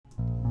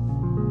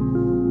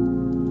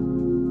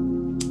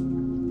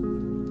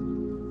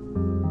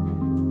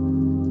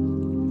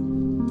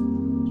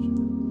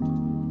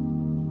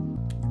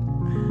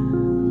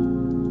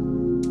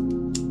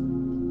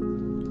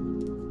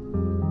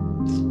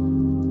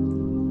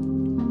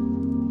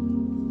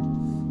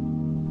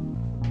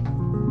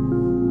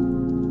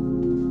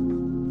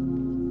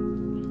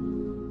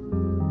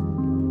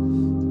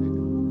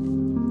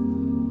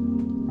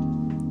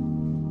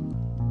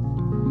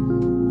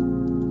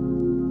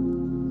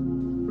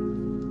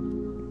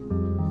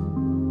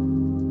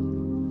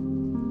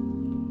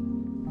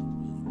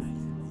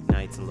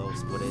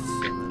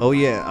Oh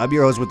yeah, I'm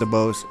your host with the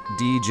most,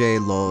 DJ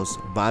Los,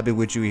 vibing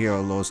with you here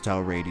on Los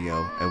Town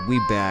Radio, and we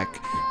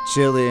back,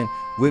 chilling.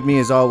 With me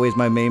as always,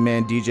 my main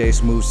man, DJ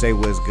Smooth. Say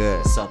what's good.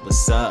 What's up,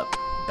 what's up?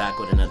 Back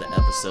with another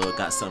episode.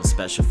 Got something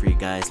special for you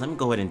guys. Let me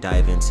go ahead and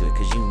dive into it,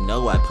 because you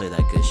know I play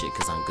that good shit,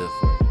 because I'm good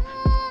for it.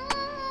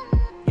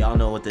 Y'all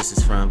know what this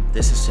is from.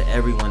 This is to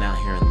everyone out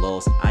here in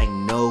Los. I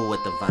know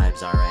what the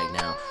vibes are right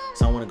now,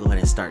 so I want to go ahead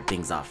and start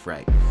things off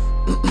right.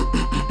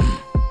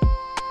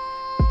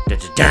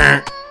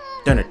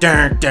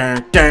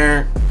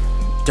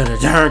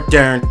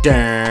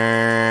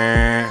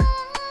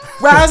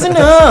 Rising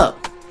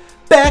up,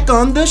 back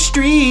on the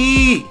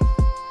street.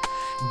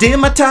 Did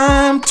my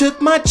time, took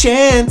my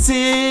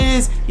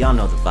chances. Y'all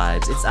know the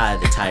vibes. It's Eye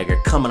of the Tiger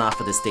coming off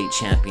of the state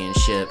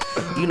championship.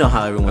 You know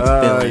how everyone's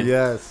feeling.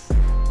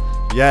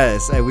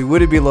 Yes, and we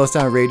wouldn't be Los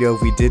Town Radio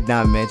if we did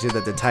not mention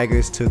that the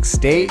Tigers took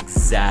state.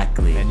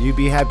 Exactly. And you'd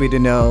be happy to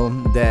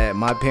know that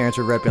my parents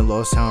were repping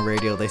Los Town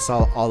Radio. They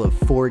saw all of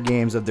 4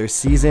 games of their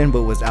season,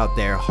 but was out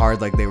there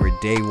hard like they were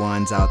day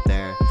ones out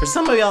there. For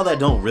some of y'all that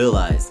don't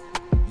realize,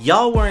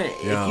 y'all weren't,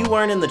 if you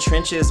weren't in the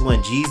trenches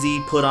when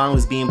Jeezy Put On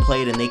was being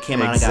played and they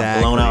came out and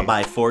got blown out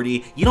by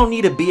 40, you don't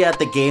need to be at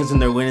the games when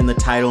they're winning the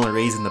title and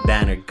raising the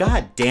banner.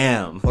 God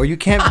damn. Or you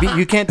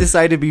can't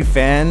decide to be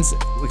fans,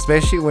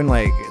 especially when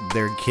like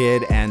their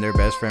kid and their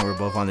best friend were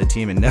both on the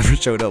team and never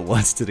showed up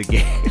once to the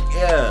game.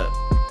 Yeah.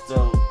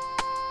 So,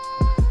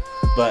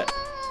 but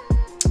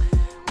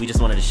we just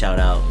wanted to shout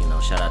out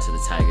to the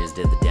Tigers,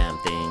 did the damn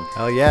thing.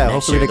 Oh yeah, Next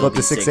hopefully year they go up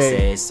to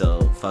 6A.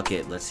 So fuck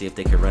it, let's see if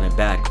they can run it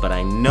back. But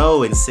I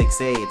know in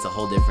 6A it's a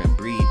whole different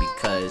breed,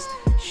 because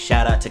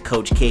shout out to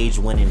Coach Cage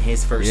winning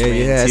his first ring too.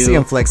 Yeah, I see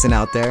him flexing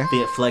out there.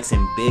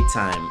 Flexing big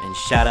time. And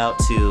shout out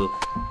to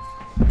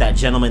that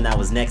gentleman that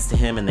was next to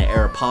him in the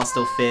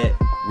Aeropostale fit,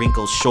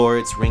 wrinkled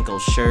shorts,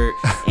 wrinkled shirt,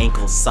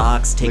 ankle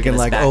socks, taking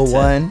us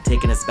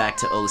back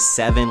to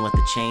 07 with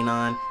the chain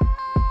on.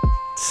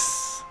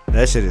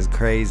 That shit is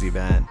crazy,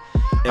 man.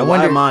 And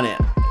while I'm on it,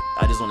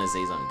 I just want to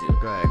say something too.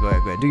 Go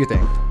ahead. Do your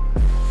thing.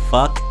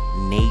 Fuck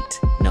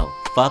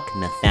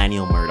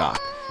Nathaniel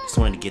Murdoch. Just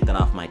wanted to get that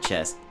off my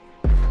chest.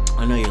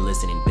 I know you're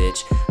listening,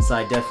 bitch. So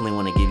I definitely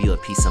want to give you a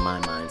piece of my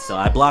mind. So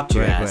I blocked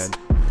your ass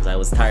because I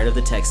was tired of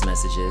the text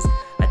messages.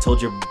 I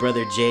told your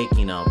brother Jake,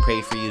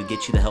 pray for you,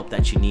 get you the help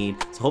that you need.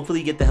 So hopefully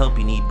you get the help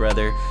you need,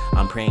 brother.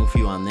 I'm praying for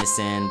you on this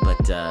end,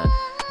 but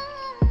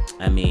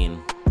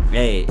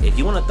hey, if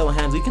you want to throw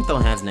hands, we can throw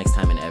hands next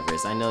time in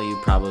Everest. I know you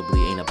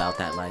probably ain't about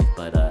that life,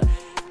 but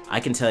I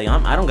can tell you,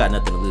 I don't got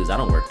nothing to lose. I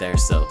don't work there,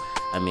 so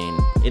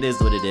it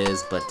is what it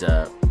is. But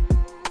the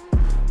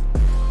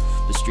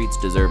streets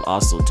deserve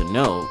also to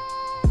know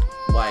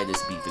why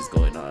this beef is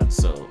going on.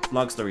 So,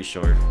 long story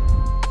short,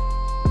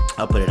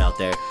 I'll put it out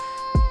there.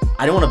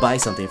 I didn't want to buy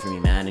something from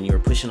you, man, and you were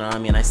pushing it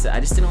on me, and I said I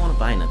just didn't want to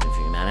buy nothing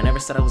from you, man. I never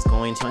said I was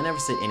going to. I never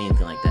said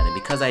anything like that, and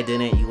because I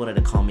didn't, you wanted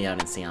to call me out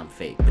and say I'm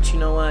fake. But you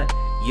know what?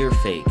 You're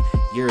fake.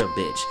 You're a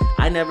bitch.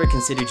 I never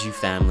considered you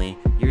family.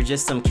 You're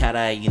just some cat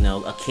I,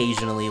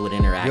 occasionally would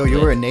interact with.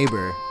 You were a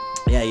neighbor.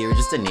 Yeah, you were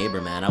just a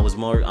neighbor, man.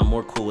 I'm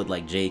more cool with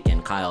like Jake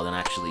and Kyle than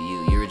actually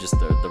you. You were just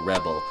the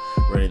rebel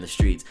running the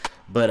streets.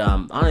 But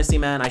honestly,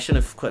 man, I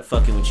shouldn't have quit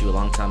fucking with you a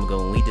long time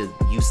ago. When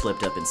you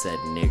slipped up and said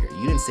nigger.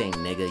 You didn't say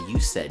nigga, you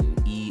said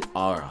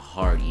ER,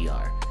 hard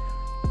ER.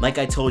 Like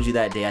I told you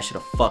that day, I should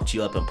have fucked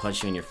you up and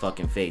punched you in your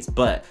fucking face.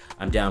 But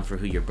I'm down for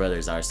who your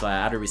brothers are. So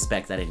out of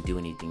respect, I didn't do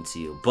anything to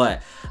you.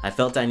 But I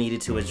felt I needed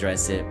to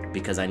address it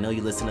because I know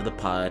you listen to the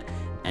pod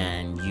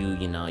and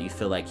you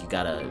feel like you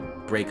gotta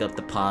break up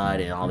the pod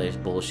and all this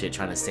bullshit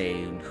trying to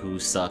say who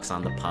sucks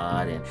on the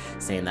pod and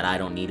saying that I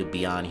don't need to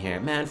be on here.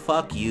 Man,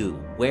 fuck you.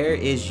 Where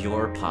is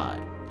your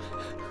pod?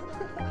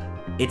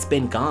 It's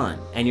been gone,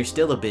 and you're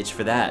still a bitch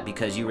for that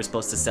because you were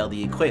supposed to sell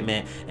the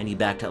equipment and you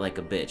backed out like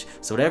a bitch.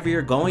 So whatever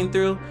you're going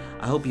through,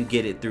 I hope you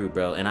get it through,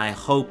 bro, and I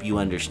hope you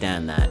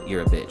understand that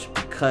you're a bitch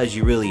because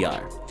you really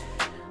are.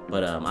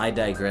 But I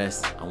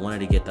digress. I wanted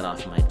to get that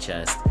off my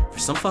chest. For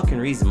some fucking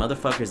reason,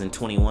 motherfuckers in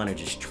 21 are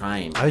just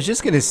trying. I was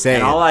just gonna say,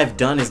 and all I've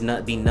done is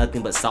be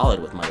nothing but solid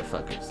with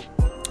motherfuckers.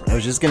 I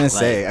was just gonna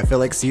say, I feel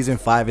like season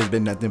 5 has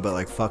been nothing but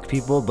like fuck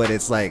people, but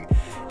it's like,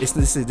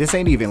 this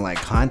ain't even like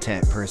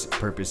content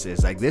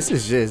purposes. Like this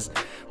is just,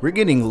 we're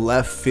getting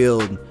left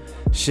field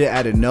shit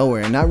out of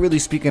nowhere, and not really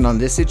speaking on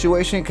this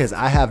situation because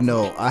I have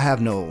no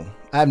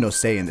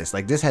say in this.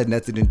 Like this had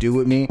nothing to do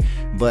with me,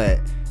 but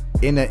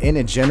in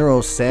a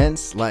general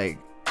sense, like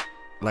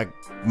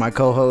my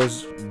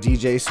co-host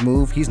DJ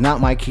Smooth, he's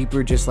not my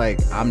keeper, just like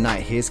I'm not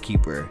his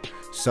keeper.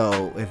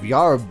 So if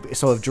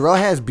Jarrell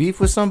has beef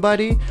with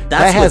somebody,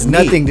 that has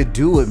nothing to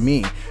do with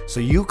me. So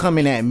you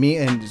coming at me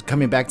and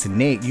coming back to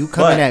Nate, you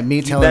coming at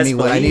me telling me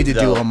what I need to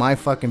do on my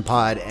fucking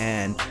pod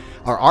and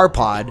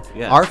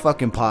our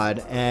fucking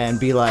pod, and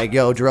be like,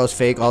 yo, Jarrell's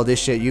fake, all this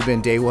shit, you've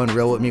been day one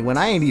real with me when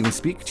I ain't even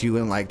speak to you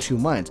in like 2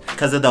 months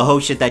because of the whole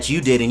shit that you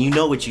did, and you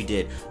know what you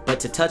did. But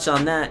to touch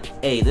on that,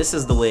 hey, this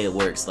is the way it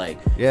works. Like,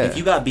 if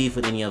you got beef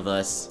with any of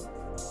us,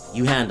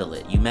 you handle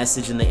it. You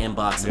message in the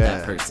inbox of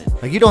that person.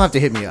 Like, you don't have to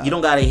hit me up. You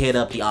don't gotta hit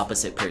up the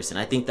opposite person.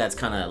 I think that's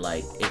kind of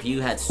like, if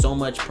you had so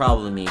much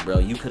problem with me, bro,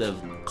 you could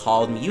have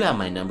called me. You have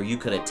my number. You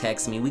could have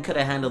texted me. We could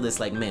have handled this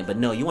like men. But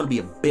no, you want to be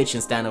a bitch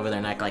and stand over there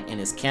and act like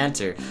Enes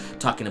Kanter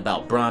talking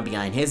about Braun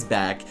behind his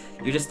back.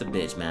 You're just a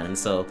bitch, man. And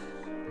so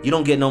you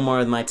don't get no more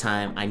of my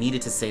time. I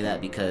needed to say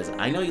that because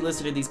I know you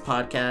listen to these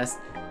podcasts,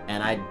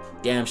 and I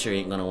damn sure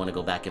ain't gonna want to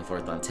go back and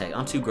forth on tech.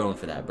 I'm too grown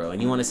for that, bro.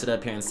 And you want to sit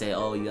up here and say,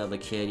 oh, you have a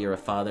kid, you're a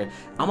father.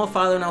 I'm a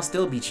father and I'll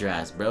still beat your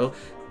ass, bro.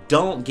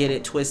 Don't get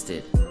it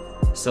twisted.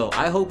 So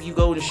I hope you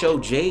go to show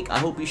Jake. I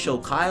hope you show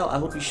Kyle. I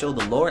hope you show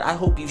the Lord. I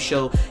hope you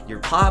show your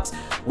pops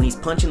when he's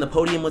punching the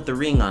podium with the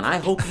ring on. I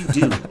hope you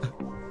do.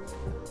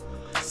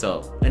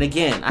 So, and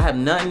again, I have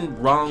nothing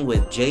wrong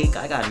with Jake.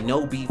 I got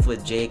no beef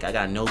with Jake. I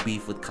got no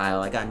beef with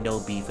Kyle. I got no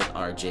beef with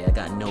RJ. I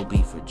got no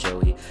beef with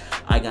Joey.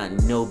 I got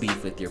no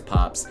beef with your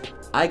pops.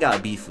 I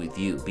got beef with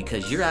you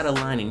because you're out of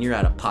line and you're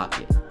out of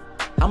pocket.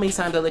 How many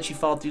times I let you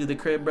fall through the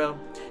crib, bro?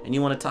 And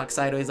you want to talk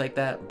sideways like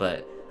that?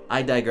 But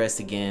I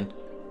digress again.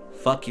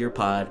 Fuck your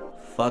pod.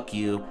 Fuck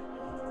you.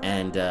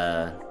 And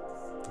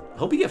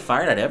hope you get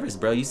fired at Everest,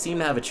 bro. You seem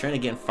to have a trend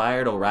of getting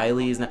fired.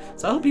 O'Reilly's now.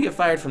 So I hope you get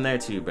fired from there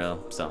too,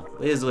 bro. So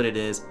it is what it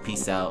is.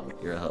 Peace out.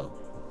 You're a hoe.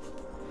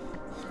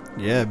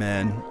 Yeah,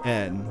 man.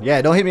 And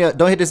yeah, don't hit me up.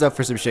 Don't hit this up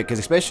for some shit, because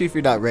especially if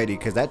you're not ready,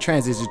 because that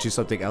transitions to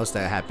something else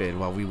that happened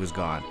while we was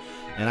gone.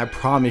 And I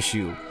promise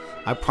you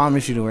that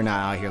we're not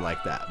out here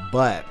like that.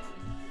 But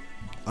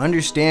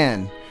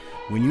understand,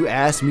 when you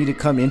ask me to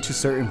come into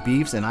certain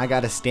beefs and I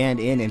gotta stand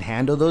in and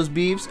handle those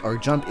beefs or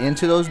jump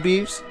into those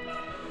beefs,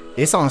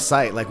 it's on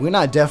site. Like, we're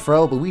not death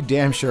row, but we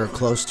damn sure are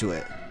close to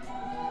it.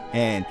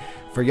 And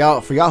for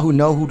y'all who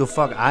know who the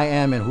fuck I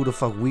am and who the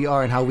fuck we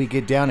are and how we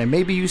get down, and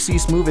maybe you see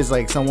Smooth as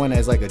like someone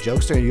as like a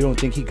jokester and you don't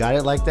think he got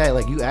it like that,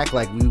 like you act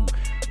like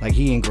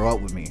he didn't grow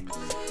up with me.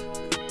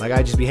 Like,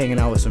 I just be hanging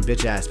out with some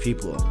bitch ass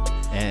people.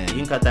 And you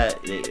can cut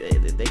that.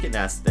 They can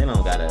ask. They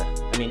don't gotta.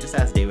 I mean, just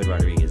ask David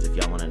Rodriguez if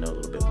y'all want to know a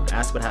little bit more.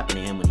 Ask what happened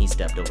to him when he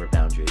stepped over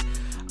boundaries.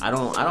 I'm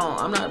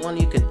not one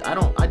you could.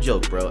 I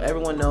joke, bro.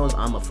 Everyone knows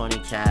I'm a funny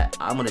cat.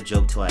 I'm gonna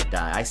joke till I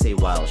die. I say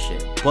wild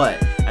shit.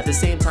 But at the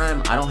same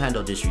time, I don't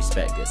handle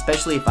disrespect,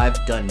 especially if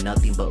I've done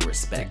nothing but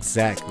respect.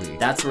 Exactly.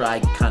 That's where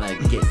I kind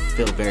of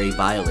feel very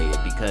violated,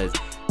 because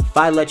if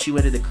I let you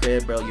into the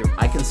crib, bro,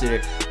 I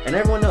consider, and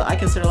everyone knows, I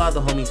consider a lot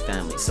of the homies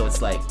family. So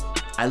it's like,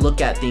 I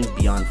look at things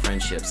beyond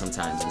friendship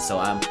sometimes, and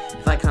so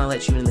if I kind of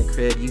let you in the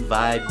crib, you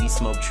vibe, we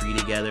smoke tree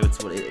together.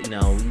 It's what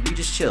we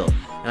just chill.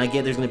 And I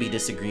get there's gonna be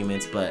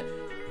disagreements, but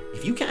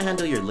if you can't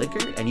handle your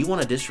liquor and you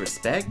want to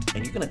disrespect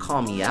and you're gonna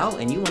call me out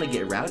and you want to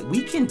get rowdy,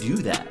 we can do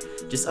that.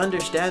 Just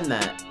understand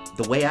that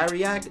the way I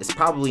react is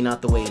probably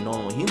not the way a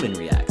normal human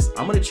reacts.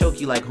 I'm gonna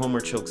choke you like Homer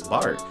chokes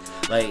Bart.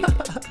 Like,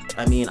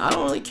 I mean, I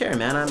don't really care,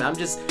 man. I'm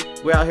just,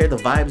 we're out here, the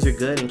vibes are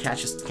good, and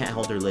cats just can't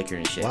hold their liquor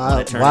and shit.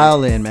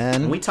 Wildin',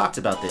 man. And we talked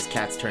about this.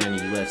 Cats turn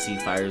into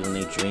UFC fighters when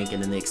they drink,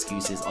 and then the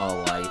excuse is,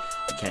 oh, I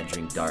can't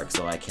drink dark,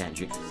 so I can't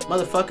drink.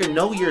 Motherfucker,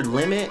 know your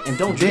limit and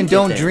don't drink. Then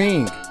don't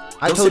drink.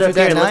 I told you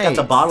that night. Look at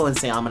the bottle and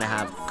say, I'm gonna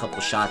have a couple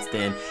shots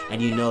then,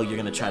 and you know you're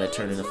gonna try to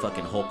turn into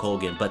fucking Hulk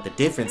Hogan. But the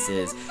difference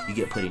is you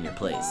get put in your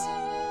place.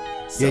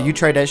 So, yeah, you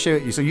tried that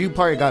shit. So you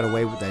probably got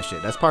away with that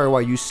shit. That's probably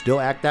why you still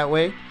act that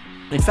way.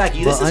 In fact,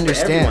 this is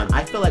for everyone.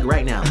 I feel like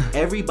right now,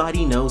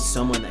 everybody knows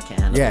someone that can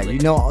handle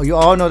it. Yeah, you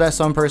all know that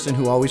some person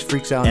who always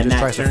freaks out and just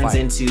tries to fight. And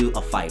that turns into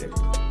a fighter.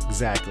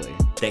 Exactly.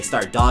 They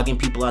start dogging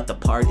people at the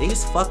party. They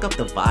just fuck up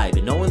the vibe,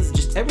 and everyone's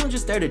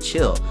just there to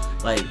chill.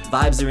 Like,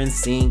 vibes are in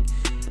sync.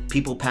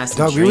 People passing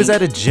drinks. We was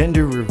at a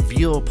gender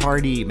reveal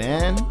party,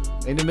 man,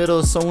 in the middle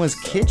of someone's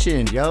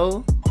kitchen,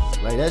 yo.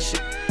 Like, that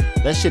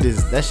shit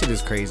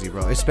is crazy,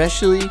 bro.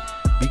 Especially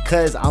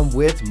because I'm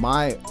with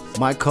my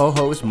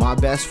co-host, my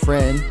best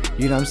friend.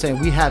 You know what I'm saying?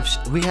 We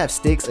have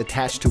stakes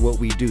attached to what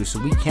we do, so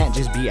we can't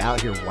just be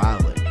out here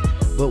wilding.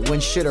 But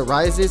when shit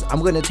arises,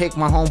 I'm gonna take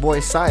my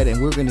homeboy's side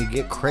and we're gonna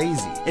get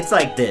crazy. It's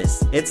like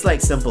this. It's like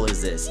simple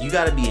as this. You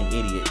gotta be an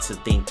idiot to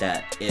think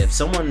that if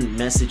someone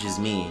messages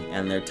me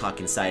and they're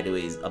talking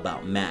sideways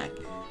about Mac,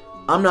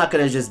 I'm not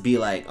gonna just be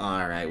like,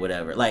 all right,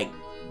 whatever. Like,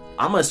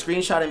 I'm gonna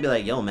screenshot and be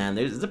like, yo, man,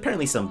 there's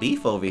apparently some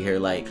beef over here.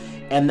 Like,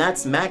 and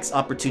that's Mac's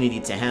opportunity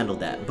to handle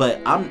that.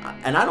 But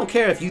I don't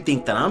care if you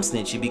think that I'm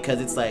snitchy, because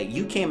it's like,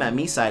 you came at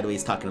me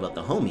sideways talking about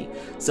the homie.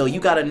 So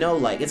you gotta know,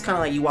 like, it's kind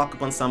of like you walk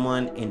up on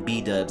someone in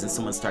B-dubs and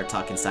someone start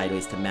talking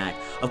sideways to Mac.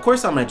 Of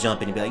course I'm gonna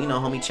jump in and be like,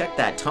 homie, check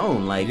that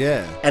tone. Like,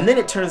 yeah. And then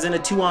it turns into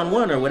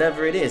 2-on-1 or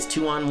whatever it is.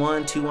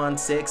 2-on-1,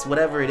 2-on-6,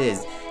 whatever it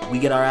is. We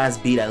get our ass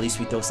beat, at least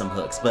we throw some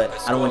hooks. But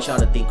I don't want y'all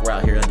to think we're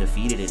out here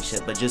undefeated and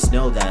shit. But just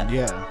know that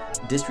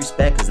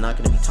disrespect is not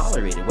going to be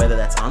tolerated, whether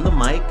that's on the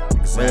mic,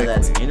 whether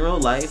that's in real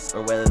life,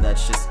 or whether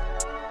that's just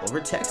over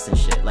text and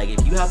shit. Like,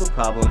 if you have a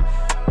problem,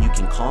 you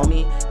can call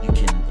me, you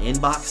can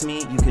inbox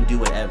me, you can do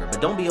whatever.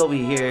 But don't be over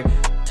here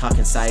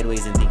talking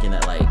sideways and thinking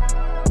that,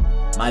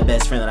 like, my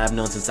best friend that I've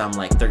known since I'm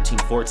like 13,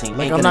 14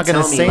 like, ain't gonna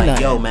tell me, like,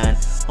 yo, man,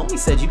 homie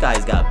said you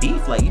guys got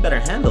beef, like, you better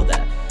handle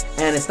that.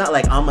 And it's not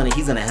like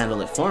he's gonna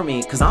handle it for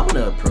me, because I'm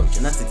gonna approach,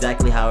 and that's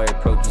exactly how I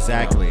approach.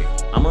 Exactly. You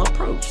know? I'm gonna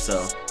approach.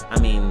 So I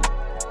mean,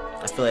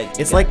 I feel like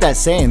it's like that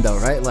saying though,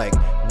 right? Like,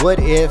 what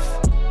if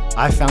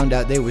I found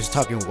out they was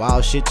talking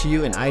wild shit to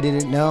you and I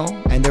didn't know,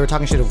 and they were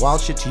talking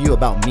wild shit to you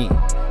about me,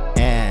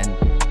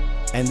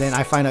 and then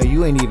I find out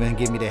you ain't even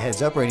give me the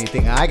heads up or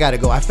anything, and I gotta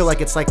go. I feel like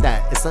it's like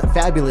that. It's that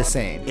fabulous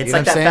saying. It's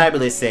like that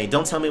fabulous saying.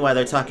 Don't tell me why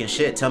they're talking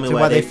shit. Tell me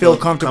why they feel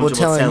comfortable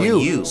telling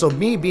you. So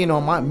me being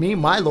on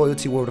my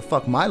loyalty, where the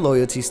fuck my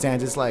loyalty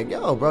stands, it's like,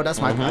 yo, bro,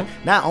 that's my.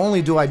 Not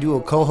only do I do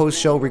a co-host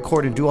show,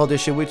 record, and do all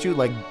this shit with you,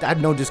 like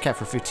I've known this cat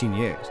for 15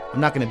 years. I'm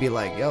not gonna be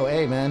like, yo,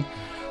 hey man,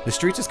 the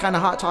streets is kind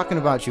of hot talking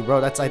about you, bro.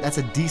 That's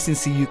a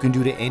decency you can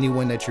do to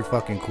anyone that you're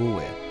fucking cool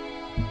with.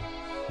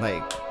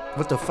 Like.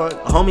 What the fuck?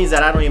 Homies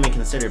that I don't even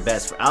consider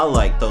best, I'll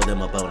like throw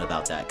them a bone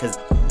about that. Because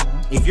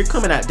if you're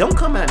don't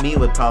come at me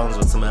with problems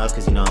with someone else,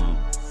 because you know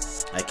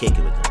I kick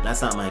it with them.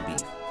 That's not my beef.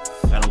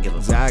 I don't give a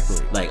exactly.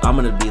 fuck. Like I'm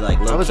gonna be like,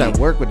 low I was key. at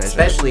work with that.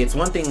 Especially, it's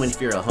one thing when if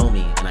you're a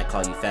homie and I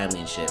call you family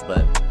and shit,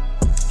 but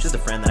just a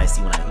friend that I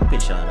see when I hoop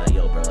and shit. I'm like,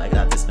 yo, bro, I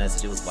got this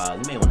message. It was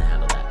wild. You may want to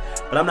handle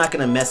that. But I'm not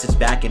gonna message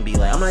back and be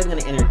like, I'm not even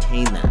gonna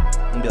entertain that.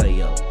 I'm gonna be like,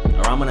 yo,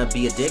 or I'm gonna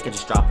be a dick and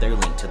just drop their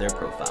link to their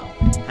profile.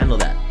 Handle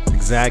that.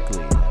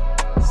 Exactly.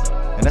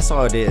 And that's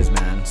all it is,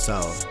 man. So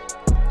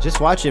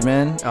just watch it,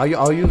 man.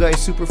 All you guys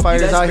super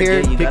fighters out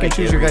here, pick and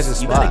choose your guys'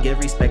 spot. You gotta give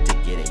respect to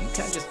get it. You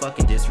can't just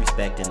fucking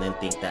disrespect and then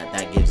think that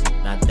gives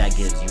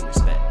you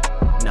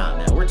respect. Nah,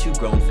 man, we're too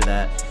grown for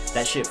that.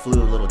 That shit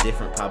flew a little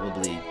different,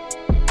 probably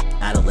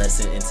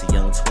adolescent into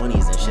young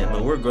 20s and shit.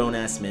 But we're grown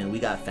ass men. We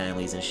got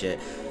families and shit.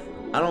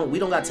 We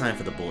don't got time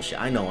for the bullshit.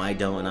 I know I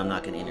don't, and I'm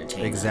not gonna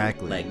entertain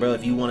exactly that. Like, bro,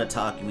 if you want to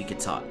talk, we could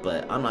talk,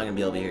 but I'm not gonna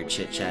be over here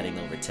chit chatting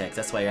over text.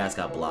 That's why your ass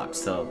got blocked.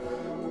 So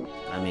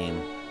I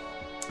mean,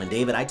 and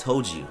David, I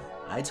told you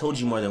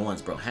more than once,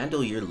 bro,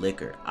 handle your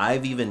liquor.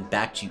 I've even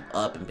backed you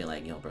up and been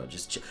like, yo, bro,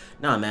 just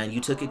nah, man,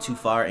 you took it too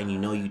far, and you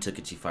know you took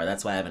it too far.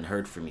 That's why I haven't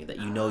heard from you, that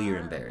you know you're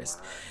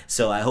embarrassed.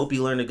 So I hope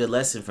you learned a good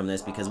lesson from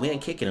this, because we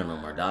ain't kicking it no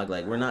more, dog.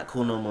 Like, we're not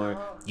cool no more.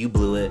 You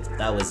blew it.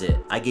 That was it.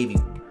 I gave you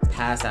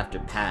pass after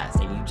pass,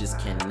 and you just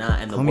cannot.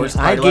 And the worst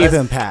part was, I gave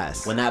him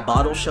pass. When that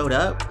bottle showed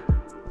up,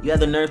 you had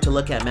the nerve to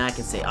look at Mac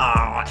and say,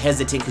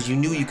 hesitate, because you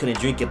knew you couldn't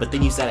drink it. But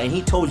then you said, and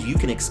he told you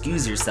can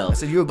excuse yourself. I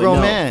said, you're a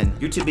grown man.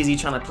 You're too busy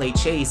trying to play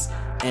chase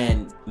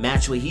and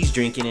match what he's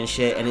drinking and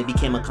shit, and it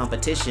became a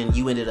competition.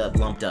 You ended up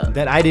lumped up.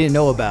 That I didn't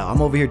know about.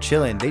 I'm over here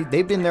chilling.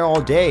 They've been there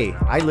all day.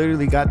 I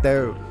literally got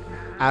there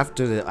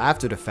after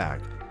the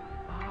fact.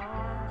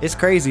 It's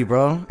crazy,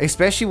 bro.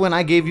 Especially when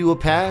I gave you a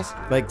pass.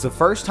 Like the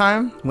first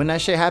time when that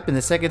shit happened,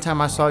 the second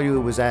time I saw you,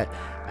 it was at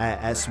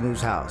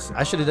Smooth's house.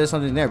 I should have done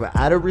something there, but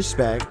out of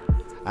respect,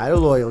 out of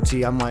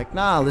loyalty, I'm like,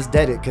 nah, let's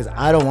dead it, because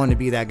I don't want to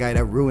be that guy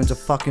that ruins a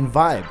fucking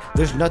vibe.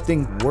 There's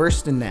nothing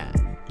worse than that.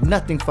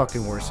 Nothing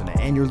fucking worse than that.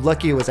 And you're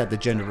lucky it was at the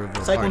gender reveal.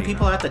 It's like party. When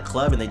people are at the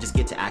club and they just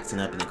get to acting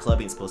up, and the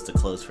club ain't supposed to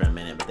close for a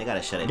minute, but they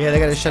gotta shut it down. Yeah, they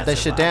gotta shut that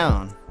shit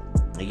down.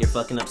 Like, you're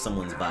fucking up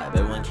someone's vibe.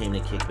 Everyone came to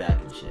kick back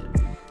and shit.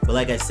 But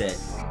like I said,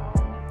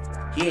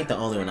 he ain't the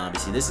only one,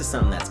 obviously. This is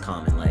something that's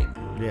common. Like,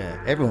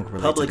 yeah, everyone can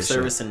relate public to this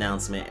service shit.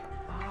 announcement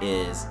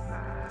is,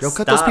 yo,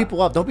 cut those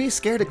people off. Don't be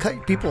scared to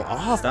cut people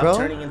off, stop bro.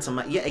 Turning into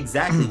yeah,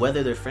 exactly.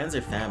 Whether they're friends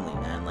or family,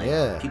 man. Like,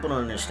 yeah. People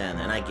don't understand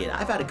that, and I get it.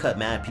 I've had to cut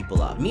mad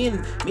people off. Me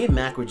and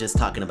Mac were just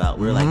talking about.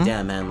 We were like,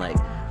 damn, man, like,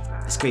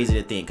 it's crazy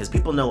to think, because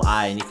people know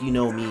and if you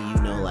know me,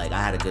 you know, like,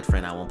 I had a good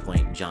friend at one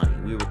point, Johnny.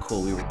 We were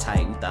cool. We were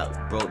tight. We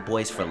thought, bro,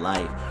 boys for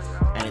life.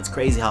 And it's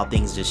crazy how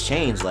things just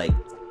changed. Like,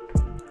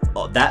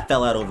 that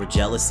fell out over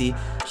jealousy.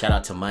 Shout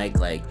out to Mike.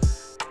 Like,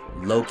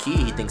 low key,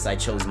 he thinks I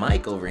chose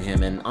Mike over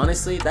him, and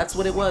honestly, that's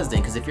what it was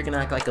then. Because if you're gonna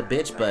act like a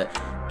bitch, but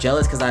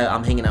jealous because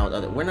I'm hanging out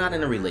with we're not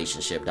in a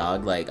relationship,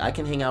 dog. Like, I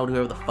can hang out with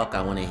whoever the fuck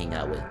I want to hang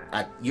out with.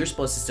 You're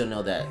supposed to still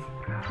know that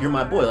you're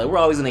my boy. Like, we're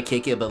always gonna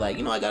kick it, but like,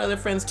 you know, I got other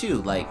friends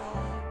too. Like,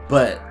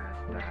 but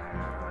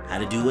had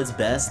to do what's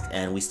best,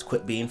 and we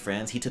quit being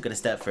friends. He took it a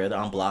step further,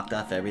 unblocked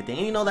off everything,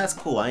 and you know, that's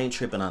cool. I ain't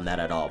tripping on that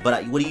at all.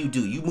 But what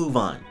do? You move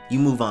on. You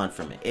move on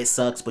from it. It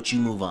sucks, but you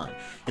move on.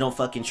 You don't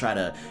fucking try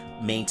to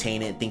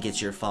maintain it, think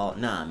it's your fault.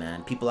 Nah,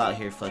 man. People out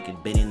here fucking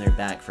bending their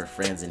back for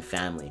friends and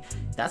family.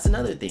 That's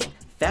another thing.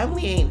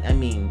 Family ain't, I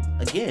mean,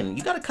 again,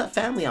 you gotta cut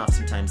family off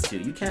sometimes too.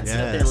 You can't sit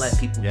up there and let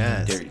people be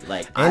dirty.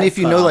 Like, and if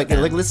you know, like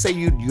let's say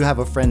you have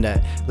a friend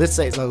that, let's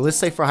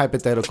say for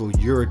hypothetical,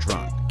 you're a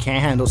drunk,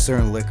 can't handle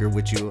certain liquor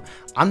with you.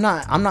 I'm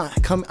not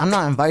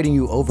inviting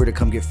you over to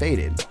come get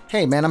faded.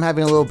 Hey man, I'm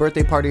having a little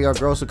birthday party. Our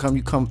girls will come.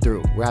 You come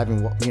through. We're having,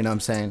 you know what I'm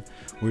saying?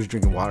 We're just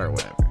drinking water or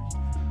whatever.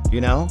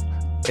 You know,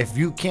 if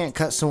you can't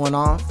cut someone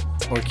off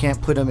or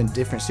can't put them in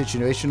different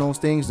situational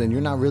things, then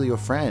you're not really a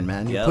friend,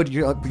 man. You're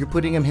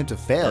putting him to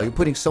fail. You're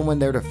putting someone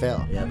there to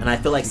fail. Yeah, and I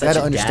feel like you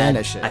gotta understand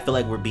that shit. I feel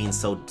like we're being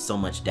so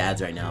much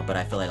dads right now, but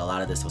I feel like a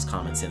lot of this was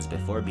common sense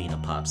before being a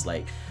pops.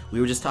 Like, we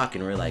were just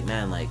talking, we were like,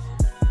 man, like,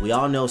 we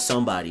all know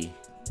somebody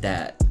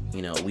that,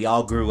 you know, we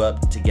all grew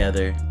up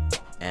together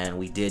and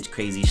we did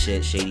crazy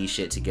shit, shady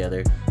shit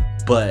together,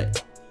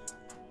 but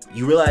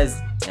you realize,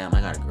 damn,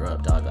 I gotta grow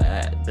up, dog.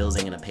 Like, bills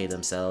ain't gonna pay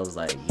themselves.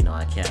 Like, you know,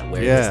 I can't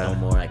wear this no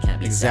more. I can't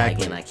be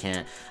sagging. I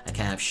can't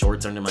have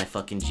shorts under my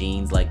fucking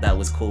jeans. Like, that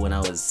was cool when I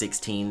was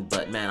 16,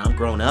 but man, I'm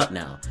grown up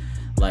now.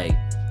 Like,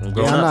 I'm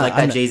grown up. Like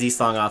that Jay-Z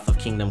song off of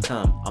Kingdom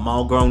Come. I'm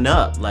all grown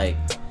up. Like,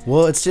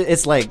 well,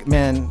 it's like,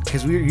 man,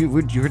 because you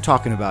were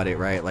talking about it,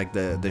 right? Like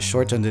the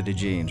shorts under the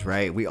jeans,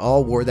 right? We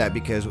all wore that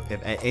because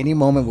if at any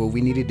moment where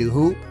we needed to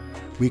hoop,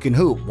 we can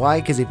hoop.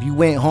 Why? Because if you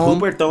went home,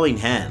 Hooper throwing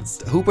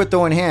hands.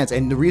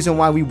 And the reason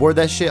why we wore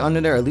that shit under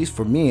there, at least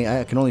for me,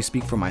 I can only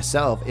speak for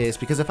myself, is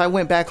because if I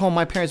went back home,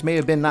 my parents may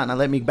have been not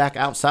let me back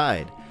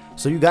outside.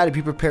 So you got to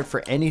be prepared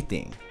for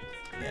anything.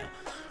 Yeah,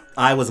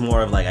 I was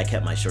more of like, I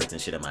kept my shorts and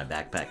shit in my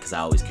backpack because I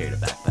always carried a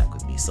backpack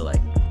with me. So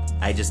like,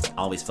 I just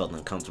always felt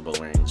uncomfortable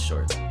wearing the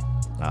shorts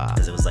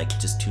because it was like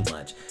just too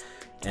much.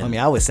 And I mean,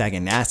 I was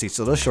sagging nasty,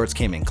 so those shorts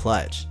came in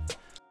clutch.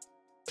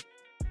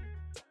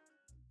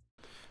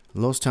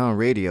 Los Town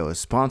Radio is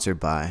sponsored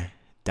by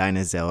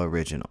Dynazelle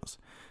Originals.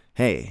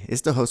 Hey,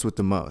 it's the host with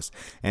the most,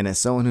 and as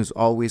someone who's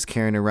always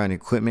carrying around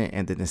equipment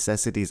and the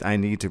necessities I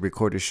need to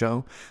record a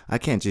show, I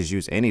can't just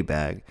use any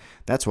bag.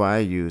 That's why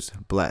I use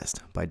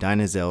Blessed by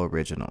Dynazelle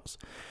Originals.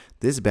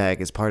 This bag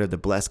is part of the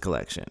Blessed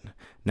collection.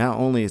 Not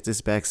only is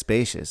this bag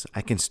spacious,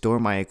 I can store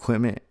my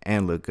equipment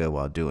and look good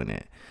while doing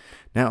it.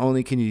 Not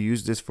only can you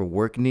use this for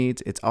work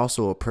needs, it's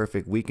also a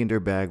perfect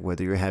weekender bag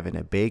whether you're having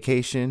a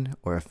vacation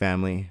or a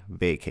family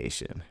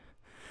vacation.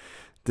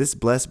 This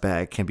Blessed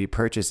bag can be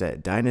purchased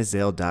at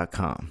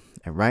Dynazelle.com,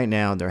 and right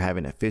now they're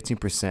having a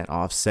 15%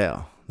 off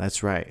sale.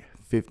 That's right,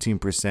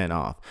 15%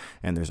 off,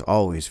 and there's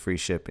always free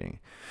shipping.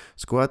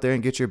 So go out there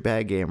and get your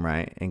bag game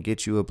right and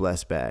get you a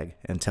Blessed bag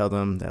and tell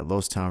them that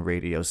Los Town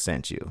Radio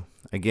sent you.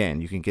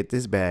 Again, you can get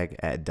this bag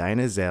at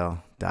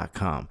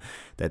Dynazelle.com.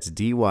 That's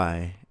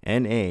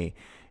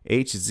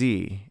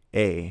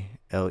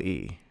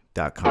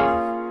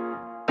DYNAHZALE.com.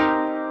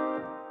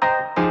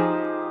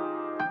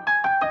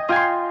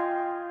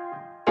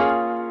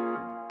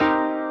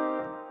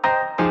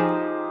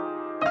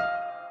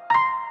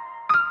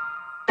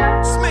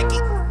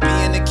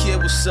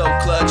 So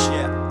clutch,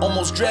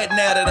 almost dread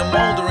now that I'm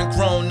older and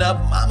grown up.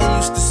 Mama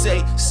used to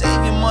say,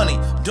 save your money,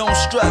 don't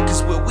strut,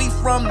 cause where we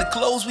from, the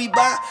clothes we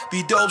buy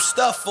be dope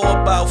stuff for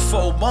about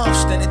 4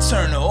 months, then it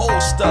turned to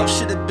old stuff.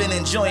 Should've been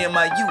enjoying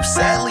my youth.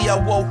 Sadly I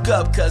woke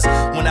up, cause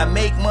when I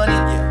make money,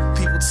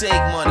 people take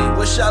money.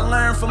 Wish I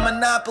learned from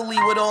Monopoly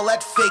with all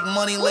that fake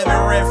money, living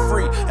rent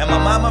free. And my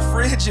mama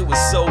fridge, it was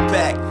so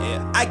packed.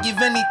 I give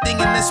anything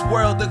in this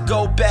world to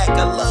go back.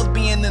 I love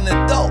being an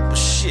adult, but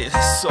shit,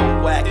 it's so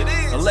whack.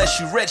 Unless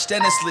you rich,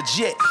 then it's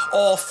legit.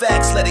 All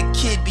facts, let a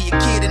kid be a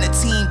kid and a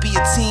teen be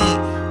a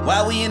teen.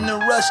 While we in the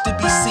rush to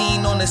be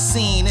seen on the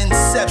scene,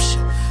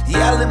 Inception.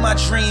 Yeah, I live my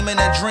dream in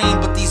a dream,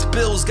 but these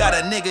bills got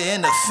a nigga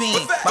in the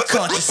fiend. My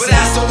conscience. But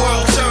as the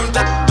world turned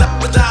up,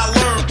 but I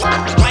learned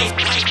life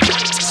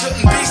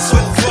shouldn't be so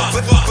rough.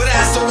 But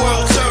as the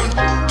world turned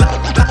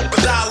up,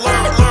 but I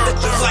learned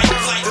the light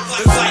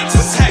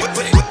is heck.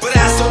 But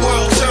as the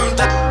world turned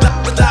up,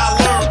 but I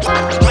learned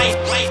life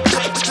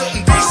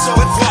shouldn't be so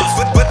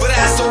rough. But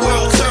as the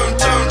world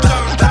turned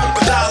up,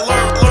 but I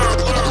learned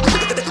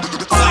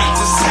light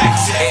is heck.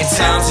 At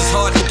times it's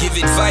hard to give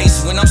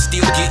advice when I'm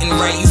still getting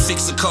right. You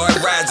fix a car, it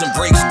rides and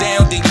breaks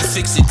down, then you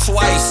fix it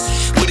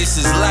twice. Well, this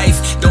is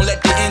life, don't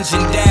let the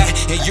engine die.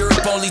 In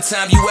Europe, only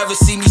time you ever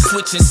see me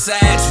switching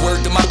sides.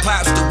 Word to my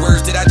pops, the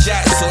words that I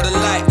jot, sorta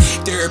like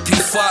therapy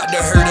fought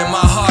the hurt in my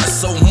heart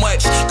so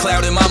much.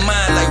 Cloud in my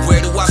mind, like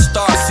where do I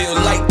start? Feel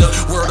like the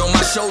world on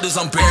my shoulders,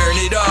 I'm bearing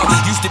it all.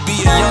 Used to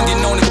be a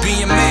youngin' on the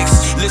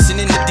BMX,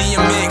 listening to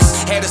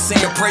DMX. Had us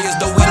saying prayers,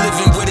 though we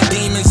living where the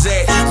demons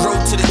at. Road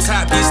to the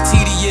top gets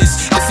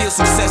tedious. I feel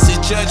success is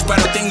judged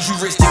by the things you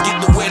risk to get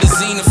to where the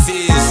zenith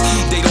is.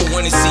 They don't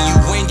wanna see you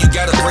win, you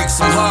gotta break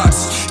some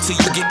hearts. Till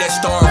you get that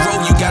star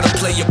road, you gotta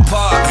play your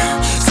part.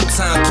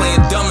 Sometimes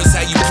playing dumb is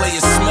how you play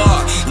it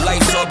smart.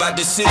 Life's all about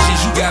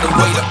decisions, you gotta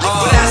weigh the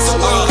odds. But as the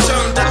world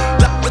turned up,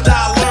 but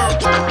I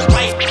learned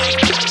life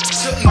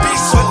shouldn't be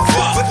so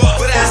rough.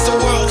 But as the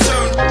world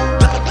turned up,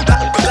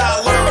 but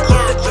I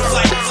learned the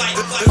light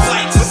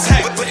is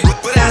heck.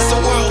 But as the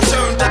world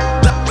turned up,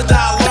 but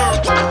I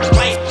learned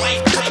life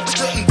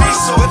shouldn't be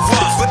so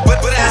rough.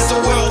 But as the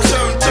world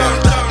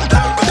turned up,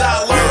 but I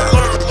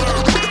learned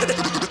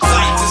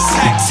light is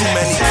heck. Too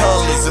many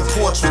colors and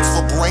portraits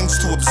for brains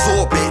to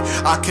absorb it.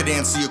 I could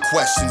answer your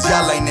questions,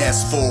 y'all ain't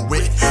asked for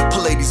it.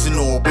 Pallades in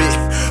orbit.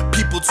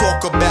 People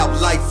talk about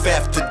life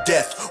after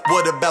death.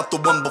 What about the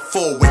one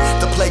before it?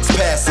 The plagues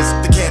passes,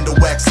 the candle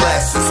wax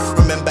lasts.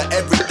 Remember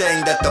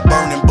everything that the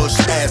burning bush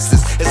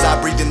asks as I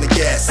breathe in the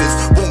gases.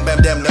 Boom,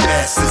 bam, damn the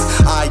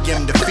masses. I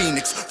am the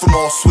phoenix from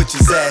all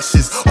switches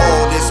ashes.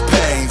 All this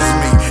pains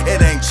me, it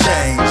ain't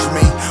changed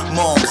me.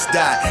 Moms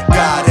died,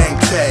 God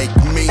ain't take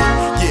me.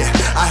 Yeah,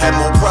 I had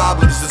more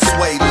problems than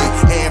Sway Lee,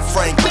 and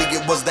frankly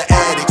it was the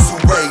addicts who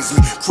raised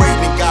me.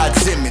 Creating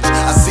God's image,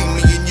 I see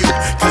me in you.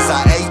 Cause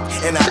I ate,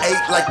 and I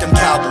ate like them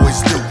cowboys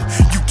do.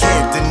 You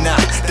can't deny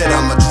that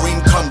I'm a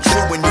dream come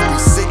true. When you be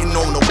sitting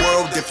on the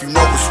world if you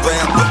know it's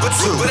round number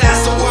two. But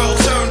as the world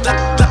turned up,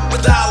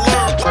 but I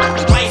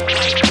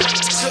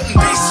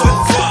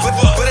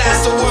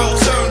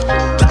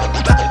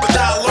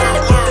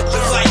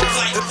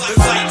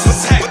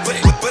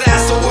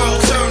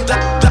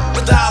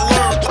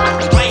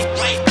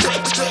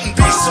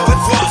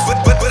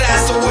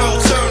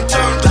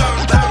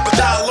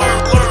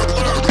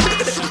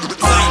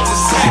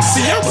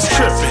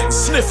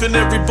life in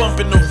every bump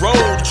in the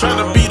road, trying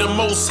to be the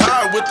most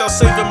high without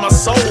saving my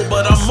soul.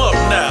 But I'm up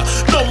now,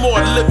 no more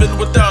living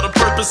without a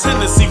purpose.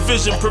 Hennessy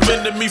vision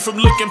prevented me from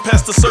looking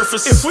past the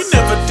surface. If we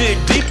never dig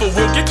deeper,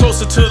 we'll get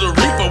closer to the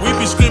reaper. We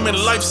be screaming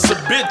life's a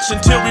bitch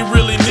until we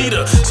really need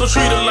her. So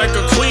treat her like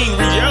a queen,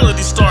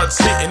 reality starts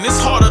hitting. It's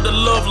harder to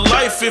love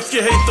life if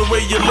you hate the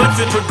way you live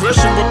it.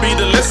 Progression will be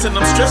the lesson,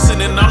 I'm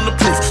stressing and I'm the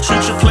proof.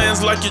 Treat your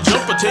plans like your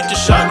jumper, take your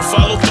shot and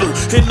follow through.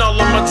 Hitting all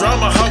of my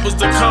drama, I was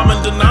the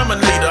common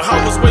denominator.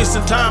 I was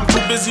wasting time,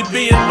 too busy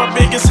being my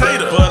biggest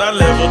hater. But I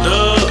leveled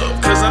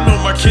up, cause I know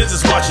my kids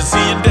is watching.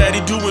 Seeing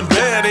daddy doing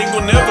bad ain't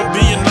gonna never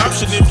be an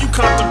option. If you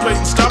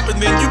contemplating stopping,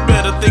 then you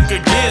better think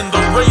again.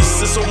 The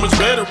race is so much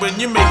better when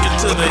you make it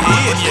to the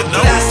end, you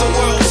know. As the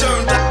world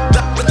turned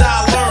up, but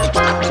I learned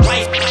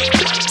life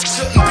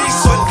shouldn't be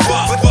so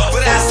rough.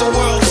 But as the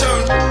world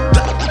turned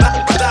up,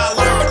 but I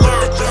learned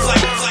the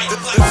flight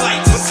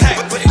to attack.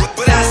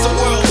 But as the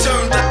world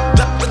turned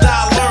up, but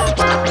I learned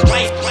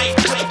life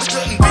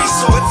shouldn't be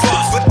so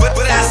rough.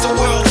 But as the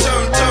world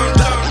turned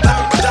up,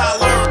 but I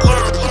learned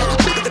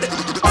the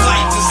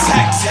flight to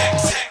attack.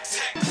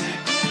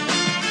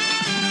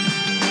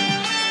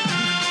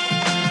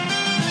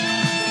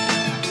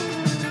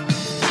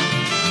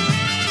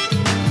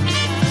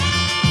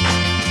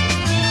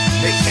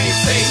 They can't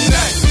say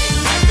nothing,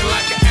 acting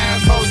like an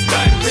asshole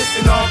stunting,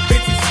 pissing off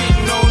bitches,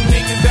 cheating on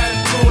niggas,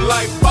 attitude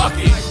like fuck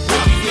it.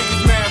 What these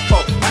niggas mad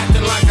for?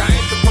 Acting like I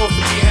ain't supposed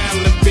to be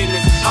handling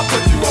business. I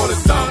put you on to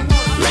something.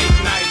 Late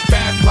night,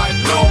 fast life,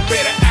 no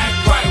better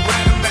act right.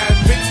 Random ass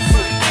bitches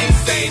who ain't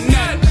saying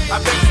nothing.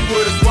 I bet she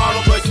would've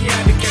swallowed, but she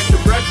had to catch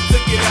her breath.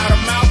 Took it out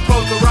her mouth,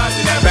 closed her eyes,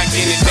 and back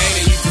in the day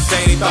they used to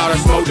say they thought I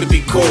smoked to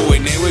be cool,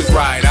 and they was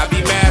right. I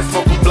be mad,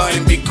 smoke a blunt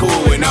and be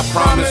cool, and I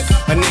promise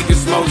a nigga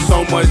smoke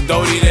so much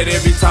doty that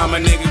every time a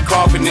nigga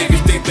coughing,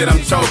 niggas think that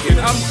I'm choking.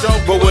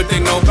 But what they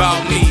know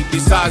about me,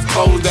 besides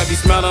clothes that be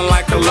smelling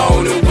like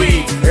cologne and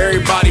weed?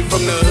 Everybody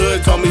from the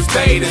hood told me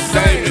stay the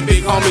same. The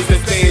big homies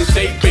that stay in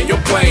shape and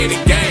you're playing the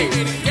game.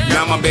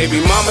 Now my baby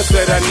mama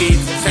said I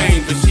need to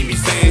change, but she be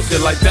saying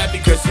shit like that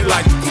because she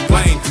like to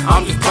complain.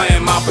 I'm just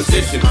playing my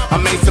position, I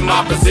made some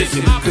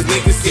opposition, cause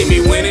niggas see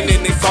me winning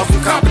and they saw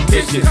some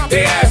competition.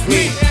 They asked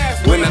me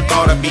when I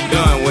thought I'd be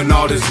done, when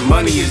all this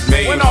money is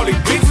made, when all these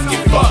bitches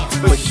get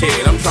fucked. But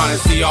shit, I'm trying to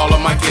see all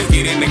of my kids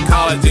get into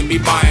college and be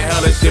buying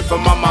hella shit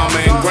for my mama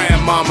and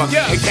grandmama.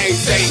 And can't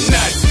say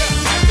nothing,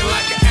 acting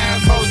like an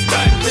asshole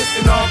stunting,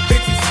 pissing off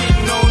bitches,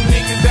 cheating on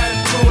niggas,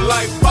 attitude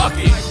like fuck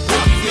it.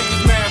 What these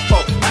niggas mad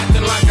for?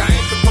 Acting like I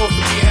ain't supposed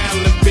to be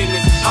handling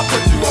business. I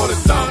put you on to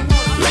something.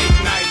 Late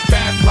night,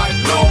 fast life,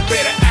 no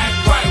better act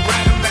right.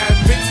 Random ass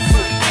bitches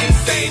who ain't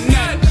saying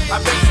nothing. I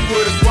bet she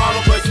would've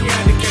swallowed, but she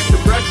had to catch the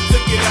breath.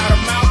 Took it out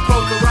her mouth,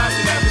 closed her eyes,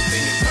 and never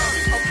seen it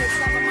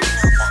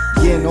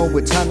coming. Getting old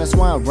with time, that's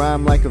why I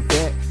rhyme like a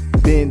vet.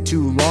 Been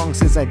too long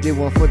since I did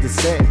one for the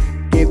set.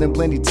 Gave them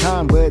plenty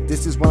time, but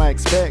this is what I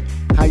expect.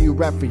 How you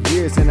rap for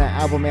years and that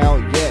album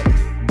out yet.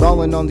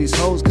 Ballin' on these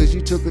hoes cause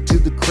you took her to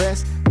the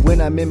crest. When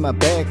I'm in my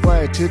bag,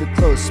 fire to the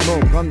close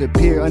smoke. On the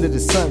pier under the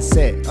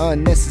sunset.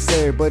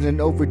 Unnecessary but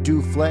an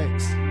overdue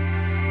flex.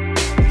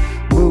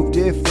 Move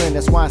different,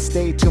 that's why I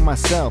stay to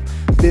myself.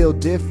 Feel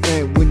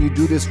different when you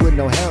do this with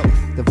no help.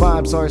 The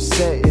vibes are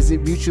set, is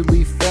it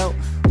mutually felt?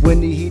 When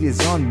the heat is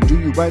on, do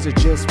you rise or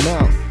just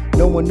melt?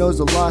 No one knows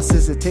the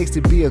losses it takes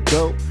to be a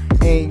GOAT.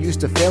 Ain't used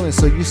to failing,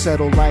 so you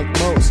settle like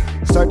most.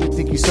 Start to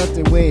think you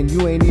something when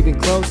you ain't even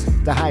close.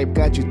 The hype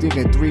got you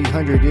thinking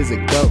 300 is a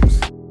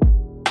ghost.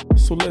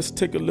 So let's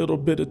take a little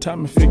bit of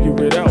time and figure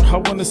it out. I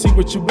wanna see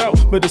what you bout,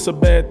 but it's a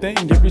bad thing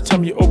every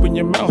time you open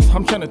your mouth.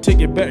 I'm trying to take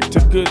it back to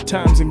good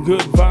times and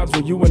good vibes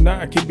where you and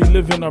I can be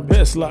living our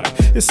best life.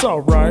 It's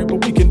alright,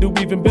 but we can do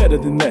even better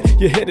than that.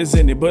 Your head is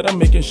in it, but I'm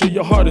making sure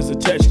your heart is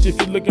attached. If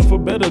you're looking for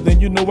better, then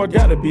you know I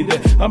gotta be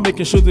there. I'm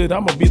making sure that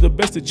I'ma be the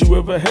best that you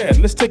ever had.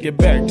 Let's take it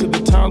back to the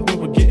times we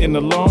were getting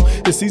along.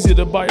 It's easy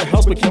to buy a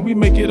house, but can we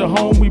make it a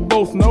home? We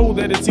both know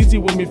that it's easy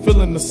when we're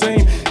feeling the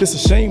same. It's a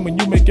shame when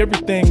you make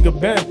everything a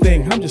bad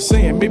thing. I'm just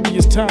saying, maybe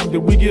it's time that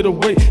we get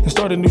away and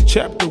start a new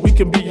chapter. We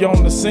can be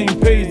on the same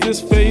page. This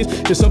phase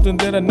is something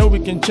that I know we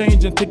can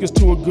change and take us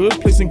to a good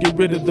place and get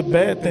rid of the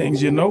bad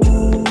things, you know?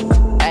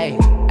 Hey,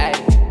 hey,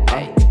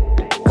 hey.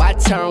 Why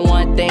turn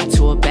one thing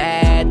to a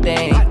bad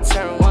thing? Why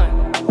turn one?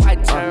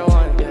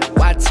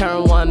 Why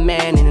turn one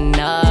man into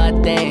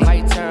nothing?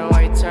 Why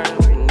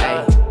turn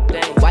hey.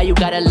 Why you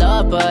gotta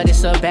love but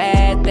it's a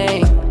bad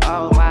thing?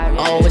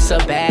 Oh, it's a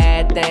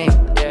bad thing.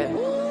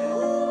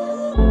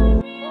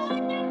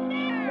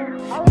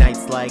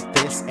 Nights like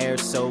this, air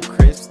so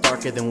crisp,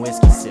 darker than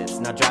whiskey sips.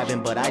 Not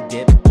driving, but I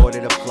dip.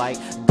 Boarded a flight,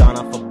 gone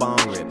off a bong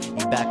rip.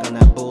 You back on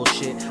that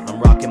bullshit? I'm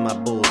rocking my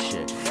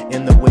bullshit.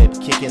 In the whip,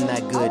 kicking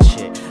that good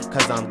shit,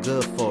 cause I'm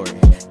good for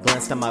it.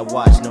 Glanced at my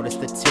watch,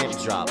 noticed the tip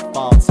drop.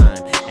 Fall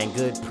time, and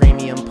good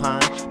premium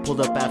pine.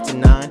 Pulled up after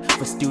 9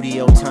 for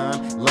studio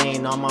time.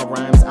 Laying all my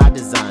rhymes I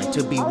designed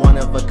to be one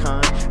of a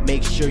kind.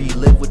 Make sure you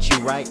live what you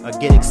write or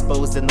get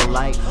exposed in the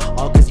light.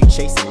 All cause you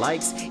chasing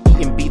likes,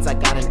 eating beats, I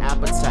got an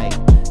appetite.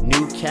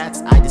 New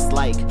cats I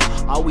dislike,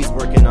 always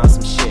working on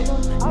some shit.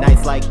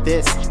 Nights like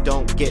this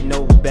don't get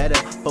no better.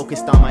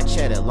 Focused on my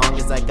cheddar, long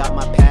as I got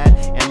my pad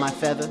and my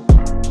feather.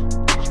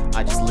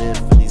 I just live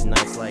for these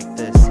nights like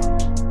this.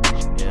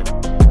 Yeah.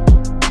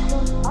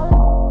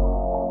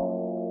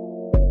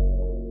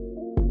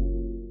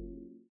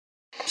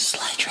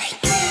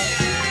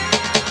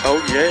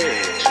 Oh yeah.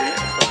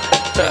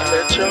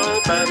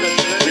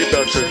 We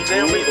about to groove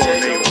on they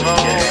weekend.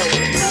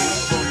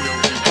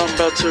 I'm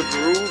about to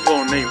groove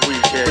on they weekend.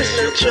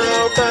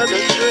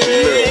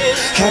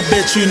 I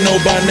bet you know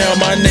by now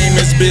my name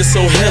is Biz,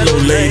 so hello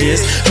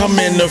ladies. I'm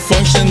in the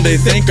function, they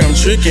think I'm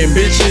tricking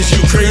bitches, you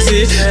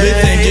crazy? They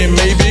thinking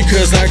maybe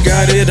cause I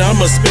got it,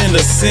 I'ma spend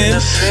a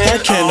cent. I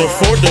can't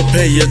afford to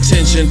pay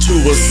attention to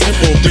a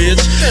simple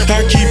bitch.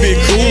 I keep it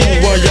cool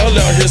while y'all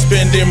out here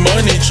spending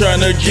money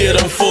trying to get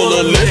them full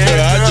of liquor.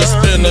 I just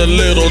spend a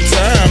little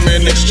time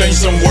and exchange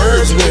some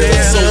words with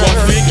her. So I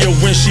figure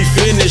when she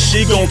finished,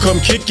 she gon'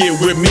 come kick it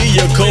with me.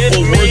 A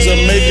couple words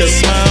will make her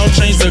smile,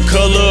 change the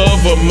color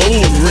of a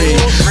mood ring.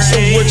 So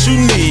what you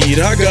need,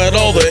 I got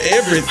all the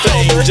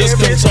everything. Just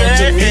come talk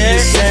to me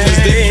as soon as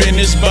they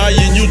finish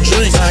buying you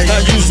drinks. I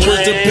use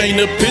words to paint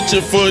a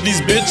picture for these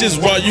bitches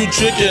while you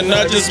tricking.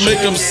 I just make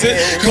them sit,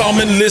 calm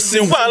and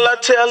listen while I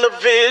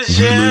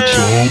television. We let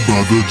y'all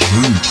buy the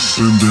drinks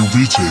and then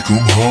we take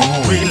them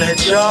home. We let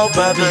y'all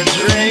buy the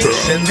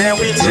drinks and then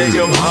we take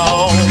them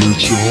home. We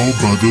let y'all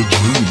buy the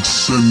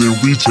drinks and then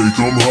we take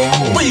them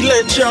home. We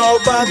let y'all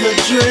buy the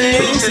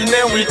drinks and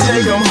then we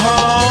take them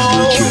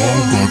home. We let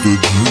y'all buy the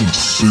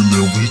drinks and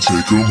then we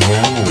take them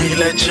home. We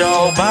let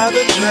y'all buy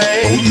the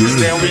drinks,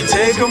 then we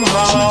take them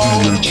home. We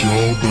let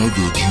y'all buy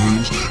the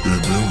drinks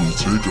and then we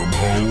take them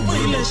home. We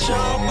let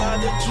y'all buy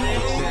the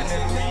drinks and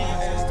then we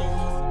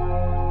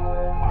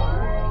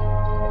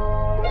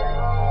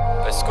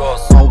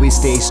Always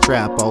stay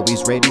strapped,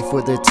 always ready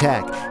for the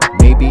attack.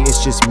 Maybe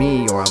it's just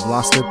me or I'm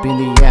lost up in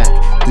the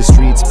act. The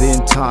streets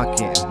been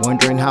talking,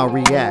 wondering how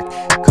react.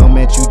 Come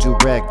at you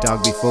direct,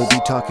 dog, before we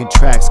talking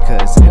tracks.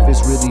 Cause if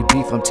it's really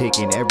beef, I'm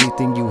taking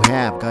everything you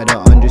have. Gotta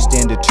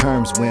understand the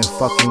terms when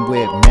fucking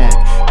with Mac.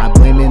 I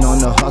blame it on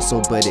the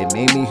hustle, but it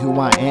made me who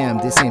I am.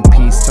 This ain't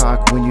peace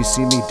talk, when you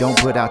see me, don't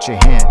put out your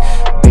hand.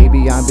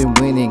 Baby, I've been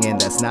winning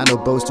and that's not a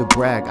boast to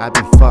brag. I've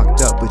been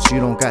fucked up, but you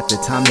don't got the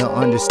time to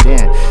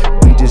understand.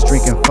 We just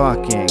drink and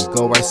fucking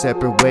go our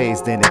separate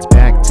ways. Then it's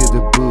back to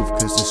the booth,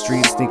 cause the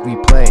streets think we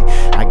play.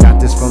 I got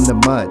this from the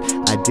mud,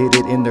 I did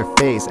it in their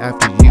face.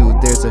 After you,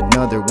 there's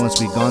another, once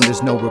we gone,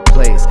 there's no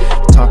replace.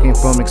 Talking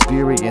from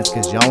experience,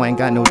 cause y'all ain't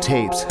got no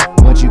tapes.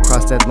 Once you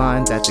cross that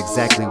line, that's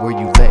exactly where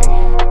you lay.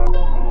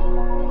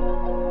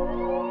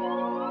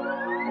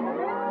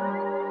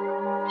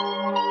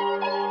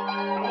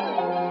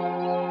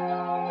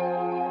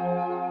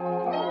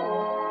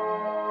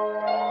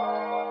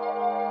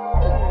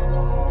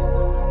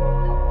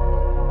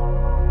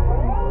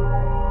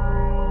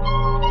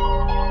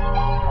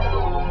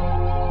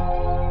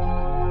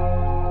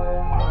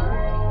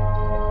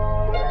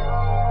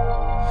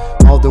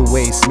 All the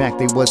way smack,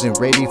 they wasn't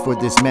ready for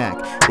this Mac.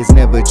 It's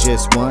never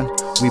just one,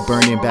 we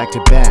burning back to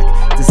back.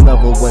 This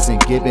level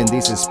wasn't given,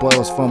 these are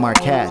spoils from our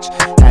catch.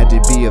 Had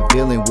to be a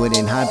villain,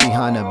 wouldn't hide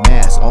behind a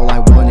mask. All I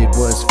wanted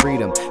was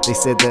freedom, they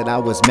said that I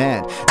was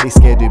mad. They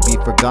scared to be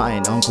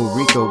forgotten, Uncle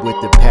Rico with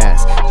the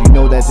past. You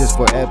know that this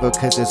forever,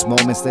 cause there's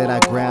moments that I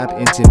grab.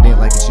 Intimate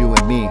like it's you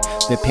and me,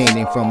 the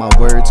painting from my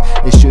words.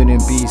 It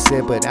shouldn't be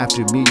said, but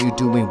after me you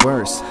doing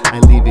worse. I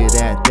leave it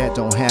at that,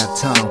 don't have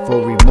time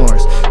for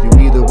remorse. You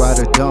either ride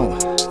or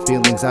don't,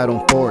 feelings I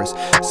don't force.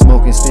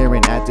 Smoking,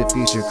 staring at the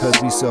future cause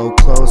we so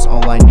close.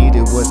 All I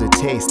needed was a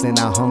taste, then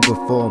I hunger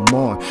for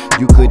more.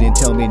 You couldn't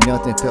tell me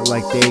nothing, felt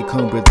like they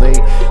couldn't relate.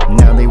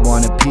 Now they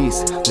want a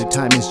piece, the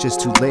time is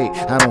just too late.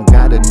 I don't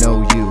gotta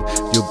know you,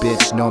 your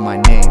bitch know my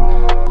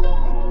name.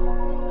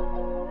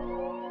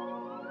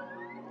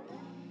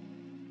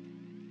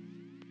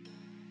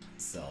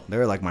 So They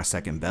were like my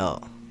second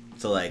belt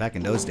like back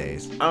in those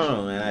days. I don't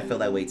know, man. I feel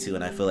that way too,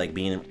 and I feel like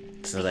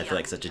since I feel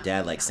like such a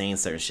dad, like saying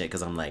certain shit,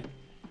 cause I'm like,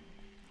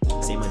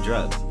 same with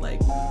drugs.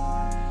 Like,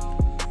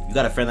 you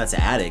got a friend that's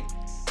an addict.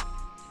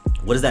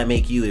 What does that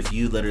make you if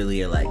you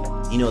literally are like,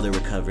 you know, they're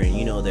recovering,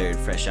 you know, they're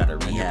fresh out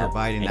of rehab,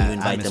 and you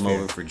invite them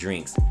over for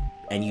drinks,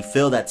 and you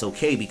feel that's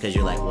okay because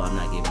you're like, well, I'm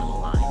not giving them a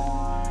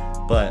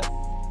line. But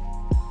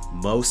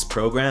most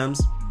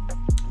programs,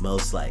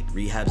 most like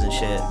rehabs and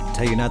shit,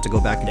 Tell you not to go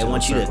back into they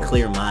want you circles. to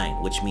clear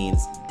mind, which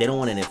means they don't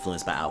want an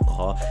influence by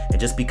alcohol. And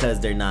just because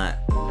they're not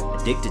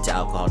addicted to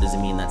alcohol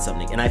doesn't mean that's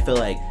something. And I feel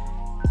like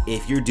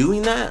if you're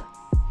doing that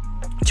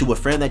to a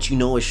friend that you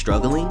know is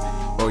struggling,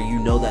 or you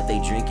know that they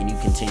drink and you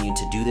continue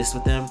to do this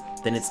with them,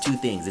 then it's two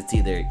things. It's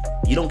either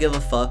you don't give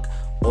a fuck,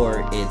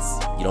 or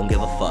it's you don't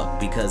give a fuck.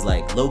 Because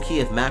like low-key,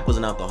 if Mac was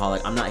an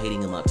alcoholic, I'm not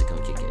hitting him up to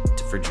come kick it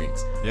for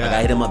drinks. Yeah. Like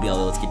I hit him up, yo,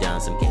 let's get down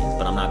in some games,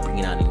 but I'm not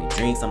bringing out any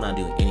drinks, I'm not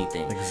doing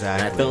anything. Exactly.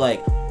 And I feel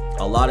like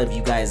a lot of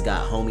you guys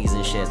got homies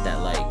and shit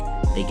that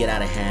like they get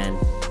out of hand,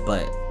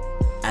 but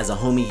as a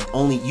homie,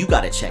 only you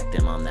gotta check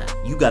them on that.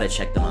 You gotta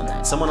check them on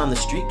that. Someone on the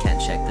street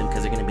can't check them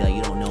because they're gonna be like,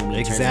 you don't know me.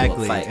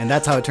 Exactly, and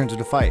that's how it turns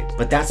into a fight.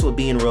 But that's what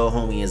being real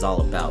homie is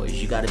all about.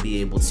 Is you gotta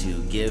be able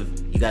to give.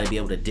 You gotta be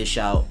able to dish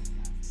out.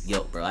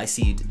 Yo, bro, I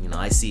see. You know,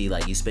 I see.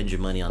 Like, you spend your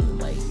money on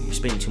like you're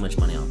spending too much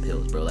money on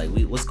pills, bro. Like,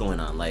 what's going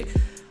on? Like,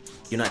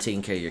 you're not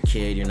taking care of your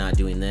kid. You're not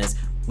doing this.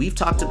 We've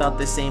talked about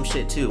this same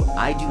shit too.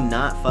 I do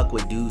not fuck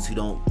with dudes who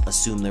don't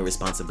assume their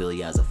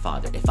responsibility as a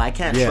father. If I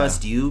can't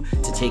trust you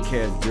to take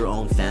care of your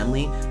own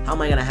family, how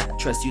am I gonna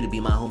trust you to be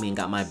my homie and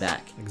got my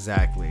back?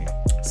 Exactly.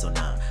 So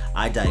nah,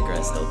 I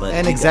digress though. But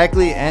and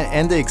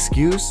and the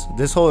excuse,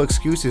 this whole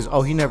excuse is,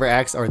 oh, he never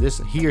acts, or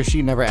he or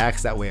she never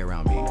acts that way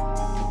around me.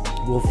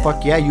 Well,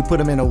 fuck yeah, you put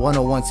him in a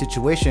one-on-one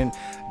situation.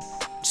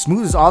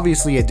 Smooth is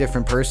obviously a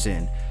different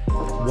person.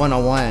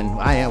 One-on-one,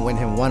 I am with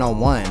him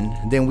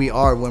one-on-one than we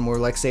are when we're,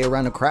 like, say,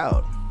 around a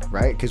crowd,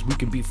 right? Because we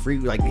can be free,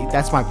 like,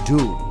 that's my dude.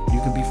 You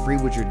can be free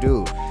with your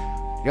dude.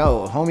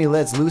 Yo, homie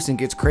lets loose and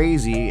gets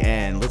crazy,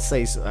 and let's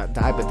say the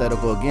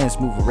hypothetical again,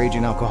 Smooth, a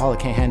raging alcoholic,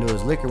 can't handle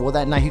his liquor. Well,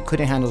 that night he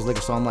couldn't handle his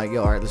liquor, so I'm like,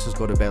 yo, all right, let's just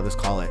go to bed, let's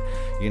call it.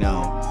 You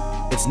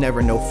know, it's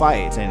never no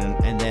fights,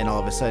 and then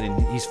all of a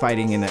sudden he's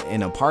fighting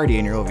in a party,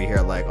 and you're over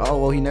here like, oh,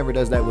 well, he never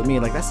does that with me.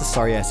 Like, that's a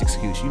sorry ass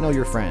excuse. You know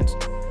your friends.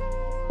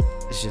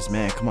 It's just,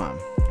 man, come on.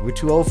 We're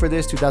too old for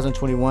this.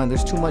 2021.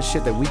 There's too much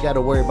shit that we got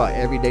to worry about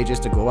every day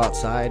just to go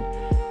outside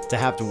to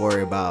have to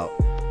worry about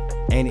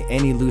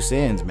any loose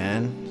ends,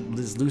 man.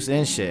 This loose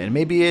end shit. And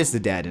maybe it is the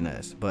dad in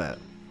us, but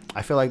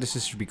I feel like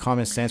this should be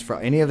common sense for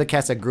any of the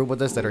cats that grew up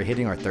with us that are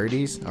hitting our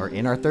 30s or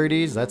in our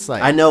 30s. That's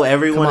like, I know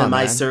everyone in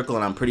my circle,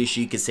 and I'm pretty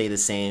sure you could say the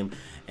same.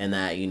 And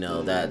that, you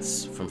know,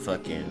 that's from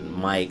fucking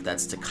Mike,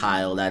 that's to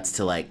Kyle, that's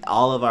to like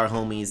all of our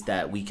homies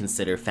that we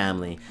consider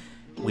family.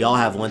 We all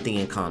have one thing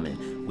in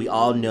common. We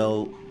all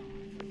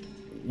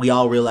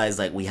realize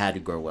like we had to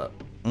grow up.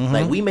 Mm-hmm.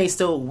 Like we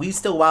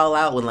still wild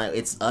out when like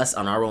it's us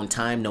on our own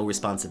time, no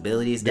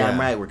responsibilities. Damn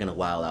right, we're gonna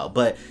wild out.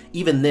 But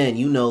even then,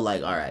 you know,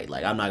 like, all right,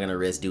 like I'm not gonna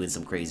risk doing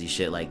some crazy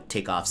shit like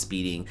take off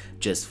speeding,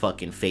 just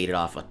fucking faded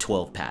off a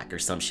 12-pack or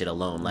some shit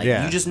alone. Like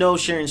you just know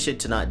sharing shit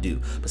to not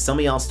do. But some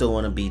of y'all still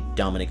want to be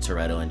Dominic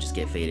Toretto and just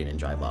get faded and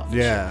drive off.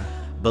 And shit.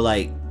 But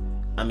like,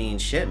 I mean,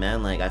 shit,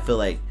 man. Like I feel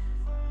like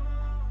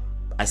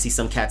I see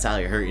some cats out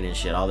here hurting and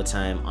shit all the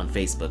time on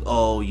Facebook.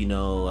 Oh, you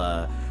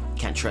know,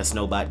 can't trust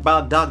nobody.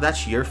 Dog,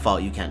 that's your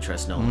fault. You can't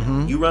trust no one.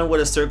 Mm-hmm. You run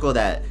with a circle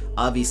that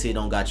obviously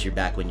don't got your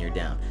back when you're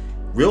down.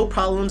 Real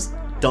problems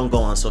don't go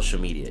on social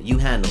media. You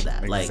handle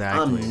that. Exactly. Like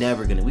I'm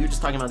never gonna. We were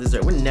just talking about this.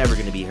 We're never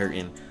gonna be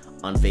hurting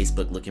on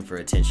Facebook looking for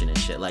attention and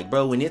shit. Like,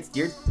 bro, when it's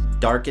your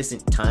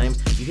darkest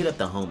times, you hit up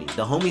the homies.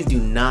 The homies do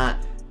not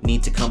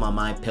need to come on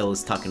my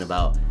pills talking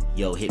about,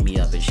 yo, hit me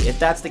up and shit. If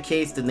that's the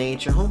case, then they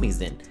ain't your homies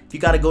then. If you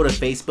gotta go to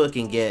Facebook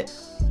and get,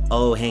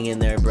 oh, hang in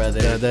there,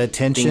 brother. The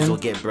attention. Things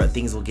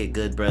will get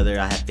good, brother.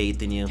 I have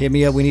faith in you. Hit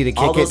me up, we need to kick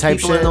all those it type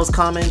people shit. In those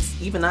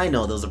comments, even I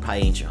know those are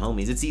probably ain't your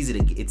homies. It's easy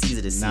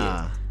to see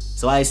it.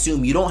 So I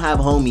assume you don't have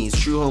homies,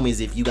 true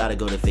homies, if you gotta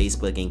go to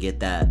Facebook and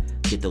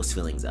get those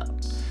feelings out.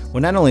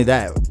 Well, not only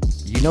that,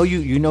 you know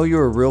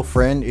you're a real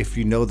friend if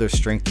you know their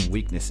strengths and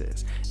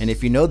weaknesses. And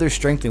if you know their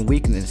strengths and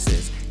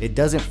weaknesses, it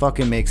doesn't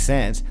fucking make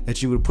sense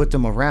that you would put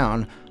them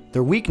around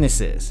their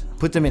weaknesses.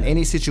 Put them in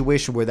any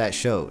situation where that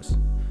shows.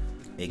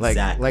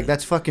 Exactly. Like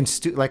that's fucking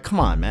stupid. Like, come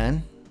on,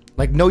 man.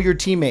 Like, know your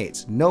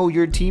teammates. Know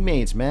your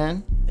teammates,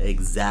 man.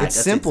 Exactly. It's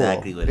simple.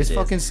 Exactly what it's it is.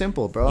 Fucking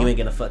simple, bro. You ain't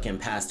gonna fucking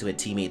pass to a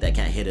teammate that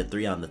can't hit a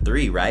 3 on the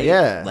 3, right?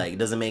 Yeah. Like, it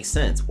doesn't make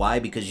sense. Why?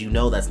 Because you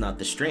know that's not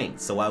the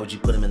strength. So why would you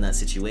put him in that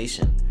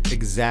situation?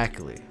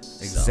 Exactly.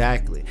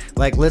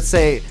 Like, let's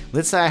say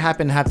I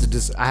happen to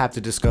have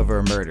to discover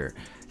a murder.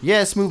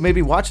 Yeah, Smooth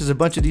maybe watches a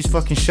bunch of these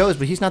fucking shows,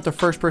 but he's not the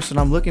first person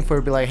I'm looking for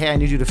to be like, hey, I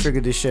need you to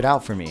figure this shit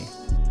out for me.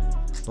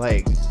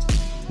 Like,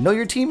 know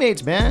your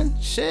teammates, man.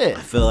 Shit.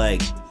 I feel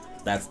like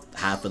that's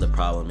half of the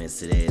problem is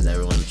today is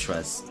everyone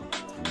trusts.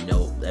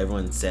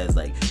 Everyone says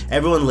like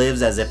everyone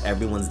lives as if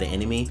everyone's the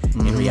enemy.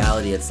 Mm-hmm. In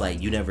reality, it's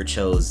like you never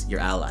chose your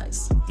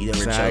allies. You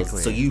never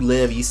chose. So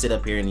you sit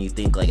up here and you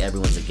think like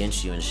everyone's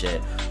against you and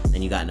shit,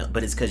 and you got no.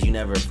 But it's because you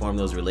never formed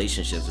those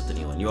relationships with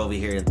anyone. You're over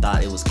here and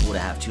thought it was cool to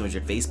have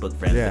 200 Facebook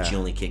friends, but you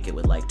only kick it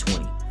with like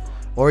 20.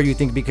 Or you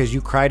think because you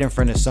cried in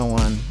front of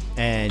someone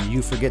and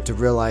you forget to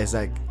realize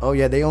like, oh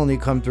yeah, they only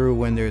come through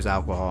when there's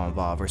alcohol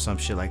involved or some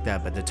shit like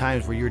that. But the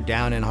times where you're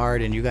down and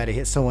hard and you got to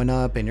hit someone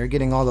up and you're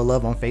getting all the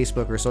love on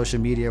Facebook or social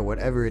media or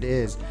whatever it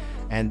is,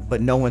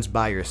 but no one's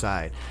by your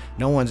side.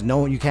 You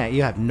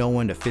have no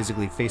one to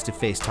physically face to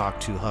face talk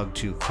to, hug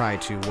to, cry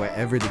to,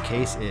 whatever the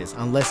case is,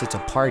 unless it's a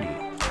party.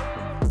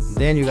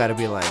 Then you got to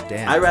be like,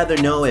 damn. I'd rather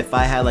know if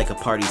I had like a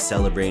party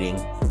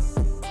celebrating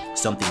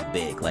something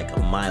big, like a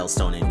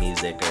milestone in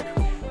music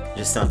or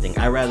just something.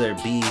 I'd rather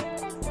be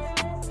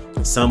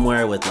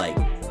somewhere with like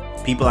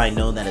people I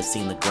know that have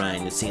seen the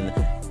grind, have seen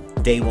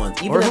the day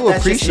ones, even or if who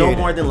that's just no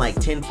more it. than like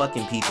 10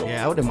 fucking people.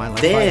 Yeah, I wouldn't mind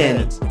like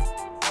then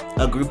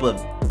a group of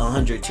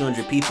 100,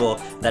 200 people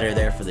that are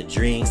there for the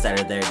drinks, that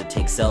are there to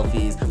take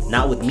selfies,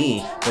 not with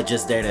me, but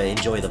just there to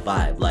enjoy the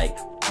vibe. Like,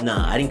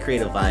 Nah, I didn't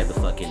create a vibe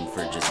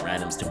for just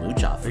randoms to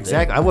mooch off of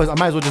Exactly. I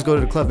might as well just go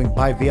to the club and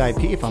buy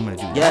VIP if I'm gonna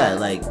do that. Yeah,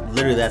 like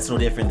literally, that's no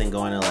different than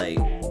going to like,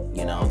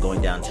 you know,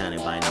 going downtown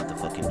and buying out the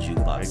fucking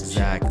jukebox.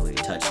 Exactly. And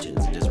shit, touch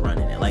tunes and just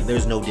running it. Like,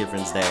 there's no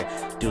difference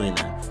there doing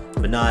that.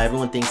 But nah,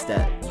 everyone thinks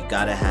that you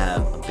gotta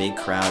have a big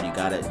crowd. You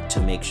gotta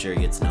to make sure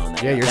it's known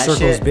that. Yeah, your that circle's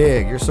shit,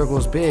 big. Your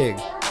circle's big.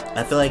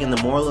 I feel like in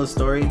the moral of the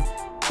story,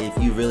 if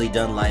you've really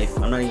done life,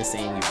 I'm not even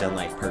saying you've done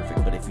life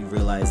perfect, but if you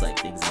realize like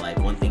things in life,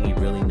 one thing you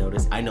really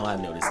notice, I know I've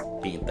noticed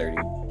being 30,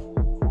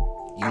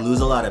 you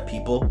lose a lot of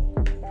people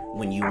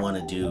when you want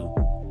to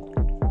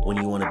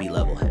be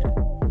level-headed.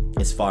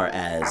 As far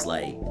as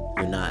like,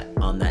 you're not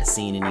on that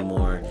scene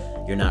anymore,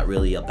 you're not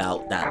really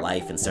about that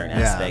life in certain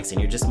aspects,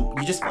 and you just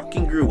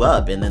fucking grew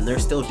up, and then they're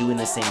still doing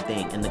the same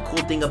thing. And the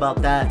cool thing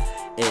about that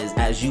is,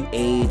 as you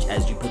age,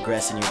 as you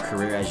progress in your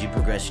career, as you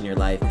progress in your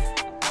life,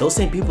 those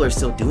same people are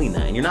still doing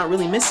that, and you're not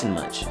really missing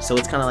much. So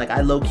it's kind of like,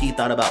 I low-key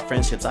thought about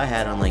friendships I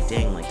had. I'm like,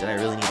 dang, like, did I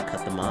really need to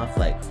cut them off?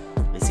 Like,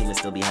 they seem to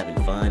still be having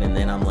fun. And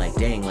then I'm like,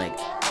 dang, like,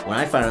 when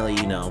I finally,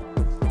 you know,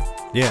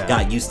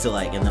 got used to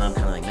like, and then I'm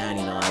kind of like, man,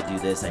 you know, I do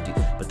this, I do,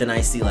 but then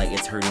I see like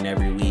it's hurting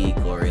every week,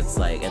 or it's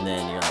like, and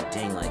then you're like,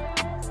 dang,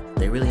 like,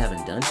 they really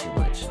haven't done too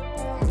much.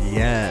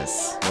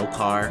 Yes. No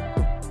car.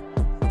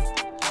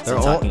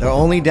 They're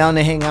only down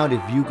to hang out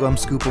if you come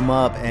scoop them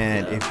up,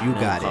 and if you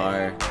got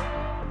car, it.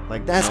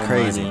 Like, that's no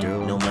crazy, money,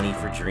 dude. No money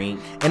for drink.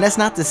 And that's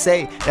not to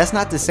say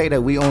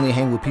that we only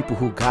hang with people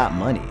who got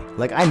money.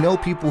 Like, I know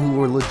people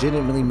who are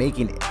legitimately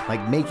making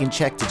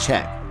check to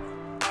check.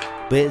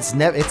 But it's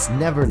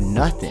never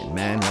nothing,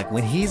 man. Like,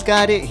 when he's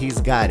got it, he's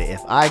got it.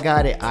 If I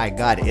got it, I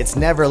got it. It's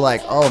never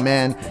like, oh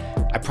man,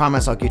 I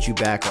promise I'll get you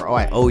back, or oh,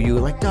 I owe you.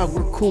 Like, dog,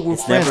 we're cool, we're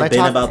friends. It's never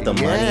been about the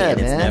money, and man.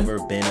 it's never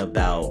been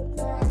about,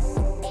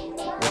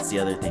 what's the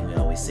other thing we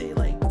always say?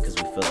 Like, because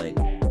we feel like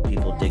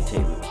people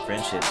dictate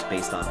friendships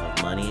based off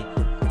of money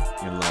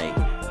and like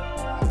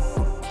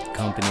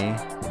company.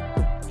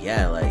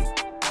 Yeah, like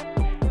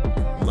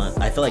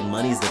I feel like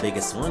money's the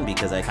biggest one,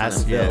 because I kind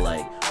of feel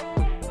like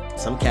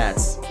some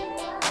cats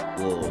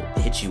will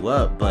hit you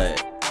up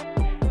but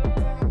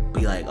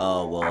be like,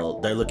 oh well,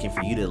 they're looking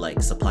for you to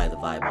like supply the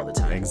vibe all the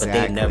time. Exactly.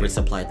 But they never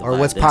supplied the vibe. Or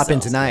what's themselves. popping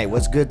tonight,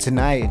 what's good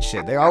tonight and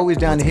shit. They're always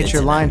down to hit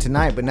your line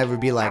tonight, but never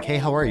be like, hey,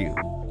 how are you?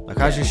 Like,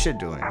 how's your shit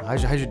doing?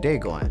 How's your day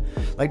going?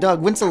 Like,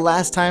 dog, when's the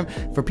last time,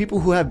 for people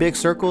who have big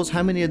circles,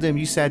 how many of them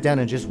you sat down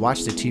and just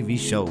watched a TV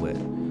show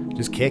with?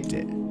 Just kicked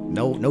it.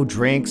 No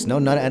drinks, no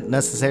not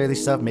necessarily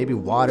stuff, maybe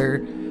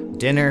water,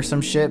 dinner,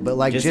 some shit, but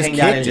like just hang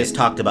out and just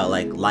talked about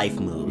like life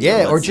moves.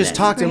 Yeah, or just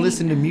talked and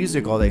listened to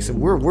music all day. So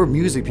we're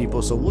music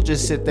people, so we'll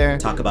just sit there,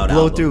 talk about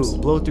blow albums.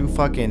 through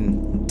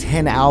fucking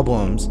 10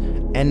 albums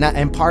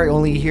and probably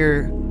only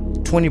hear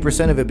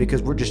 20% of it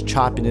because we're just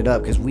chopping it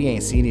up because we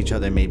ain't seen each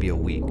other in maybe a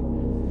week.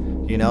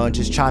 You know, and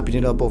just chopping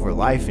it up over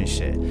life and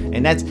shit.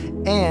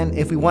 And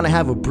if we want to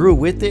have a brew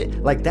with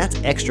it, like, that's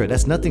extra.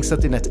 That's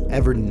something that's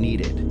ever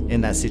needed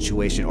in that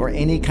situation, or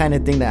any kind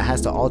of thing that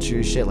has to alter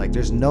your shit. Like,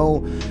 there's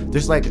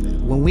like,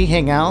 when we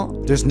hang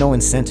out, there's no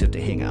incentive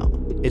to hang out.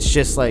 It's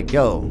just like,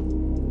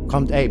 yo,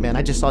 come, hey man,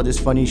 I just saw this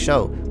funny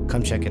show.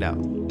 Come check it out.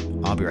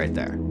 I'll be right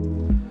there.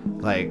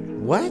 Like,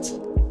 what?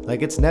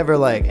 Like, it's never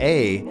like,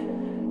 hey,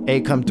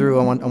 come through.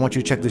 I want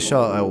you to check the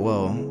show. Oh,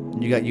 well,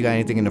 you got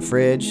anything in the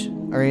fridge?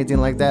 Or anything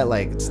like that.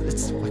 Like,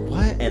 it's like,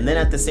 what? And then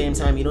at the same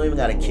time, you don't even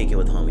gotta kick it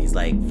with homies.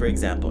 Like, for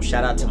example,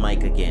 shout out to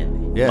Mike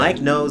again. Yeah. Mike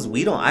knows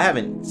I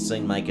haven't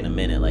seen Mike in a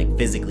minute, like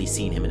physically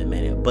seen him in a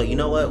minute. But you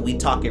know what? We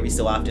talk every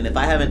so often. If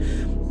I haven't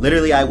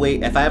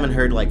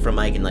heard like from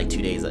Mike in like 2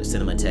 days, I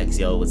send him a text,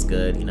 yo, what's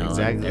good? You know,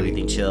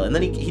 everything chill. And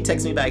then he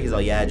texts me back, he's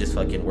like, yeah, just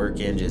fucking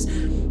working, just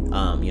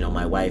you know,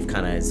 my wife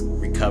kind of is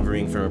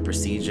recovering from a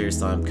procedure,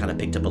 so I'm kind of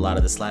picked up a lot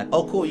of the slack.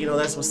 Oh, cool, you know,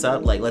 that's what's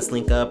up. Like, let's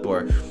link up,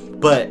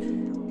 but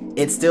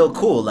it's still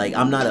cool. Like,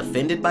 I'm not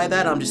offended by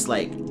that. I'm just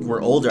like,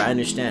 we're older. I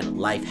understand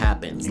life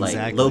happens.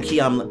 Exactly. Like, low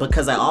key,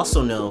 because I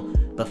also know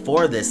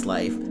before this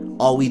life,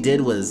 all we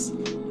did was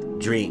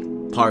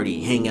drink,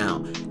 party, hang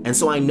out. And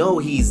so I know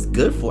he's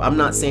good for, I'm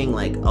not saying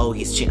like, oh,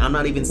 I'm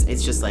not even,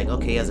 it's just like,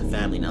 okay, he has a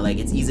family now. Like,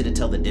 it's easy to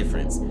tell the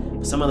difference.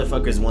 Some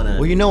motherfuckers want to.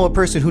 Well, you know, a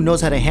person who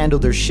knows how to handle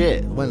their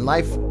shit. When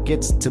life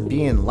gets to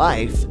be in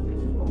life,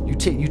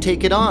 you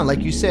take it on.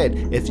 Like you said,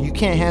 if you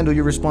can't handle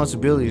your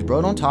responsibilities,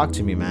 bro, don't talk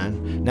to me,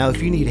 man. Now,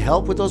 if you need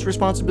help with those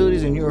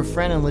responsibilities and you're a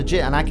friend and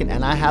legit, and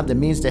I have the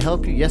means to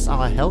help you, yes,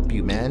 I'll help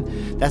you,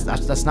 man. That's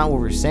not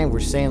what we're saying. We're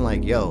saying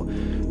like, yo,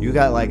 you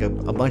got like a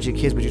bunch of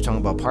kids, but you're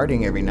talking about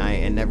partying every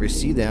night and never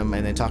see them,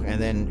 and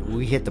then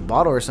we hit the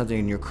bottle or something,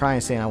 and you're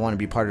crying saying I want to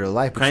be part of their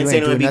life. But crying,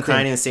 saying it would be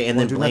crying and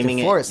then blaming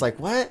it. It's like,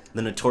 what?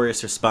 The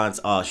notorious response,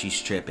 oh, she's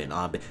tripping.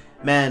 Oh,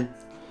 man,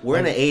 we're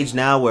in an age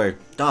now where,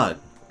 dog,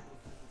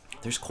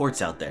 there's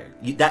courts out there.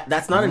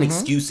 That's not an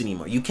excuse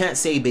anymore. You can't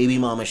say baby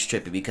mama's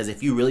tripping, because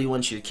if you really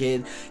want your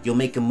kid, you'll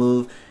make a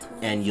move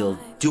and you'll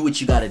do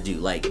what you gotta do.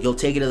 Like, you'll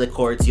take it to the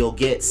courts, you'll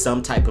get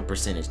some type of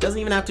percentage. Doesn't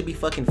even have to be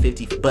fucking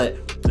 50,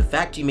 but the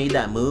fact you made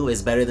that move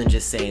is better than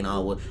just saying,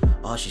 oh,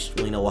 well, she's,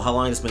 you know, well, how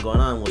long has this been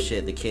going on? Well,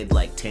 shit, the kid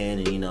like 10,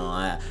 and you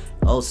know,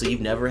 oh, so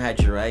you've never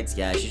had your rights?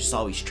 Yeah, she's just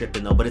always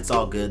tripping though, but it's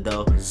all good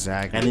though.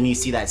 Exactly. And then you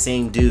see that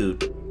same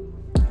dude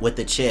with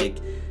the chick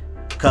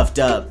cuffed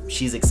up.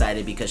 She's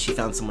excited because she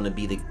found someone to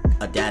be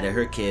a dad to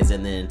her kids,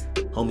 and then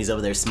homie's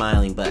over there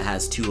smiling but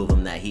has 2 of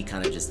them that he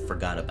kind of just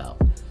forgot about.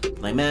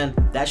 Like, man,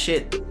 that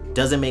shit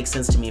doesn't make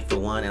sense to me, for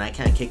one, and I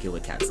can't kick it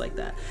with cats like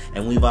that.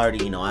 And we've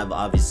already, I've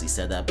obviously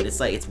said that, but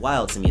it's like, it's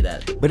wild to me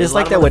that. But it's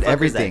like that with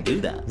everything. That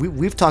do that.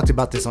 We've talked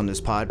about this on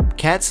this pod.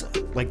 Cats,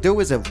 like, there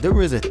was a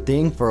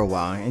thing for a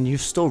while, and you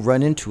still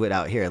run into it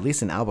out here, at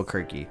least in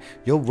Albuquerque.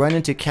 You'll run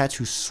into cats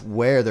who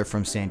swear they're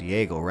from San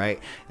Diego, right?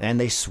 And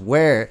they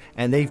swear,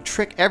 and they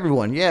trick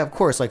everyone. Yeah, of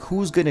course. Like,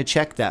 who's gonna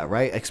check that,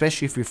 right?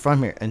 Especially if you're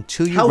from here.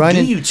 Until you How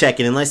do you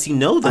check it unless you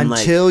know them?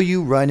 Until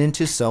you run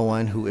into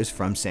someone who is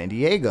from San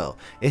Diego.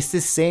 It's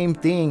the same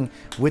thing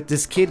with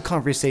this kid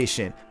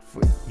conversation.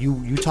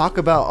 You talk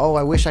about, oh,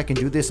 I wish I can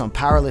do this, I'm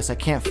powerless, I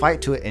can't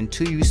fight to it,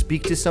 until you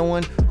speak to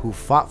someone who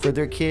fought for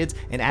their kids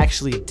and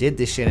actually did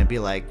this shit and be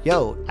like,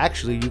 yo,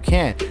 actually you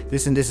can,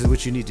 this and this is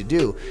what you need to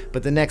do.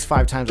 But the next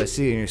 5 times I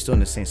see you and you're still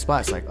in the same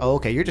spot, it's like, oh,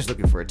 okay, you're just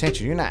looking for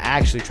attention, you're not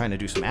actually trying to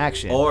do some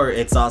action. Or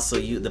it's also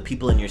the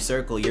people in your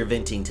circle, you're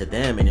venting to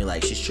them and you're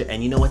like,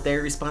 and you know what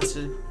their response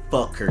to?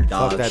 Fuck her,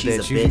 dog. Fuck that She's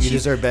bitch. a bitch. You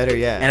deserve better,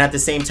 yeah. And at the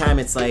same time,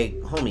 it's like,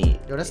 homie,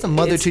 yo, that's the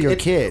mother to your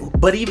kid.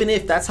 But even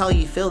if that's how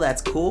you feel,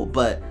 that's cool.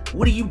 But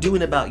what are you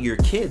doing about your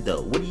kid,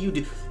 though? What do you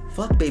do?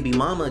 Fuck baby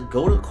mama,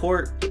 go to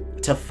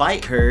court to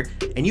fight her.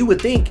 And you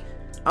would think,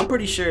 I'm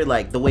pretty sure,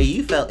 like, the way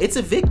you felt, it's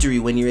a victory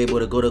when you're able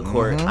to go to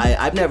court. Mm-hmm.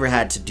 I've never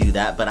had to do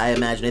that, but I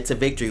imagine it's a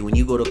victory when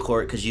you go to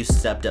court because you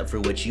stepped up for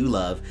what you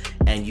love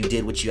and you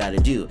did what you had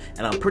to do.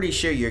 And I'm pretty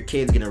sure your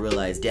kid's gonna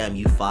realize, damn,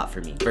 you fought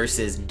for me,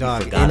 versus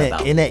dog, you forgot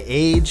about in an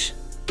age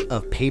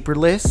of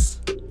paperless,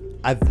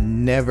 I've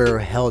never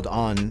held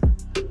on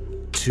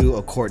to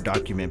a court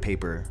document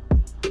paper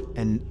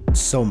and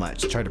so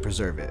much try to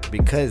preserve it,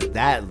 because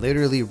that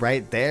literally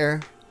right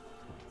there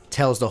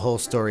tells the whole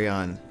story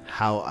on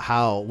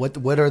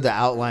what are the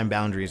outline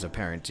boundaries of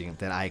parenting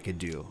that I could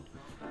do.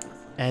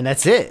 And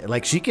that's it.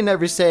 Like, she can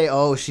never say,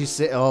 oh, she's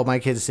sick, oh, my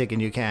kid's sick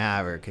and you can't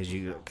have her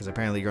because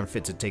apparently you're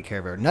unfit to take care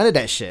of her. None of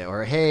that shit.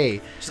 Or,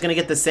 hey, she's gonna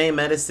get the same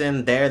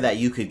medicine there that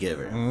you could give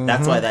her. Mm-hmm.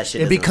 That's why that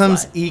shit it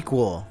becomes fly.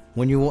 Equal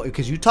when you,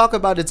 because you talk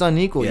about it's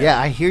unequal. Yeah,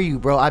 I hear you,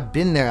 bro. I've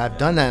been there. I've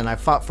done that, and I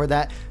fought for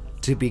that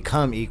to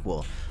become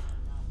equal.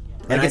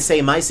 And I can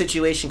say my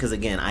situation, because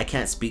again, I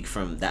can't speak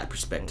from that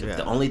perspective. Yeah.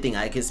 The only thing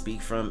I can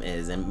speak from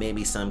is, and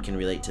maybe some can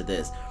relate to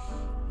this,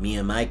 me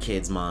and my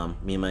kid's mom,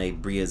 me and my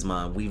Bria's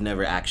mom, we've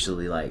never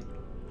actually like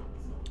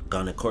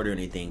gone to court or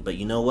anything. But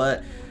you know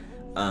what?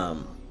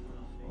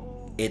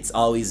 It's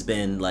always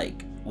been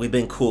like, we've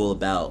been cool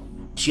about,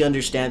 she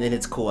understands, and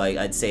it's cool.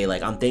 I'd say,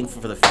 like, I'm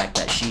thankful for the fact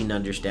that she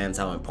understands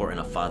how important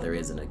a father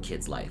is in a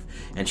kid's life,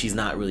 and she's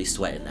not really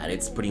sweating that.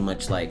 It's pretty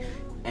much like,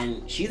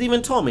 and she's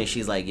even told me,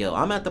 she's like, yo,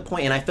 I'm at the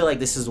point, and I feel like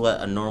this is what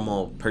a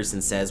normal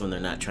person says when they're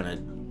not trying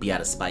to be out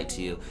of spite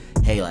to you.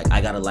 Hey, like, I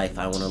got a life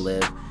I want to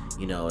live,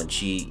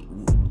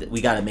 and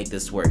we got to make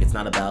this work. It's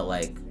not about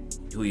like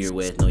who you're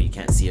with. No, you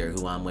can't see her,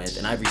 who I'm with.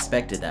 And I've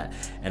respected that,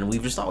 and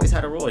we've just always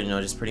had a role,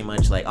 just pretty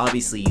much like,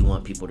 obviously you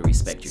want people to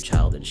respect your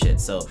child and shit,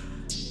 so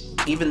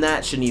even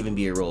that shouldn't even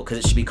be a rule, because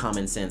it should be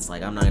common sense.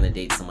 Like, I'm not gonna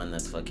date someone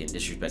that's fucking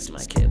disrespecting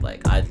my kid.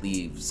 Like, I'd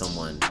leave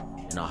someone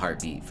in a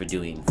heartbeat for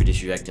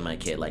disrespecting my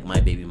kid. Like, my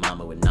baby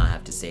mama would not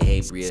have to say,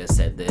 hey, Bria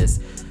said this,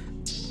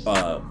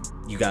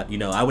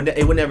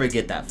 it would never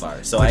get that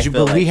far. So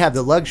but we have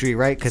the luxury,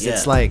 right? Because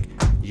it's like,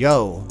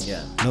 yo,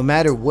 no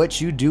matter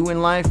what you do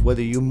in life,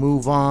 whether you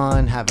move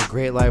on, have a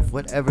great life,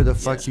 whatever the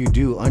fuck you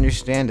do,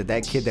 understand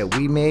that kid that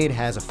we made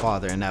has a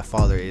father, and that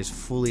father is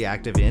fully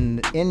active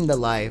in the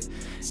life,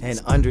 and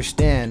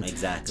understand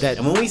that,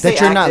 and when we say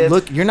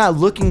you're not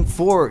looking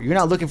for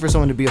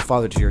someone to be a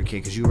father to your kid,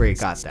 because you already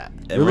got that.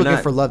 You're looking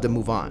for love to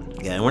move on.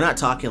 Yeah, and we're not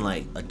talking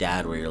like a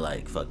dad where you're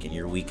like fucking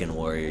your weekend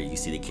warrior, you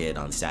see the kid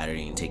on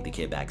Saturday and take the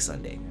kid back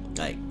Sunday.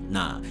 Like,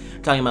 nah.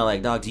 I'm talking about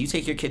like, dog, do you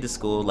take your kid to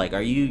school? Like,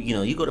 are you,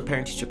 you go to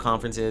parent teacher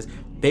conferences?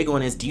 Big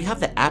one is, do you have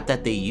the app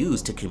that they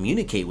use to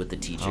communicate with the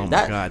teacher? Oh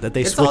my God, that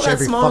they switch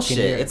every fucking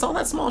year. It's all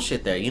that small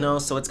shit there,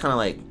 so it's kind of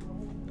like,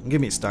 get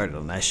me started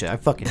on that shit. I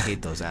fucking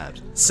hate those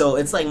apps. So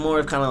it's like more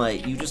of kind of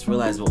like, you just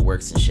realize what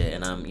works and shit.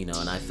 And I'm,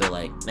 and I feel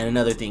like, and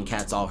another thing,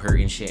 cats all hurt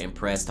and shit and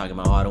pressed, talking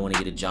about, oh, I don't want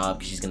to get a job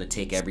because she's going to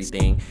take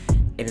everything.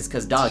 And it's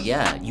because, dog,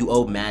 you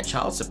owe mad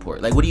child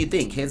support. Like, what do you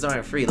think? Kids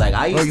aren't free. Like,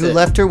 you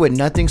left her with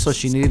nothing, so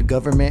she needed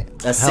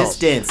government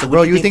assistance. So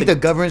bro, you think the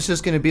government's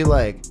just going to be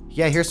like,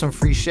 yeah, here's some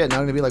free shit. And I'm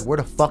going to be like, where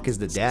the fuck is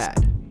the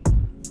dad?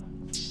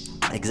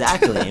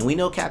 Exactly. And we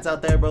know cats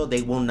out there, bro,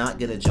 they will not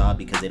get a job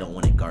because they don't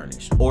want it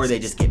garnished, or they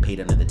just get paid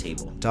under the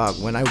table.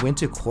 Dog, when I went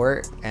to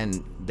court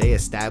and they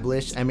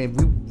established,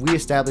 we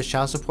established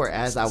child support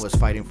as I was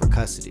fighting for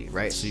custody,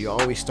 right? So you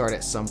always start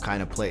at some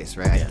kind of place,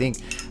 right? Yeah.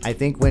 I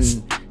think when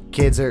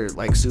kids are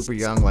like super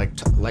young,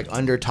 like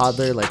under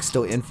toddler, like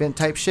still infant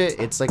type shit,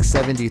 it's like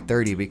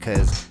 70-30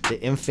 because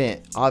the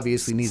infant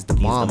obviously needs the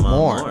mom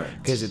more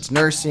because it's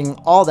nursing,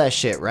 all that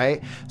shit,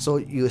 right? So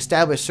you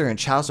establish certain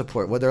child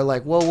support where they're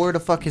like, well, where the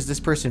fuck has this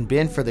person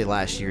been for the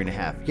last year and a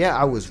half? Yeah,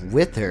 I was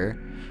with her,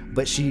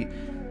 but she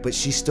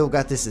still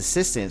got this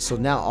assistance. So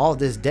now all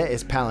this debt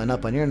is piling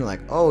up on you, and they're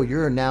like, oh,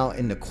 you're now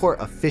in the court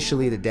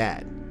officially the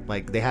dad.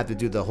 Like they have to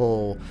do the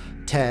whole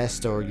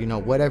test or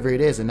whatever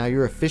it is, and now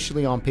you're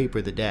officially on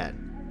paper the dad.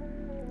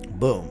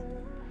 Boom.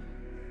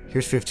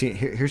 Here's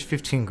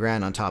 15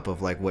 grand on top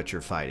of like what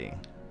you're fighting.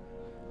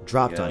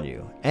 Dropped on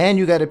you, and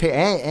you got to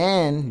pay,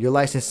 and your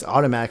license is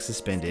automatic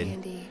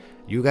suspended.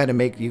 You got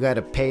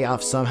to pay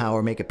off somehow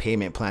or make a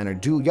payment plan or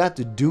you have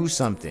to do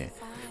something.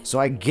 So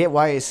I get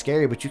why it's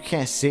scary, but you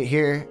can't sit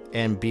here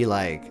and be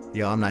like,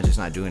 yo, I'm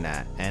not doing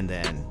that, and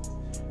then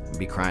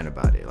be crying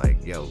about it.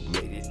 Like, yo,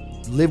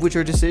 live with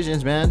your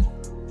decisions, man.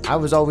 I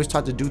was always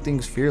taught to do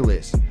things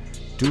fearless.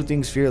 Do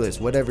things fearless.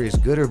 Whatever is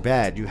good or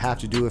bad, you have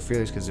to do it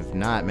fearless, because if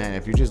not, man,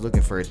 if you're just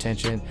looking for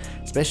attention,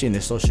 especially in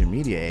the social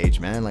media age,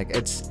 man, like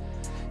it's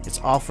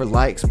all for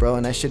likes, bro,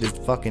 and that shit is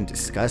fucking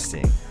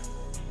disgusting.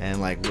 And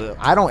like,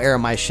 I don't air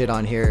my shit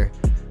on here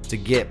to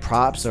get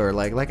props or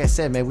like I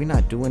said, man, we're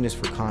not doing this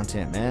for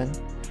content, man.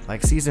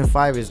 Like season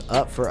 5 is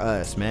up for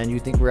us, man. You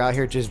think we're out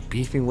here just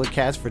beefing with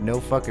cats for no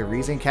fucking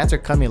reason? Cats are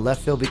coming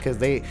left field because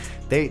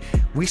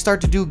we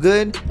start to do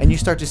good and you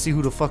start to see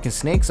who the fucking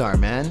snakes are,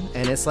 man.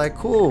 And it's like,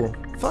 cool,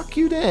 fuck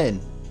you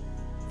then.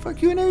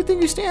 Fuck you and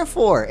everything you stand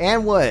for.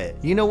 And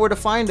what? You know where to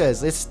find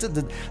us. It's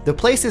the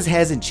places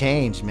hasn't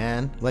changed,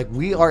 man. Like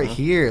we are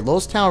here.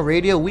 Lostown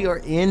Radio, we are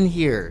in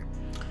here.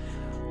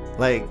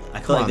 Like, I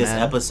feel like this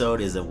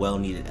episode is a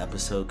well-needed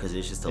episode because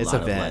it's just a lot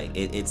of like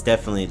it's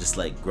definitely just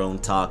like grown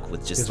talk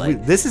with just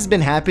like this has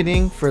been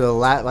happening for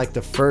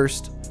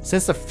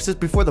since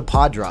before the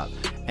pod drop,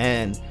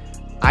 and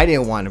I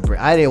didn't want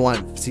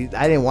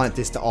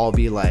this to all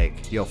be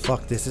like, yo,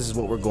 fuck this is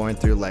what we're going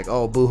through, like,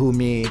 oh, boohoo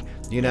me,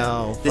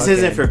 this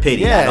isn't for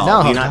pity at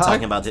all. We're not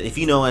talking about this. If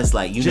you know us,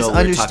 like, you just know,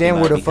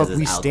 understand where the fuck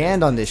we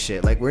stand on this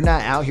shit. Like, we're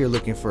not out here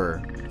looking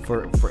for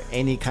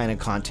any kind of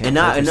content. And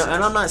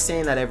I'm not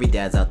saying that every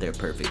dad's out there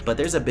perfect, but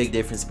there's a big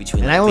difference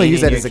between. And I only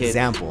use that as an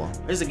example.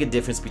 There's a good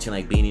difference between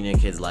like being in your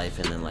kid's life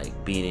and then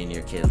like being in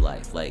your kid's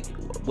life. Like,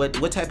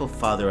 what type of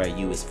father are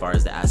you as far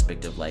as the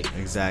aspect of like?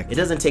 Exactly. It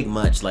doesn't take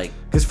much, like,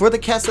 because for the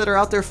cats that are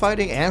out there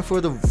fighting, and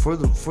for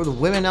the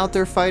women out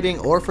there fighting,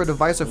 or for the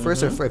vice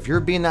versa, if you're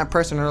being that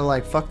person who are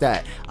like, fuck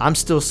that, I'm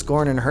still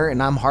scorned and hurt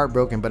and I'm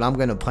heartbroken, but I'm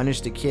gonna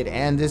punish the kid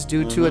and this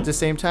dude too at the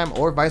same time,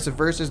 or vice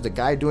versa, the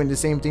guy doing the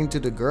same thing to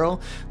the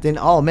girl, then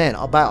oh man,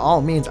 by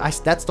all means,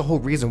 that's the whole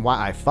reason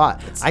why I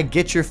fought. I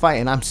get your fight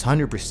and I'm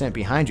 100%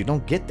 behind you.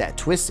 Don't get that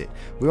twisted.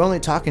 We're only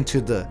talking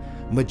to the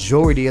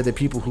majority of the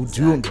people who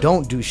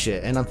don't do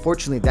shit, and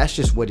unfortunately that's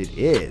just what it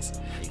is.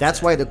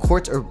 That's why the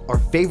courts are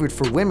favored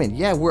for women.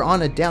 Yeah, we're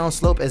on a down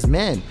slope as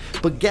men,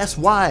 but guess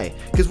why?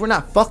 Because we're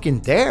not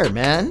fucking there,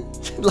 man.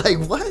 Like,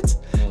 what?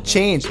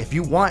 Change. If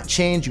you want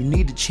change, you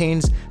need to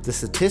change the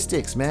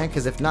statistics, man,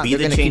 because if not, they're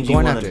gonna keep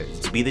going after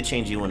it. To be the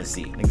change you want to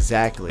see.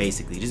 Exactly.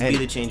 Basically, just be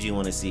the change you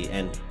want to see.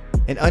 And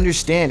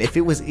understand, if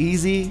it was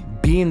easy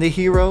being the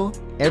hero,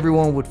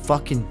 everyone would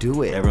fucking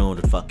do it. Everyone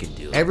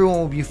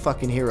would be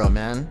fucking hero,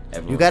 man.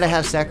 You gotta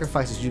have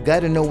sacrifices. You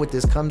gotta know what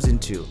this comes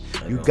into.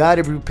 You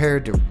gotta be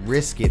prepared to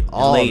risk it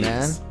all,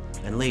 man.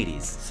 And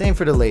ladies. Same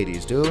for the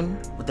ladies, dude.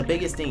 But the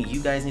biggest thing,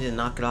 you guys need to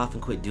knock it off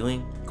and quit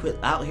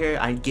out here.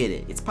 I get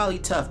it. It's probably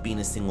tough being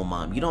a single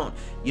mom. You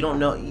don't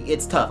know.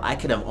 It's tough. I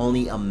could have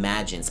only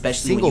imagined,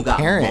 especially when you got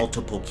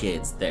multiple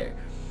kids there.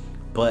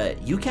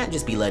 But you can't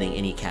just be letting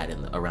any cat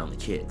around the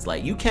kids.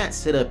 Like, you can't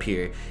sit up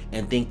here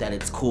and think that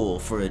it's cool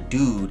for a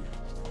dude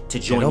to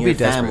join your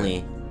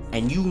family,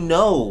 and you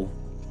know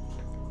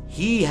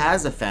he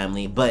has a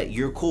family, but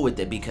you're cool with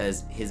it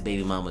because his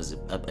baby mom was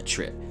a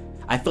trip.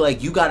 I feel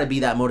like you gotta be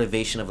that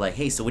motivation of like,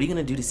 hey, so what are you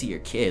gonna do to see your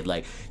kid?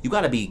 Like, you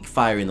gotta be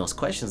firing those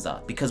questions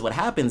off, because what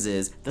happens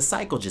is the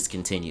cycle just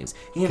continues.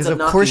 Because of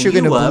course you're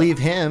gonna believe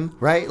him,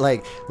 right?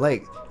 Like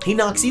he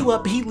knocks you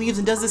up, he leaves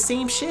and does the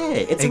same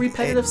shit. It's a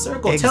repetitive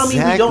circle. Tell me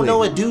you don't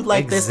know a dude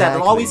like this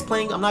that always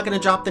playing, I'm not gonna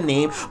drop the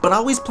name, but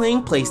always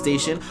playing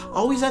PlayStation,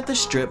 always at the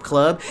strip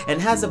club, and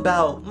has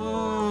about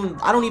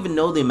I don't even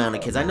know the amount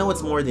of kids. I know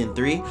it's more than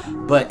 3,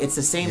 but it's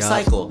the same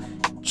cycle.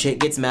 Chick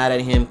gets mad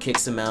at him,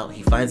 kicks him out.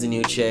 He finds a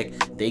new chick.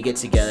 They get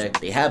together.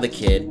 They have a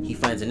kid. He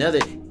finds another.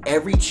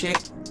 Every chick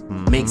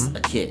makes a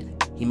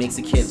kid. He makes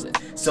a kid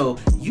with. So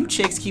you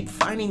chicks keep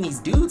finding these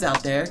dudes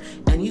out there,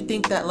 and you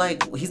think that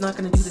like he's not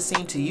gonna do the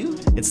same to you.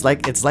 It's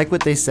like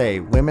what they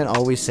say. Women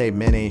always say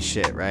men ain't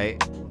shit, right?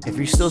 If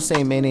you're still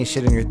saying men ain't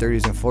shit in your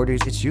 30s and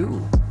 40s, it's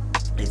you.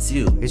 It's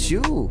you. It's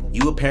you.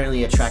 You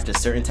apparently attract a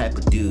certain type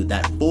of dude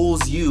that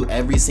fools you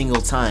every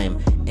single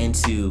time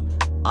into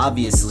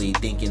obviously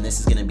thinking this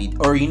is gonna be,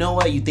 or you know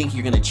what, you think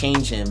you're gonna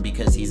change him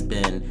because you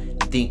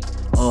think,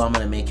 oh, I'm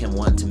gonna make him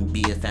want to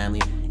be a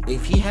family.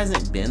 If he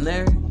hasn't been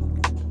there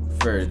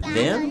for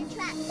them,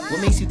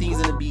 What makes you think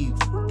he's gonna be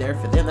there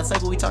for them? That's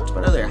like what we talked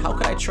about earlier. How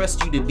could I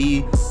trust you to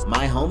be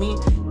my homie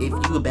if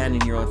you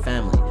abandon your own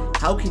family?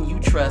 How can you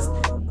trust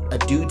a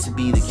dude to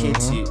be the kid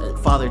to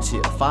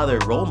a father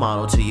role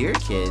model to your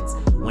kids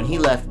when he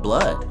left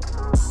blood?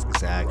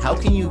 Exactly. How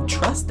can you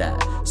trust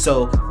that?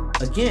 So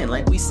again,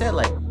 like we said,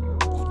 like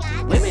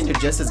women are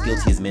just as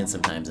guilty as men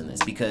sometimes in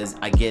this, because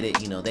I get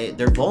it, you know,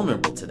 they're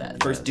vulnerable to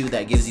that. First dude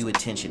that gives you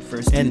attention,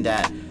 first dude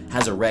that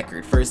has a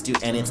record, first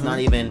dude, and it's not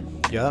even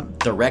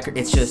the record,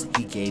 it's just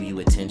he gave you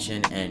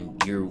attention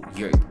and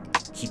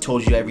he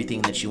told you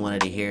everything that you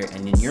wanted to hear,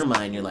 and in your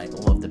mind you're like,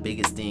 well, if the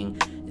biggest thing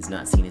is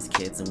not seeing his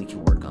kids, then we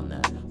can work on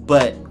that.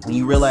 But when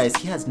you realize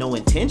he has no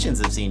intentions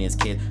of seeing his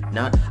kid,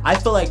 I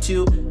feel like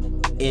too,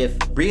 if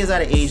Bria's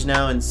at an age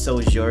now and so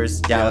is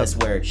yours, Dallas,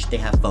 where they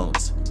have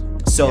phones.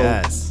 So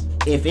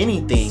if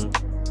anything,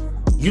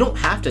 you don't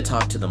have to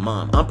talk to the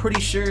mom. I'm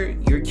pretty sure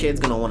your kid's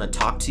gonna want to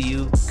talk to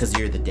you because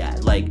you're the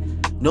dad. Like,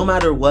 no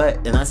matter what,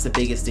 and that's the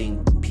biggest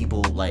thing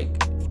people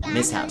like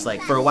mishaps.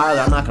 Like, for a while,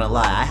 I'm not gonna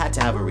lie, I had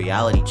to have a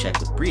reality check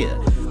with Bria.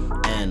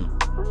 And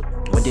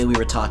one day we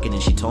were talking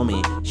and she told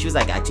me, she was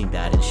like acting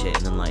bad and shit.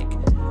 And then like,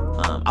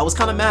 I was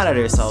kind of mad at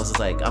her. So I was just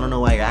like, I don't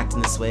know why you're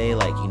acting this way.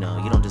 Like, you know,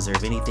 you don't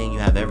deserve anything. You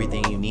have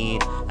everything you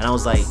need. And I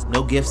was like,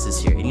 no gifts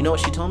this year. And you know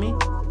what she told me?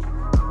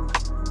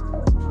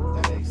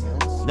 That makes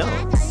sense. No,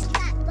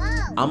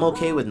 I'm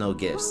okay with no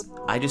gifts.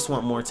 I just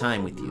want more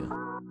time with you.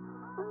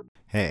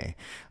 Hey,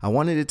 I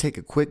wanted to take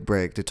a quick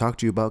break to talk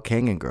to you about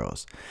Kangen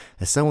Girls.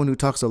 As someone who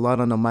talks a lot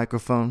on the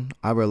microphone,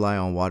 I rely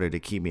on water to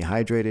keep me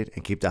hydrated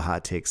and keep the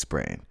hot takes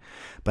spraying.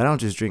 But I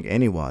don't just drink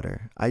any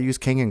water. I use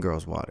Kangen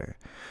Girls water.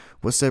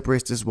 What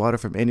separates this water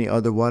from any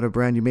other water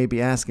brand, you may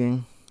be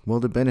asking?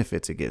 Well, the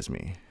benefits it gives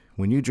me.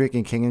 When you're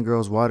drinking Kangen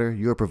Girls water,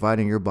 you are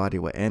providing your body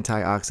with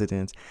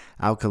antioxidants,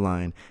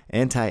 alkaline,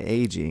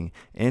 anti-aging,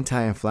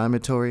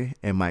 anti-inflammatory,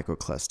 and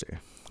microcluster,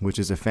 which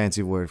is a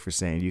fancy word for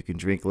saying you can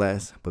drink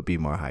less but be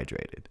more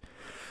hydrated.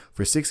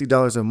 For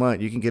 $60 a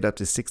month, you can get up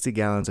to 60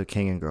 gallons of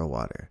Kangen Girl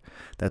water.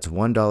 That's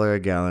 $1 a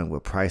gallon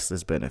with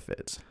priceless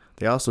benefits.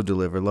 They also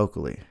deliver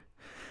locally.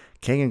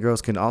 Kangen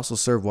Girls can also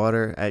serve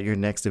water at your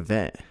next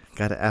event.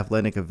 Got an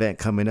athletic event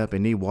coming up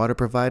and need water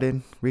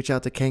provided? Reach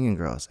out to Kangen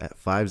Girls at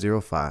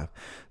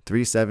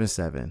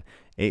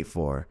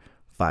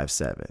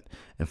 505-377-8457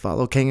 and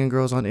follow Kangen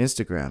Girls on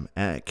Instagram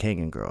at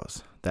Kangen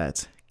Girls.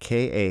 That's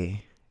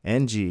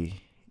KANGENGIRLS.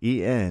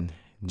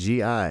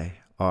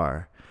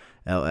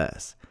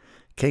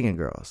 Kangen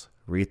Girls,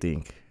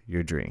 rethink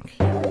your drink.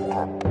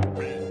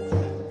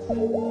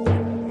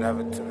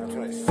 Never too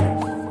much sense.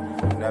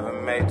 Never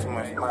made too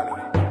much money.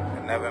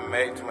 Never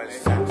made too much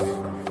sense.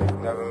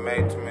 Never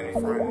made too many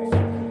friends.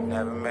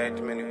 Never made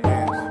too many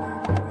friends.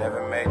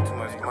 Never made too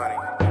much money.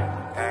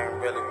 Ain't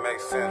really make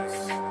sense.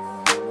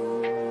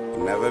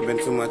 Never been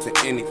too much of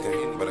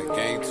anything, but I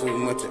gained too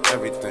much of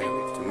everything.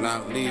 To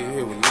not leave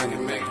here with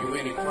nothing, make you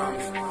any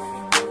promise.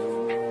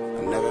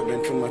 I've never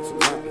been too much of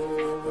nothing,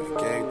 but I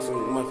gained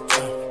too much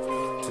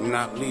to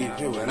not leave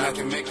here with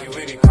nothing, make you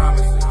any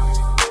promises.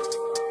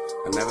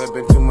 I've never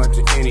been too much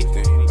of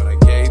anything, but I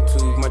gave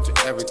too much of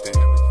everything.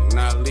 To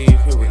not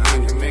leave here with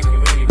nothing, make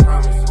you any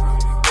promises.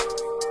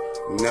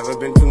 Never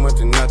been too much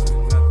of nothing,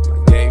 I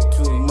gave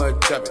too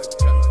much of it.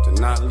 To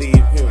not leave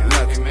here with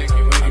nothing, make you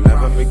any promises. I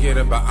never forget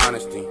about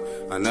honesty.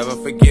 I never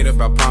forget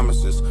about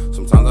promises.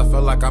 Sometimes I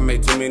feel like I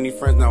made too many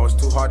friends, now it's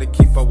too hard to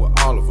keep up with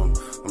all of them.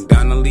 I'm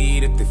down to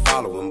lead if they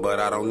follow them, but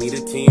I don't need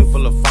a team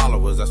full of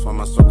followers. That's why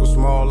my circle's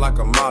small like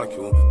a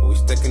molecule, but we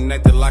stay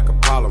connected like a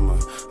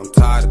polymer. I'm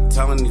tired of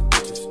telling these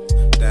bitches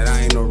that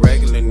I ain't no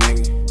regular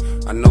nigga.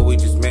 I know we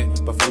just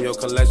met, but from your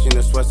collection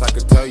of sweats I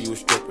could tell you a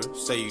stripper.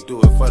 Say you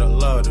do it for the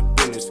love of the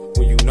business,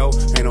 when you know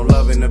ain't no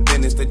love in the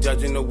business. The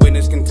judge and the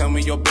witness can tell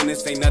me your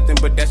business ain't nothing,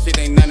 but that shit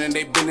ain't none of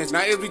they business.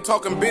 Now is we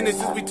talking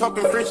business, is we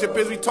talking friendship,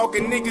 is we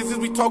talking niggas, is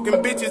we talking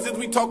bitches, is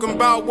we talking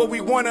about what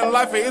we want in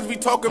life, or is we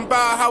talking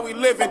about how we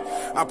living?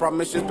 I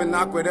promise it's been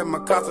awkward at my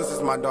concert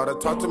since my daughter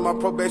talked to my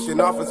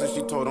probation officer.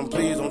 She told him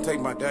please don't take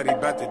my daddy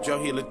back to jail.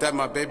 He looked at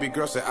my baby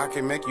girl, said I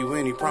can't make you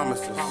any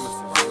promises.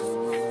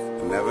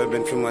 Never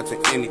been too much of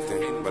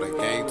anything, but I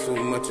gained too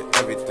much of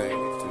everything.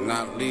 To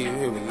not leave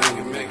here with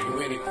nothing, make you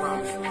any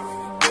promise.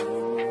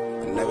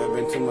 I've never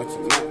been too much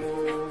of nothing,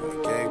 but I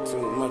gained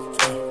too much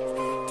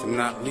to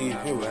not leave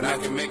here with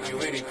nothing, make you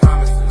any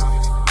promises.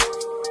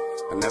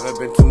 I've never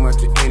been too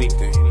much of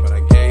anything, but I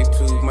gave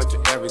too much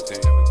of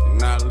everything. To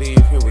not leave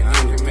here with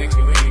nothing, make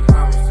you any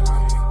promises.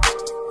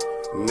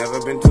 I've never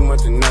been too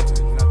much of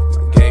nothing, I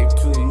gave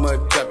too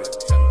much of it.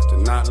 To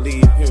not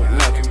leave here with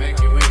nothing, make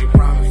you any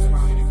promises.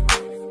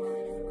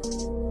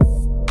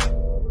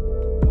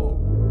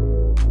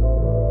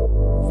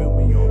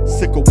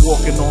 Sick of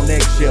walking on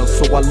eggshells,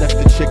 so I left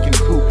the chicken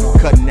coop.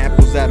 Cutting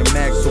apples out of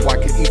mags so I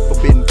can eat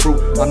forbidden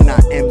fruit. I'm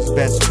not M's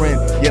best friend,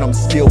 yet I'm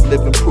still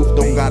living proof.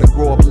 Don't gotta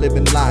grow up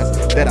living lies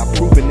that I've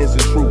proven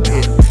isn't true.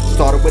 It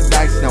Started with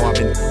ice, now I've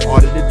been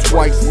harder than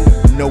twice.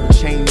 No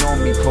chain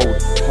on me,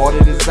 cold, harder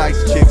than ice.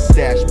 Chicks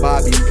stash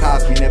Bobby and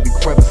Cosby in every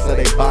crevice of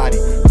their body.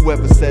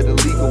 Whoever said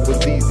illegal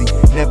was easy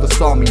never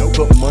saw me.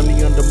 Put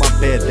money under my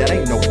bed, that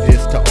ain't no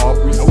diss to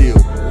Aubrey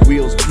Steele.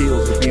 Wheels,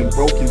 peels, and being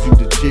broken due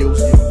to chills.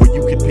 Where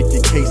you can pick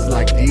your case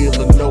like deal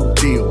or no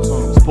deals.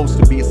 Supposed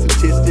to be a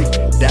statistic,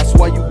 that's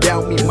why you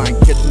doubt me. Might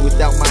catch me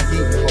without my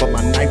heat, but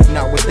my knife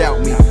not without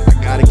me.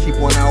 I gotta keep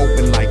one eye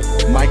open like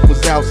Mike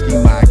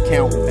Wazowski. My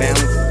account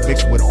balance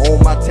mixed with all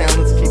my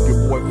talents. Keep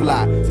your boy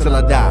fly till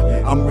I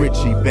die. I'm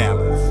Richie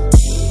Valens.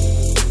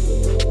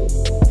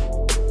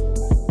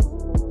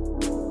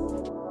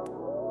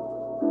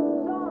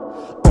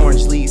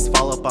 Orange leaves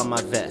fall up on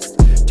my vest.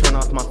 Turn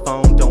off my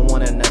phone, don't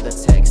want another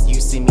text. You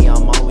see me,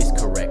 I'm always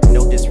correct.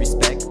 No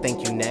disrespect,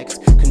 thank you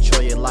next.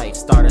 Control your life,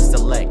 start a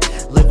select.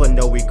 Live with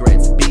no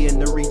regrets, being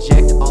the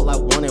reject. All I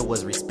wanted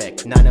was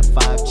respect. 9 to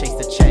 5, chase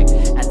the check.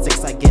 At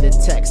 6 I get a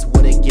text,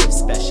 what a gift,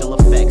 special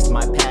effects.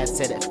 My past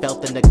said it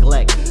felt the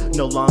neglect.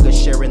 No longer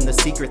sharing the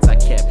secrets I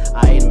kept.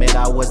 I admit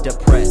I was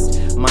depressed.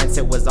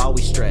 Mindset was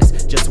always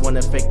stressed. Just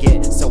wanna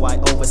forget, so I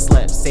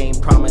overslept. Same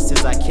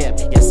promises I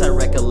kept, yes I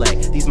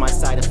recollect. These my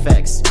side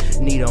effects.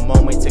 Need a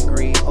moment to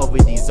grieve over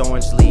these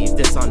orange leaves.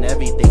 This on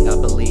everything I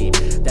believe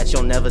that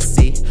you'll never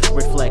see.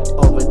 Reflect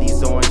over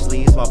these orange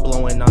leaves while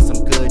blowing on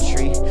some good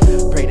tree.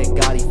 Pray to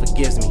God he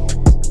forgives me.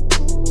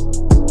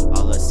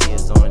 All I see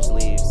is orange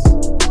leaves.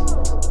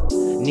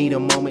 Need a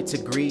moment to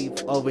grieve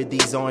over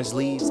these orange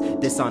leaves.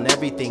 This on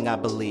everything I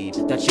believe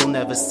that you'll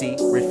never see.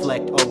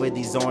 Reflect over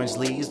these orange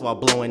leaves while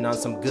blowing on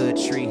some good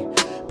tree.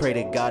 Pray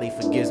to God he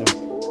forgives me.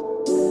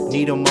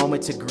 Need a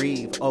moment to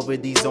grieve over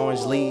these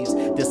orange leaves.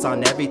 This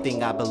on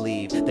everything I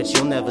believe that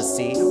you'll never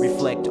see.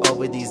 Reflect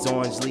over these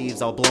orange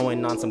leaves all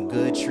blowing on some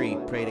good tree.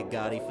 Pray to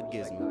God he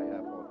forgives me.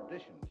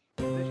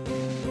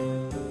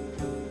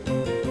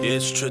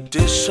 It's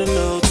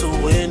traditional to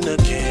win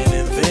again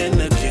and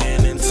then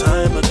again and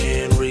time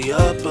again,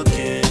 re-up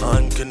again.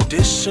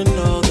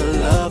 Unconditional, the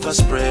love I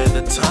spread,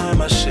 the time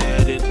I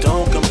shared, it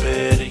don't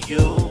compare to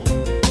you.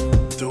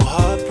 Through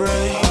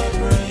heartbreak,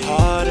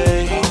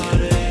 heartache,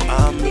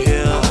 I'm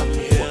here.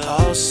 We're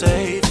all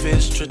safe,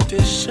 it's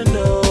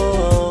traditional.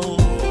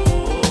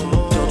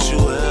 Don't you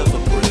ever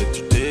break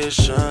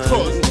tradition.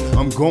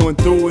 I'm going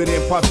through it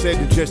and Pop said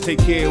to just take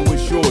care of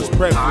what's yours.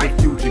 Prep for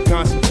the future,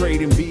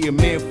 concentrate and be a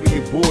man for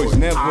your boys.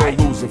 Never a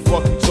loser,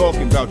 fuck you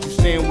talking about, you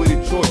stand with a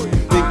choice.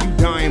 Think you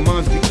dying,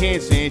 mom's be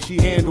cancer and she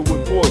handle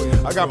with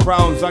poise. I got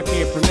problems I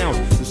can't pronounce,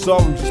 to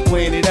solve them just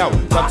plan it out.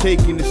 Stop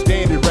taking the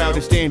standard route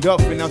and stand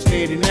up and now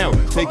standing out.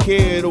 Take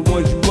care of the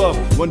ones you love,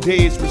 one day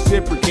it's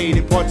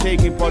reciprocated.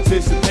 Partake in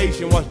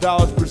participation, watch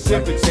dollars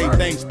precipitate.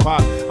 Thanks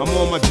Pop, I'm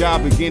on my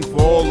job again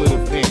for all of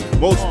the fans.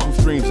 Multiple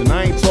streams and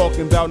I ain't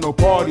talking about no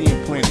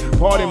partying plans.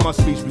 Pardon my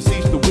speech,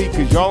 beseech the weak,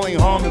 cause y'all ain't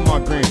harming my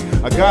grands.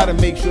 I gotta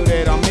make sure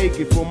that I make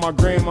it for my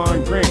grandma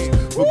and grands.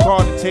 For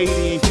Carter,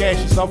 Tatey, and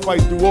Cassius, I'll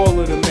fight through all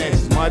of the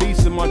masses.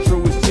 Marisa, my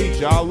truest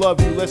teacher, I love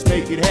you, let's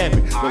make it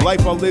happen. The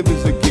life I live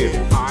is a gift,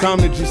 time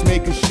to just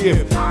make a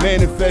shift.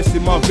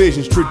 Manifesting my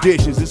visions,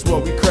 traditions, it's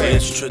what we crave.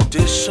 It's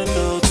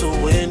traditional to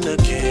win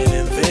again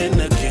and then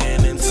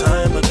again and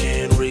time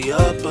again,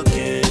 re-up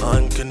again.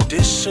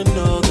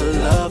 Unconditional, the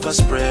love I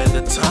spread,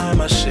 the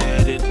time I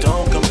shared, it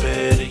don't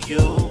compare to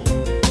you.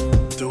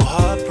 Through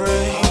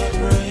heartbreak,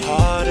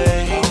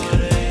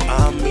 heartache,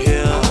 I'm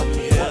here.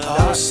 We're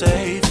all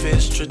safe,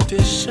 it's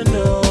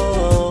traditional.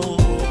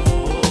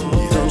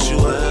 Don't you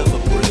ever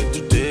break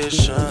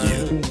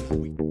tradition.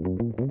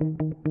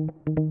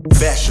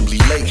 Fashionably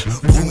late,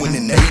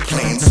 ruining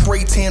A-plan.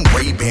 Spray tan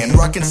Ray-Ban,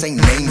 rockin' same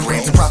name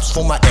brands. Props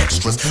for my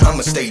extras, I'm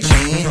a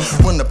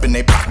stagehand. Run up in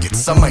their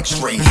pockets, I might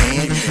stray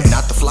hand.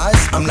 Not the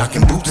flies, I'm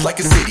knocking boots like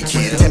a city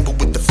kid. Temple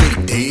with the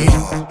fitty did.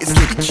 It's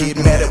Litty Kid,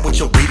 mad at what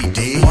your bitty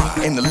did.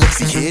 And the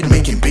Lexi kid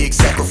making big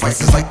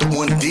sacrifices like the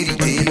one Diddy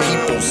did.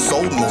 People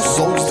sold more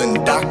souls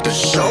than Dr.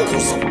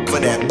 Shows for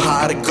that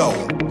pot to go,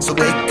 so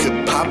they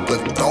could pop a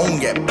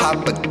thong at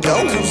Papa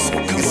Do's.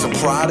 It's a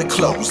Prada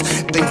clothes.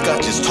 Think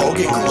I just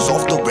target girls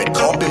off the red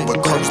carpet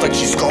with curves like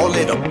she's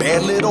Scarlet, a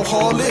bad little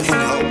harlot.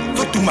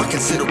 Look through my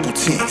considerable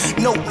tint,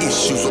 no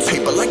issues with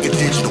paper like a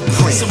digital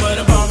print. So what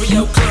about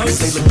your clothes? Cause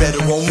they look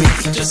better on me.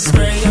 Just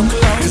spray your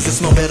clothes. Cause it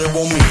smell better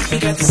on me. We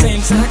got the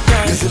same tack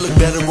guy. Cause it look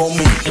better on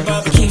me. Your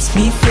barber keeps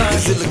me fly.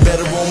 Cause it look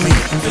better on me.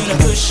 Finna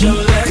push your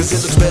legs. Cause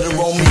it looks better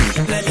on me.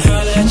 Let me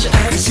holler at your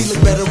ex. Cause she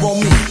look better on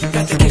me.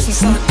 Got the kicks from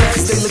sock guys.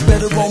 Cause they look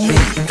better on me.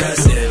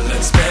 Cause it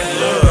looks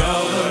better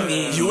on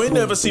me. You ain't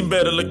never seen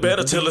better look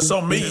better till it's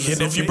on me.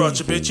 And if you brought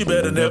your bitch, you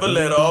better never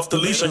let her off the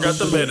leash. I got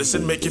the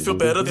medicine, make you feel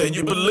better than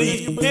you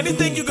believe.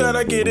 Anything you got,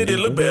 I get it, it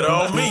look better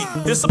on me.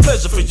 It's a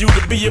pleasure for you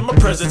to be in my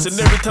presence. And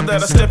every time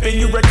that I step in,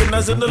 you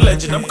recognizing the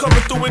legend. I'm coming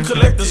through in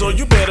collectors, or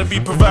you better be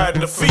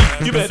providing a fee.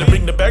 You better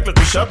bring the back like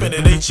we shopping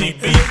at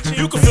HEB.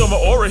 You can feel my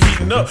aura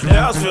heating up.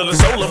 Now I was feeling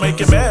solar,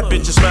 making mad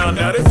bitches smile.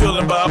 Now they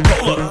feeling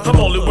bipolar. I'm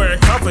only wearing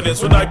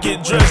confidence when I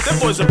get dressed. That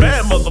boy's a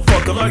bad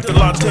motherfucker like the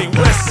Latte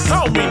West.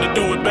 I don't mean to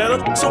do it better,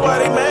 so why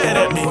they mad?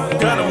 mad at me.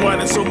 Got them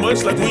whining so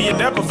much like we in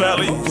Napa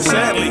Valley.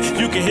 Sadly,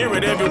 you can hear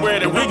it everywhere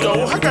that we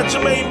go. I got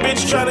your main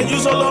bitch trying to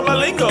use all of my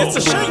lingo. It's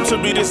a shame to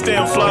be this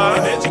damn fly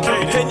and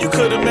educated. And you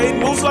could have made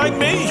moves like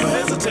me. You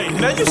hesitate.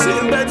 Now you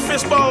sitting back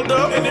fist balled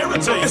up and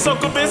irritated. It's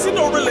Uncle Busy,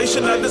 no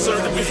relation, I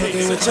deserve to be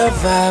hated. With your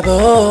vibe,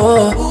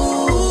 oh.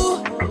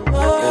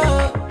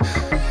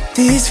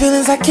 These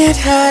feelings I can't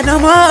hide no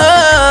more.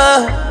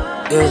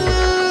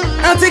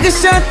 I'll take a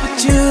shot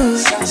with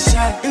you,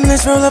 and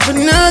let's roll up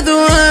another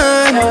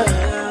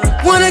one.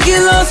 Wanna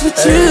get lost with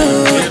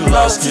you,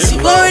 since you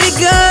already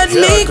got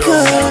me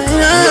caught.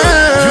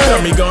 You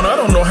got me gone, I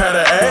don't know how to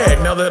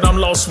act. Now that I'm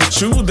lost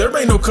with you, there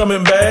ain't no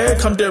coming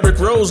back. I'm Derrick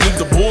Rose, leave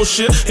the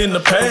bullshit in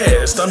the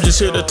past. I'm just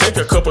here to take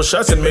a couple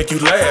shots and make you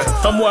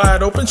laugh. I'm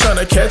wide open trying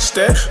to catch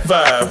that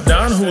vibe.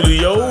 Don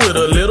Julio with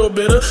a little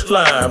bit of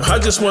lime. I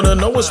just wanna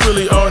know what's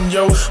really on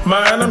your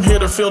mind. I'm here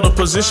to fill the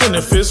position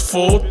if it's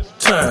full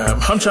time.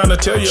 I'm trying to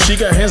tell you, she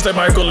got hands like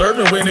Michael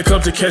Irvin when it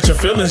comes to catching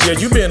feelings. Yeah,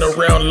 you been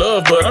around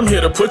love, but I'm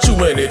here to put you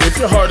in it. If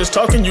your heart is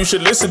talking, you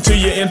should listen to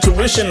your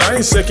intuition. I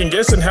ain't second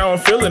guessing how I'm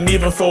feeling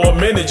even for a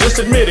minute. Just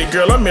admit it,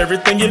 girl, I'm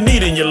everything you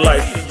need in your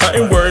life. I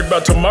ain't worried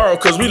about tomorrow,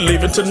 cause we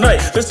leaving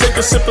tonight. Let's take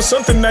a sip of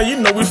something, now you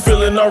know we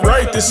feeling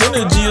alright. This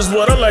energy is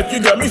what I like, you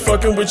got me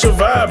fucking with your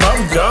vibe,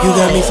 I'm gone. You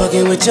got me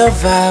fucking with your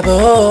vibe,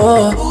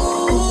 oh.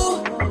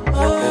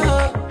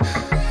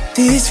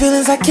 These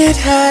feelings I can't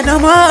hide no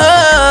more.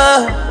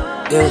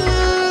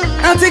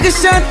 I'll take a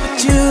shot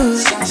with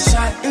you,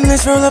 and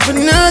let's roll up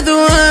another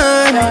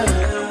one.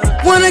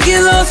 Wanna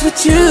get lost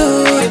with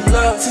you,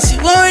 since you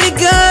already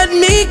got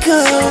me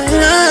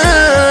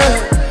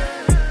caught.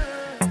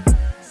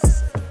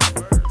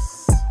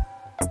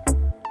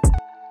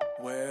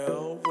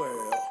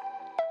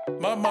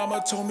 My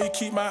mama told me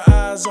keep my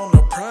eyes on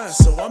the prize,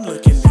 so I'm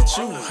looking at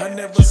you. I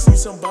never seen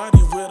somebody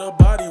with a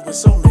body with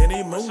so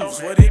many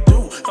moves. What it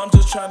do? I'm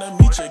just trying to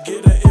meet you,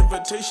 get an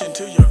invitation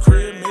to your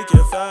crib, make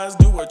your thighs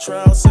do a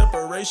trial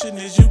separation.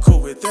 Is you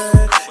cool with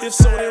that? If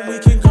so, then we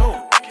can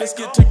go. Let's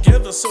get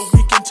together so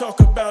we can talk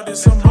about it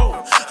some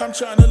more. I'm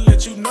trying to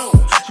let you know,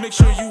 make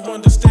sure you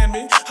understand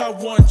me. I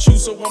want you,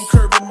 so I'm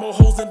curving more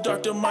holes than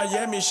Dr.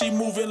 Miami. She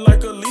moving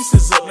like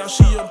Elisa's up, now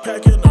she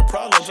unpacking her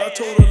problems. I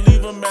told her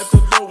leave them at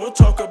the door, we'll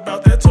talk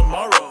about that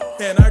tomorrow.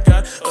 And I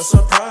got a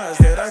surprise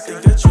that I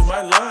think that you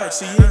might like.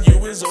 Seeing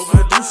you is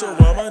overdue, so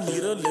I'ma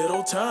need a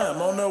little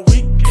time. On the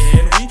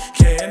weekend, we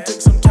can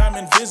take some time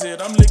and visit.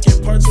 I'm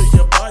licking parts of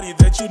your body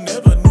that you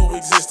never knew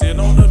existed.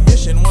 On a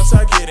mission, once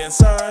I get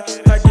inside,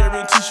 I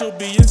guarantee she'll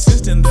be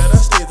insisting that I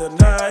stay the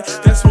night.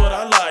 That's what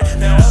I like.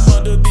 Now I'm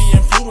under the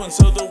influence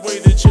of the way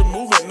that you're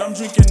moving. I'm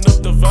drinking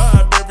up the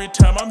vibe every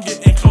time I'm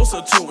getting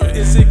closer to it.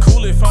 Is it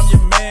cool if I'm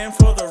your man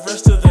for the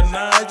rest of the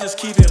night? Just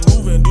keep it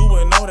moving,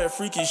 doing all that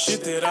freaky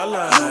shit that I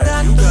like.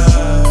 You got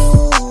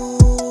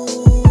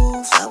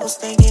moves. I was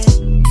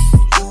thinking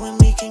you and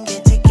me can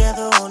get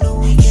together on the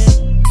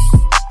weekend.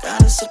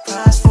 Got a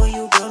surprise for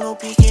you, girl, no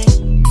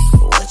peeking.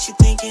 What you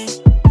thinking?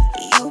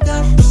 You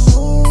got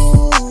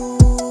moves,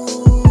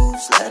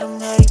 let them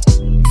hate.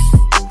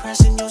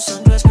 Impressing your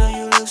sundress, girl,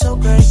 you look so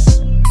great.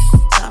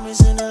 Time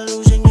is an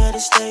illusion, yeah, to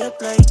stay up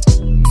late.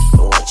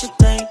 What you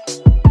think?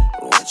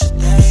 What you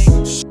think?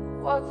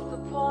 What's the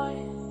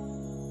point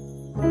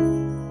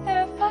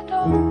if I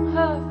don't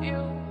have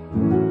you?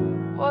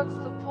 What's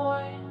the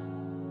point?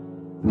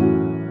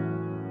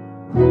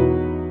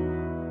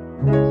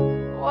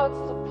 What's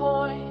the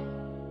point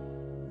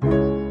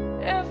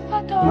if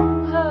I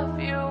don't have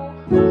you?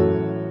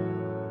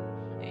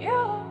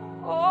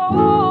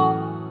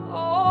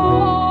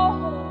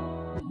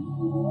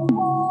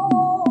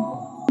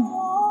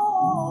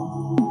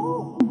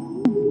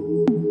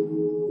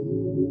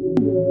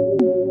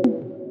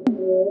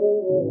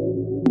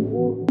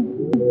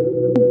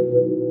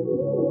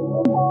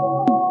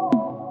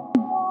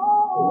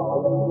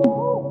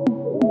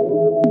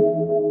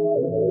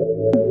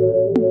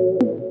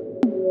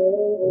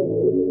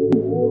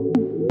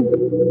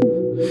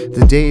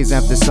 The days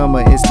after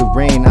summer, it's the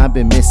rain I've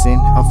been missing.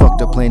 I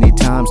fucked up plenty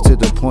times to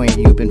the point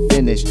you've been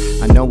finished.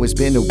 I know it's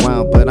been a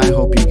while, but I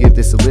hope you give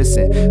this a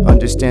listen.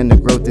 Understand the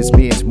growth is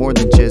me, it's more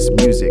than just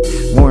music.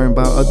 Worrying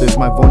about others,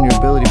 my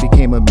vulnerability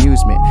became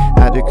amusement.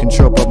 Out of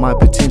control, but my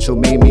potential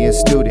made me a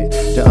student.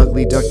 The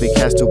ugly duck they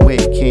cast away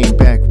came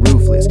back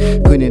ruthless.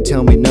 Couldn't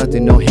tell me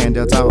nothing, no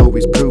handouts, I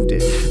always proved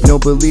it. No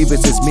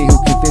believers, it's me who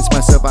convinced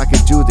myself I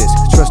could do this.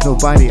 Trust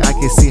nobody, I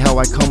can see how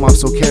I come off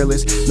so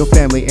careless. No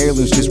family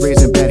heirlooms, just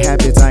raising bad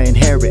habits I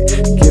inherit.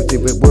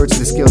 Gifted with words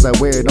and skills, I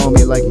wear it on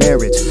me like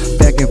marriage.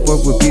 Back and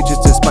forth would be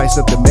just to spice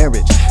up the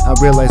marriage. I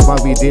realized why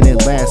we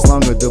didn't last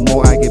longer, the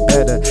more I get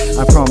better.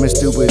 I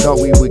promised through it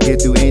all we would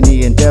get through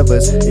any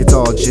endeavors. It's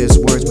all just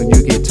words when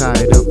you get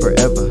tired of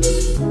forever.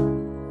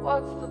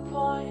 What's the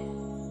point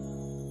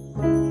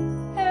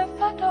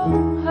if I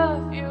don't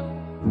have you?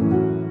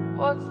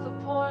 What's the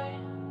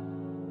point?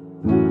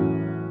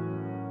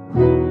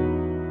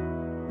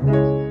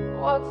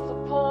 What's the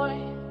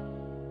point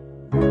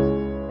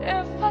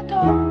if I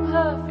don't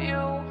have you?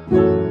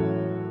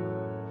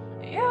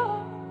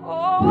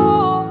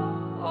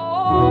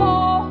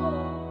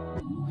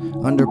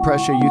 Under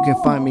pressure, you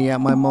can find me at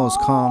my most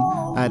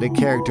calm. Out of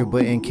character,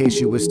 but in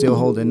case you was still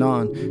holding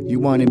on. You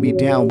wanted me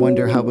down,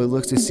 wonder how it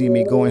looks to see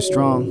me going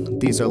strong.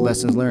 These are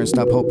lessons learned,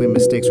 stop hoping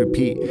mistakes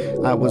repeat.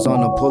 I was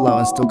on a pullout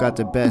and still got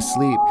the best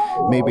sleep.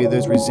 Maybe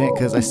there's resent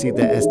cause I see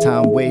that as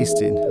time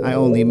wasted. I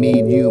only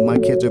mean you, my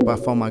kids are by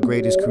far my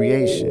greatest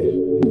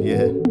creation.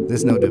 Yeah,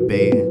 there's no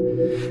debating.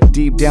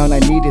 Deep down I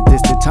needed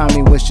this, the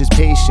timing was just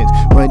patience.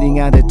 Running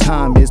out of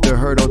time is the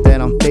hurdle that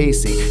I'm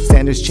facing.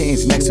 Standards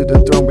change, next to the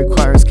throne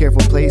requires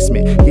careful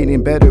placement.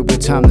 Getting better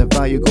with time, the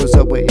value goes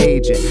up with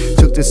aging.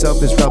 Took the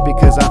selfish route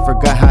because I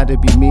forgot how to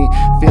be me.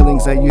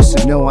 Feelings I used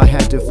to know I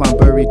had to find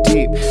buried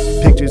deep.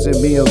 Pictures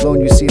of me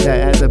alone, you see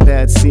that as a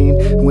bad scene.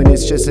 When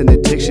it's just an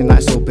addiction I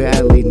so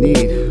badly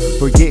need.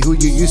 Forget who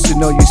you used to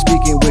know, you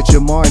speaking with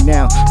Jamar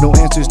now. No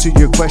answers to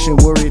your question,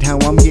 worried how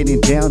I'm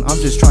getting down.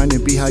 I'm just trying to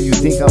be how you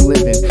think I'm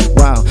living.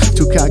 Wow,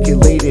 too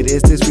calculated,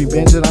 is this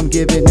revenge that I'm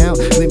giving out?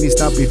 Let me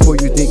stop before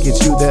you think it's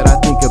you that I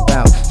think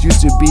about.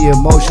 Used to be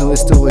emotional,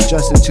 it's still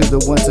adjusting to the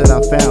ones that I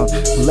found.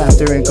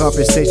 Laughter and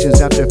conversations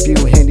after a few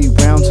handy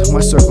rounds. My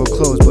circle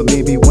closed, but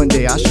maybe one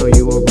day I'll show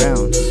you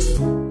around.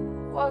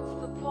 What's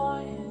the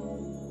point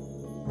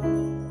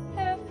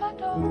if I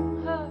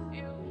don't have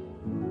you?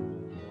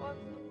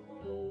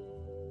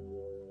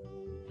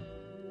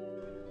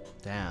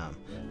 Damn,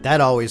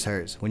 that always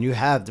hurts when you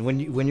have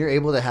when you're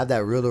able to have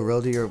that real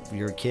to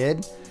your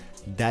kid.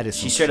 That is.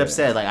 She straight up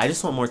said, like, I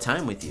just want more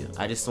time with you.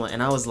 I just want,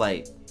 and I was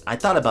like, I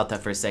thought about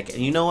that for a second.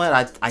 And you know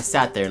what? I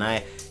sat there and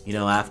I, you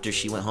know, after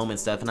she went home and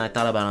stuff, and I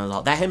thought about it. And I was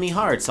all, that hit me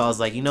hard. So I was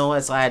like, you know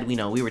what? So I had, you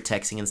know, we were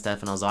texting and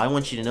stuff, and I was like, I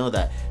want you to know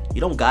that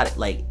you don't got it.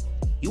 Like,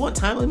 you want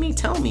time with me?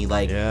 Tell me.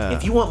 Like,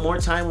 if you want more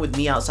time with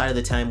me outside of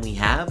the time we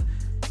have,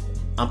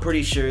 I'm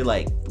pretty sure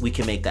like we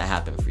can make that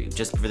happen for you,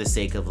 just for the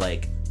sake of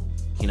like,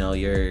 you know,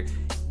 you're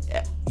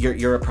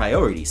a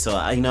priority. So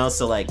I, you know,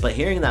 so like, but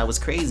hearing that was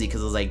crazy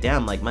because I was like,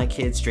 damn, like my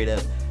kid straight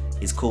up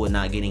is cool with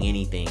not getting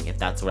anything if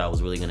that's what I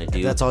was really gonna do.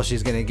 If that's all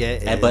she's gonna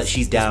get. But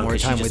she's down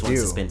because she just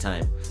wants to spend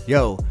time.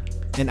 Yo,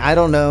 and I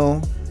don't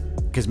know,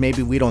 because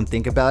maybe we don't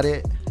think about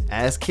it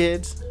as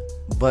kids,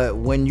 but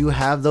when you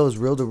have those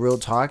real to real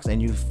talks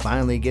and you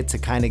finally get to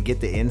kind of get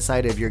the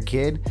inside of your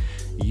kid,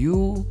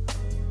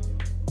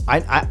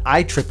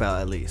 I trip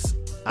out. At least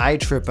I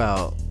trip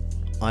out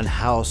on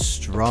how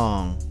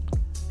strong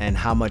and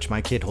how much my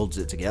kid holds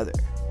it together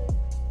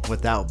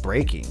without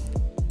breaking.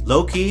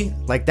 Low-key,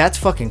 like that's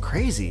fucking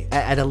crazy.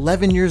 At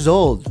 11 years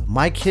old,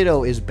 my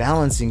kiddo is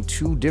balancing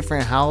 2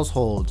 different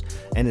households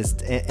and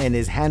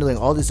is handling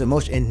all this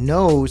emotion and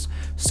knows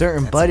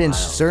certain buttons,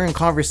 certain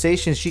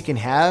conversations she can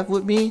have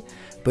with me,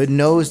 but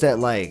knows that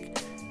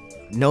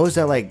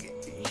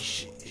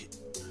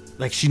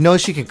she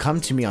knows she can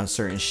come to me on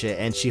certain shit,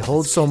 and she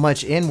holds so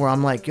much in where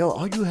I'm like, yo,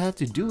 all you have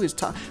to do is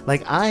talk.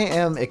 Like, I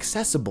am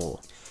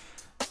accessible.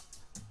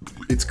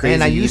 It's crazy.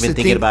 And I used to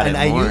think about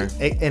it more.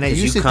 And I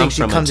used to think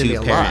she come to me a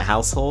lot. Two-parent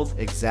household,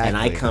 exactly. And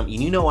I come,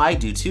 you know, I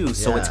do too.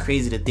 So it's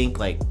crazy to think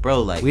like,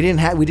 bro, like I didn't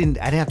have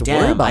to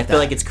worry about that. I feel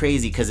like it's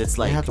crazy because it's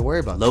like, I have to worry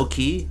about low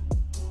key.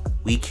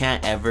 We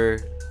can't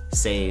ever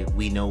say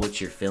we know what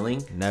you're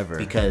feeling. Never.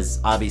 Because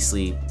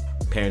obviously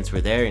parents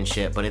were there and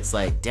shit. But it's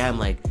like, damn,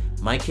 like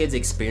my kid's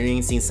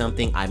experiencing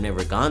something I've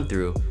never gone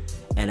through,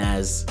 and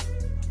as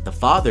the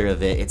father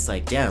of it, it's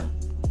like, damn.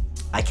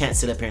 I can't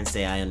sit up here and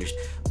say I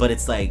understand, but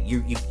it's like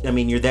you're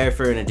there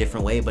for her in a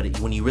different way. But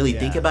when you really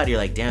think about it, you're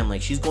like, damn,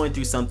 like she's going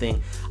through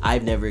something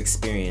I've never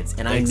experienced,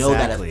 and I know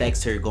that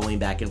affects her going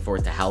back and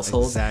forth to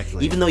household.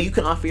 Exactly. Even though you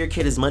can offer your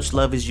kid as much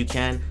love as you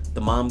can,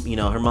 the mom, you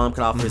know, her mom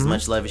can offer as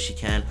much love as she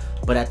can,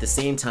 but at the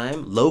same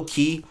time, low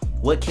key,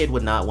 what kid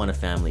would not want a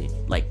family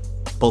like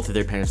both of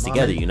their parents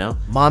together, you know?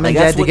 Mom and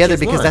dad together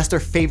because that's their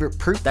favorite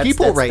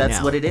people right now.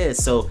 That's what it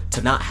is. So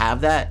to not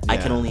have that, I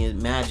can only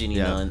imagine,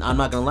 you know, and I'm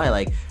not gonna lie,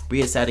 like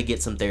Bria's had to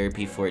get some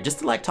therapy for it, just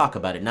to like talk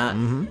about it, not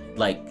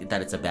like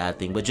that it's a bad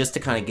thing, but just to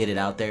kind of get it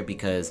out there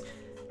because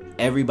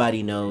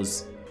everybody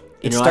knows.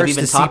 You know, I've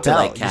even talked to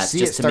like cats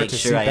just to make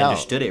sure I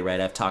understood it right.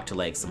 I've talked to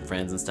like some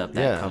friends and stuff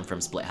that come from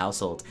split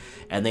households,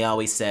 and they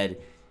always said,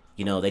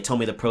 you know, they told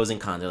me the pros and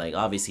cons. They're like,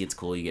 obviously it's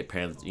cool, you get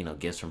parents, you know,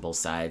 gifts from both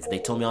sides. They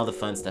told me all the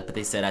fun stuff, but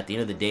they said at the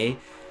end of the day,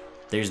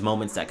 there's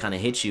moments that kind of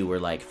hit you where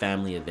like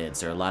family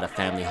events or a lot of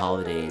family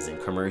holidays and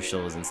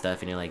commercials and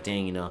stuff, and you're like,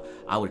 dang, you know,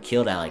 I would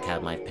kill to like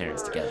have my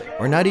parents together.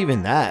 Or not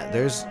even that.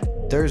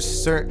 There's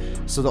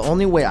certain, so the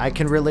only way I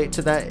can relate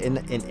to that in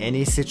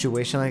any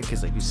situation, like,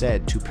 because like you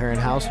said, 2-parent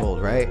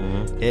household, right,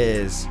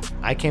 is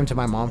I came to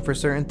my mom for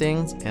certain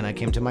things and I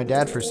came to my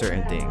dad for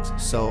certain things.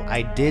 So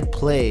I did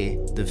play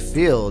the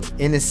field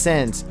in a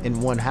sense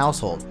in one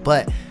household,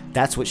 but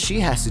that's what she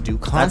has to do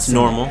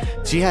constantly. That's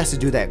normal. She has to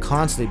do that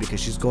constantly because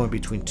she's going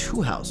between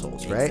 2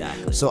 households, right?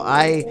 Exactly. So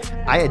I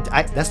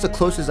that's the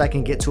closest I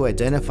can get to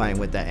identifying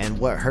with that. And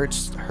what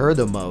hurts her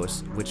the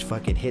most, which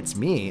fucking hits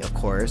me, of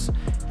course,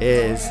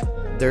 is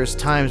there's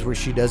times where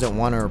she doesn't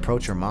want to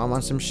approach her mom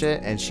on some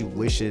shit, and she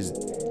wishes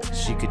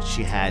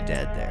she had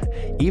dad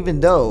there, even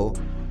though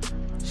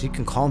she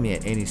can call me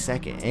at any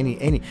second,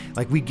 any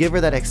like we give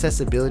her that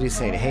accessibility,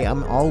 saying, hey,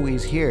 I'm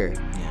always here.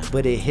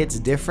 But it hits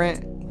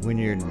different when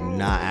you're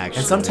not actually.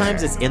 And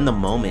sometimes there. it's in the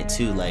moment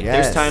too. Like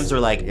there's times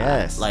where like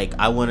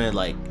I want to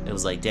like it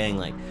was like dang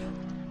like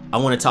I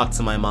want to talk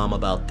to my mom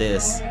about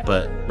this,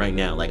 but right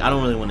now like I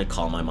don't really want to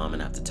call my mom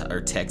and have to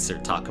or text or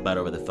talk about it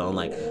over the phone.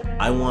 Like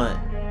I want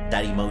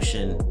that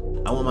emotion.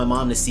 I want my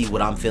mom to see what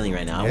I'm feeling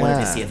right now. I want her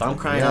to see if I'm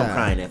crying, I'm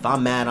crying. If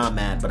I'm mad, I'm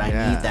mad. But I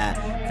need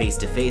that face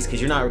to face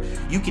because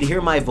you can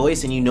hear my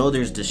voice and you know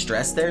there's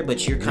distress there,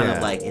 but you're kind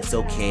of like, it's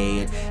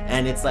okay.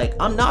 And it's like,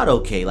 I'm not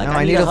okay. Like, no,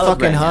 I need a hug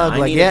fucking hug.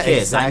 I need a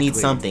kiss. Exactly. I need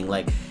something.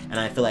 Like, and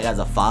I feel like as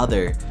a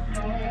father,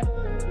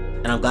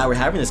 and I'm glad we're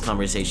having this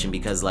conversation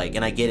because like,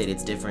 and I get it,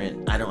 it's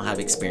different. I don't have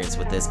experience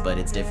with this, but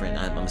it's different.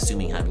 I'm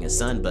assuming having a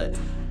son, but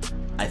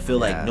I feel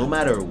like no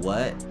matter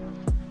what,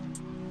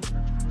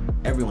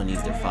 everyone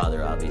needs their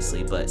father,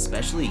 obviously, but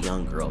especially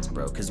young girls,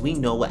 bro, because we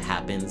know what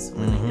happens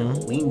when they're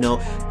young. We know.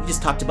 We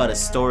just talked about a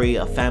story,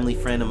 a family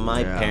friend of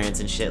my parents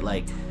and shit.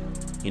 Like,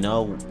 you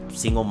know,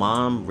 single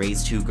mom,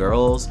 raised 2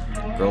 girls.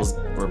 Girls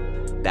were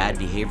bad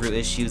behavioral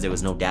issues. There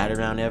was no dad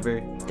around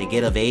ever. They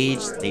get of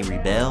age, they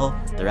rebel.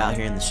 They're out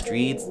here in the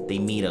streets. They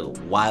meet a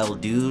wild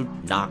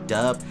dude, knocked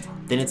up.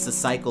 Then it's the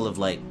cycle of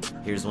like,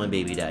 here's one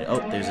baby daddy. Oh,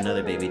 there's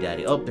another baby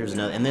daddy. Oh, there's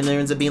another. And then there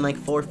ends up being like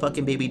 4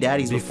 fucking baby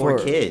daddies with 4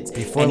 kids.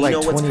 Before and like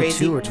you know what's 22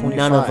 crazy? or 25.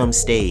 None of them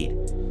stayed.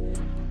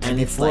 And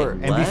it's before,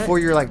 like, what? And before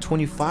you're like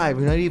 25,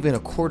 you're not even a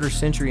quarter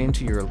century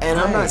into your life. And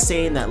I'm not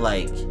saying that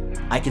like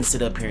I can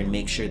sit up here and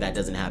make sure that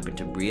doesn't happen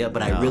to Bria,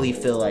 but I really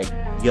feel like,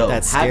 yo,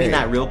 That's having scary.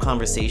 that real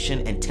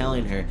conversation and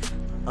telling her,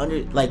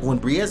 like when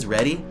Bria's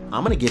ready,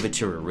 I'm gonna give it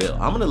to her real.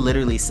 I'm gonna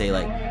literally say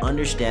like,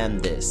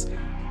 understand this.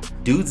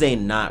 Dudes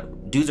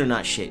are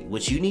not shit.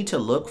 What you need to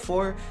look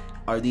for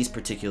are these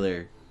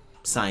particular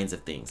signs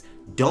of things.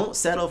 Don't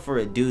settle for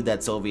a dude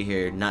that's over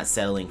here not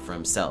settling for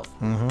himself.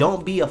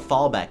 Don't be a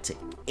fallback to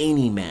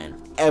any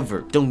man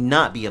ever. Do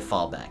not be a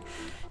fallback.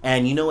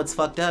 And you know what's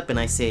fucked up? And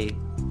I say,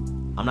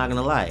 I'm not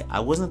gonna lie, I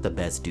wasn't the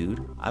best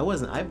dude. I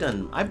wasn't. I've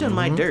done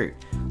my dirt.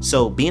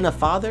 So being a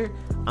father,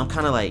 I'm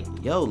kind of like,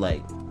 yo,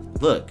 like,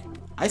 look,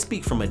 I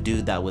speak from a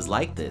dude that was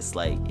like this.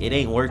 Like, it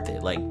ain't worth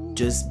it. Like,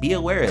 just be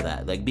aware of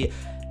that. Like,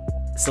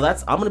 So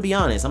I'm gonna be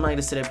honest. I'm not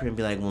gonna sit up here and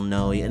be like, well,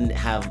 no, and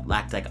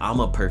act like I'm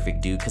a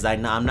perfect dude because I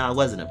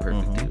wasn't a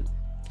perfect dude.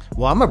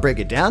 Well, I'm gonna break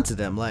it down to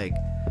them. Like,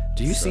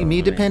 do you see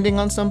me depending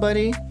on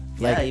somebody?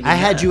 Like, I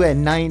had you at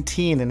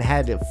 19 and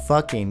had to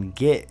fucking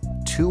get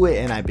to it,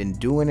 and I've been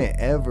doing it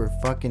ever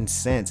fucking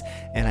since.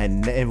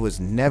 And it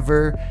was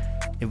never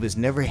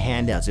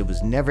handouts. It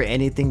was never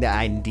anything that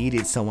I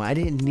needed someone. I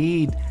didn't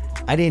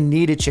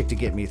need a chick to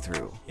get me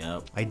through.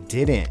 Yep. I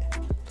didn't.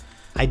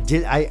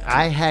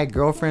 I had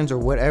girlfriends or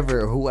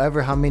whatever,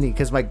 whoever, how many,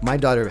 because like my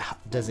daughter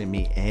doesn't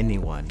meet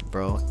anyone,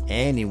 bro.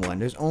 Anyone.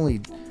 There's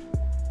only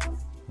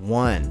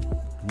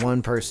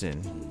one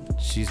person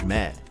she's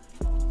met.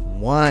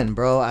 One,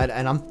 bro.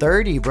 And I'm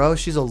 30, bro.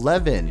 She's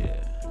 11.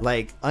 Yeah.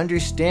 Like,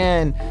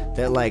 understand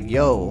that, like,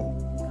 yo,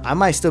 I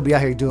might still be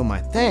out here doing my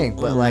thing,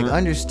 but like,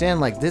 understand,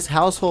 like, this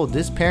household,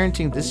 this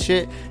parenting, this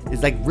shit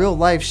is like real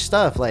life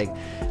stuff. Like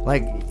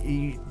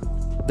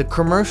the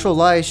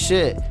commercialized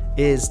shit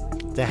is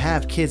to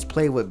have kids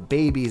play with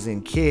babies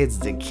and kids,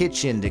 the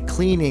kitchen, the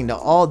cleaning, the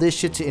all this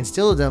shit to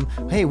instill them.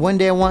 Hey, one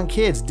day I want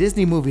kids,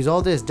 Disney movies,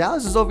 all this.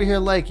 Dallas is over here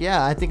like,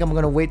 yeah, I think I'm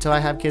gonna wait till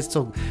I have kids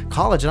till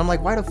college. And I'm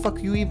like, why the fuck are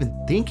you even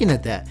thinking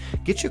of that?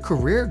 Get your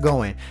career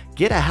going,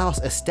 get a house,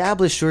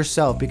 establish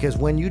yourself, because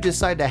when you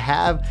decide to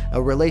have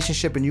a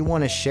relationship and you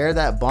want to share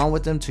that bond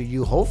with them, to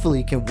you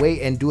hopefully can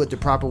wait and do it the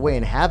proper way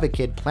and have a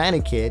kid, plan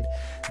a kid,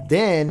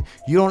 then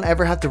you don't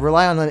ever have to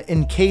rely on it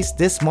in case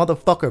this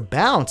motherfucker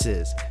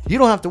bounces. You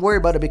don't have to worry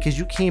about it because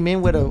you came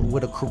in with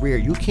a career,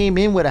 you came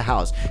in with a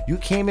house, you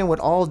came in with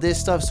all this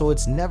stuff, so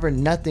it's never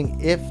nothing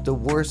if the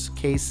worst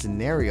case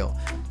scenario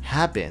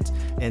happens.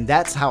 And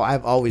that's how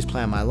I've always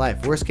planned my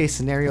life. Worst case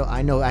scenario,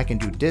 I know I can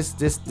do this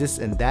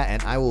and that,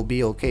 and I will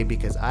be okay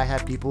because I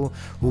have people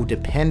who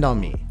depend on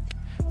me.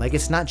 Like,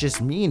 it's not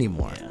just me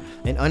anymore. Yeah.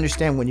 And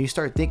understand, when you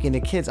start thinking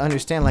of kids,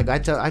 understand, like I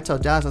tell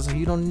Dallas, I was like,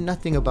 you know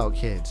nothing about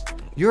kids.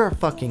 You're a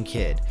fucking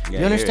kid. Yeah,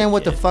 you understand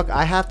what the fuck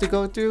I have to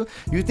go through?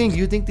 You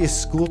think these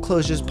school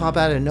clothes just pop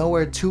out of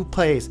nowhere to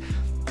place?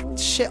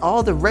 Shit,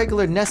 all the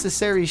regular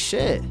necessary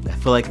shit. I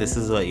feel like this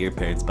is what your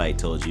parents probably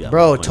told you.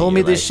 Bro told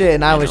me this shit,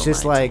 and I was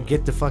just like,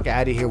 get the fuck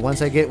out of here.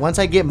 Once I get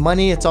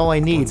money, it's all I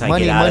need. Once money, I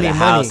get out money, of the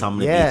money. house, I'm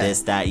gonna be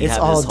this, that. You it's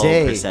have all this whole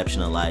day.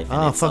 Perception of life.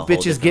 Oh, fuck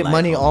bitches, get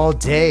money all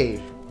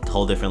day.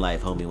 Whole different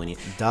life, homie. When you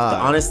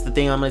Dog. the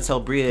thing I'm gonna tell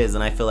Bria is,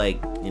 and I feel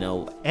like, you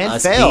know, and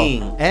us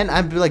fail, and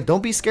I'm like,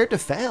 don't be scared to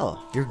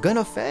fail. You're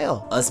gonna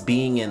fail. Us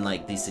being in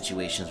like these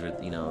situations where,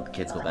 you know,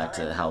 kids go back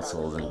to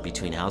households and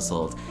between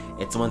households,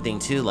 it's one thing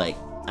too. Like,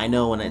 I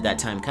know when that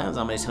time comes,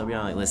 I'm gonna tell Bria,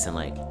 like, listen,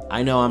 like,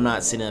 I know I'm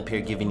not sitting up here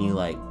giving you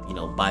like, you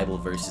know, Bible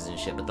verses and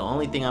shit, but the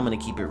only thing I'm gonna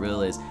keep it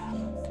real is,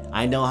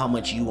 I know how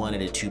much you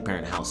wanted a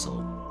 2-parent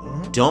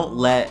household. Don't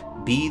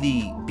be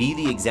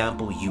the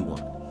example you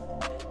want.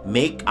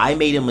 I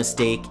made a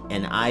mistake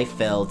and I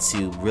failed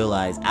to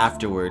realize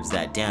afterwards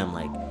that, damn,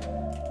 like,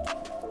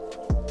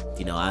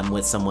 you know, I'm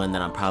with someone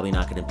that I'm probably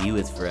not going to be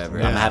with forever.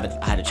 Yeah.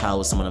 I had a child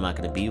with someone I'm not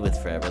going to be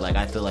with forever. Like,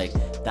 I feel like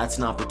that's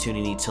an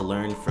opportunity to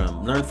learn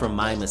from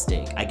my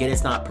mistake. I get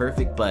it's not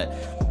perfect, but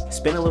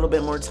spend a little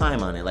bit more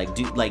time on it. Like,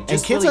 just and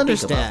kids really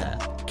understand. think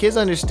about that. Kids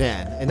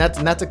understand, and that's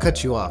not to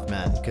cut you off,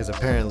 man, because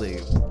apparently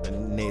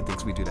Nate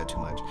thinks we do that too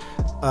much.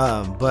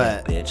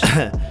 But Bitch.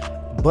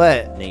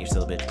 but Nate, you're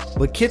still a bitch.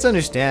 But kids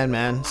understand,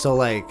 man. So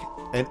like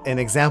an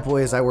example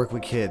is I work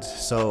with kids,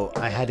 so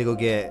I had to go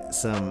get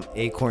some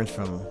acorns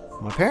from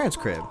my parents'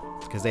 crib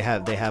because they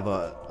have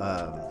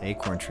a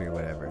acorn tree or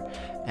whatever,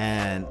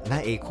 and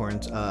not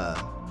acorns.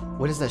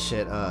 What is that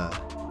shit?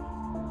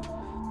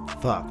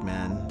 Fuck,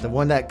 man. The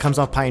one that comes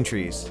off pine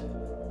trees.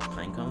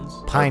 Pine cones?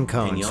 Pine Or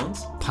cones.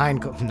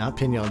 Pinions? Not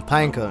pinon,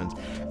 pine cones.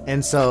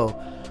 And so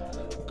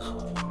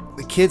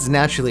the kids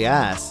naturally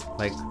ask,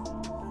 like,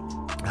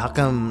 how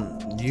come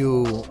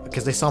you,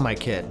 because they saw my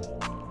kid.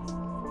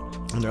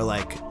 And they're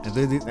like,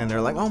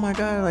 oh my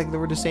God, like, they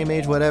were the same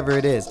age, whatever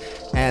it is.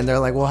 And they're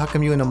like, well, how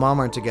come you and the mom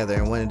aren't together?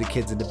 And one of the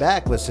kids in the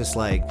back was just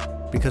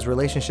like, because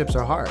relationships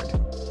are hard.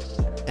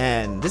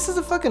 And this is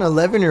a fucking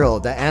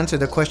 11-year-old that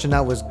answered the question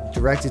that was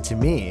directed to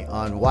me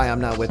on why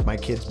I'm not with my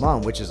kid's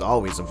mom, which is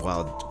always a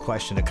wild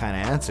question to kind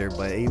of answer.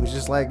 But he was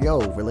just like, yo,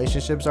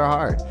 relationships are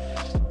hard.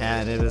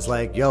 And it was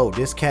like, yo,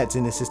 this cat's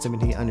in the system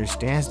and he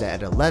understands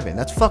that at 11.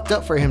 That's fucked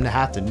up for him to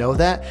have to know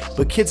that.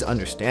 But kids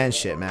understand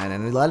shit, man.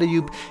 And a lot of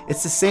you,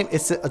 it's the same.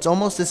 It's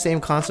almost the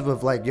same concept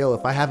of like, yo,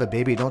 if I have a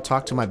baby, don't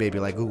talk to my baby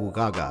like Google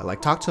Gaga.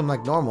 Like, talk to him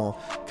like normal,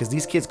 because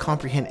these kids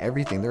comprehend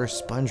everything. They're a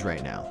sponge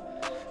right now.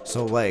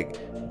 So like,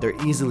 they're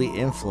easily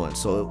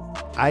influenced. So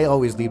I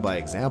always lead by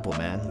example,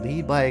 man.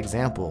 Lead by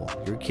example.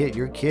 Your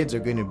kids are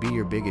going to be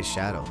your biggest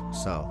shadow.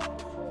 So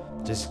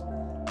just,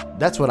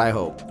 that's what I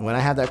hope. When I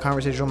have that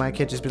conversation with my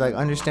kid, just be like,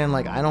 understand,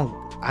 like, I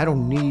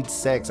don't need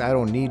sex. I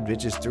don't need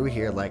bitches through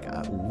here. Like,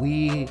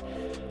 we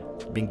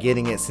been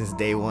getting it since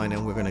day one,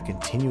 and we're going to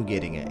continue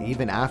getting it.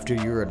 Even after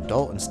you're an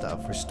adult and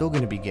stuff, we're still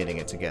going to be getting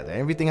it together.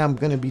 Everything I'm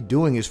going to be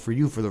doing is for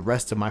you for the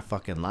rest of my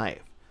fucking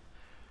life.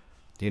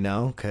 You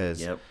know?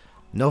 Because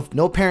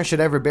no parent should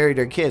ever bury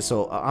their kid.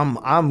 So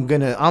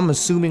I'm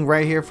assuming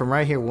right here,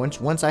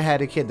 once I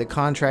had a kid, the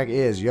contract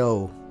is,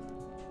 yo,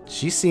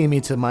 she's seeing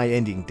me to my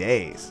ending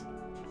days.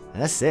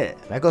 And that's it.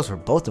 That goes for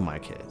both of my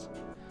kids.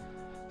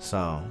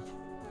 So,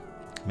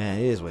 man,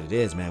 it is what it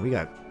is, man. We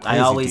got I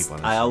always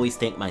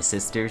thank my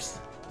sisters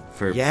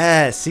for.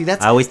 Yeah, see,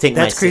 I always think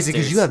that's crazy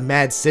because you have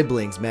mad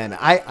siblings, man.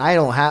 I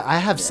don't have. I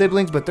have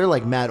siblings, but they're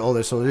like mad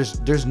older. So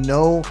there's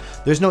no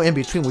in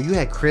between. Well, you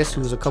had Chris,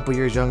 who was a couple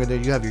years younger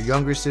than you. Have your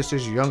younger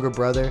sisters, your younger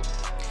brother.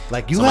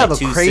 Like, you have a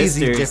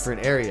crazy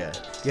different area.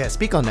 Yeah,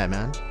 speak on that,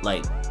 man.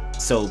 Like,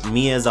 so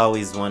Mia's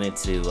always wanted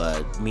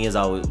to. Mia's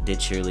always did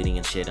cheerleading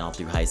and shit all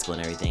through high school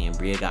and everything. And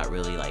Bria got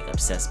really like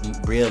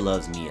obsessed. Bria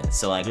loves Mia.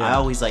 So like, I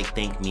always like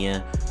thank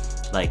Mia.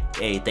 Like,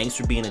 hey, thanks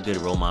for being a good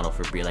role model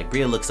for Bria. Like,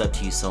 Bria looks up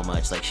to you so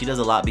much. Like, she does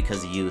a lot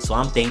because of you. So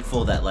I'm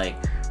thankful that, like,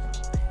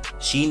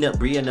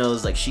 Bria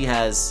knows, like, she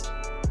has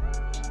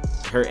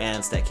her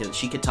aunts that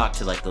she could talk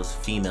to, like, those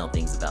female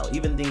things about.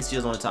 Even things she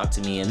doesn't want to talk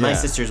to me. And my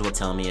sisters will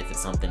tell me if it's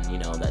something, you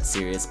know, that's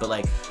serious. But,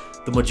 like,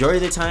 the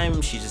majority of the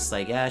time, she's just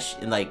like, yeah.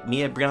 And, like,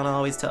 Bria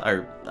always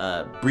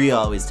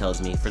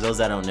tells me, for those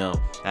that don't know,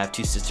 I have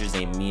two sisters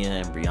named Mia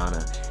and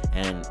Brianna.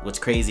 And what's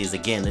crazy is,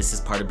 again, this is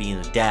part of being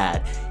a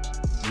dad.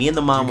 Me and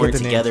the mom were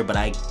together, but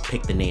I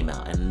picked the name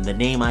out, and the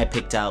name I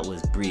picked out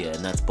was Bria,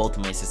 and that's both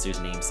of my sisters'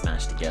 names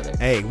smashed together.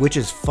 Hey, which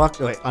is fucked.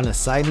 Like, on a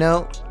side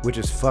note, which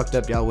is fucked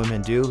up, y'all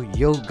women do.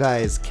 You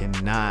guys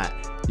cannot.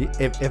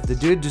 If the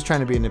dude just trying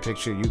to be in the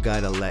picture, you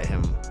gotta let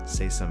him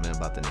say something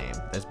about the name.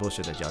 That's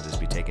bullshit that y'all just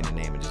be taking the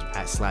name and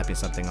just slapping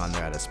something on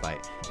there out of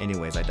spite.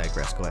 Anyways, I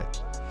digress. Go ahead.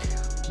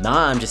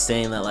 Nah, I'm just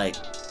saying that, like,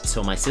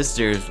 so my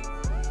sisters,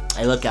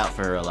 I look out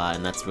for her a lot,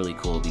 and that's really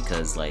cool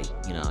because, like,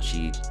 you know,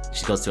 she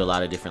goes through a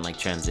lot of different, like,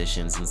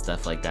 transitions and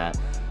stuff like that.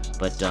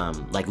 But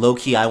like, low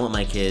key, I want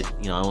my kid,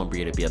 you know, I want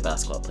Bria to be a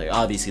basketball player.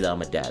 Obviously,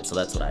 I'm a dad, so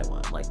that's what I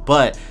want. Like,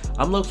 but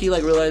I'm low key,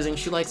 like, realizing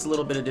she likes a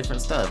little bit of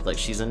different stuff. Like,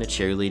 she's into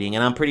cheerleading,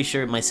 and I'm pretty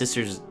sure my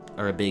sisters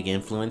are a big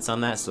influence on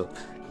that. So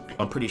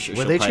I'm pretty sure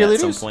she'll probably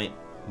at some point.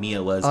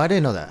 Mia was. Oh, I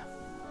didn't know that.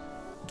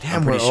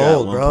 Damn, we're sure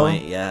old, at one bro.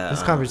 Point, yeah.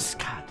 This conversation,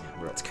 goddamn,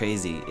 bro. It's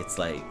crazy. It's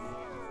like,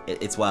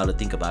 it's wild to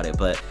think about it,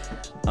 but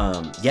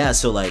yeah.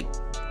 So like,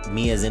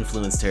 Mia's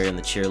influenced her in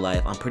the cheer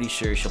life. I'm pretty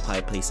sure she'll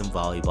probably play some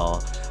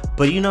volleyball.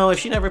 But you know, if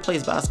she never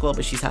plays basketball,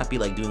 but she's happy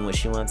like doing what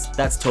she wants,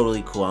 that's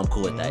totally cool. I'm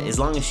cool with that. As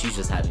long as she's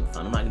just having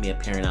fun. I'm not gonna be a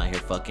parent out here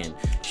fucking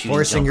shooting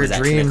forcing your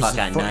dreams,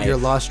 at night. your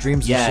lost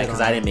dreams. Yeah, because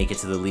I didn't make it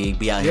to the league.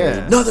 Be out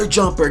here, another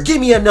jumper. Give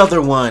me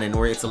another one, and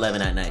it's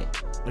 11 at night.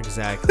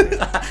 Exactly.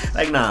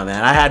 Like, nah,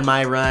 man. I had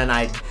my run.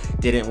 I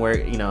didn't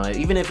work, you know,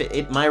 even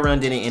if my run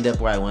didn't end up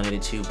where I wanted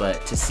it to,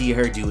 but to see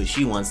her do what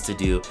she wants to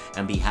do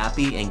and be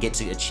happy and get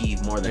to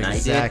achieve more than I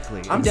did,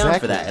 I'm down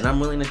for that, and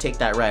I'm willing to take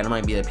that ride. I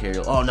might be up here,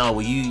 oh no,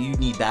 well you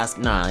need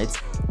basket. Nah, it's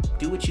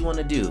do what you want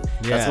to do.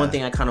 That's one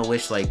thing I kind of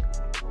wish, like,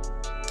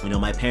 you know,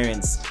 my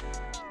parents,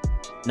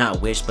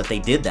 not wish, but they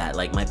did that.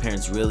 Like my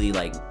parents really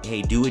like,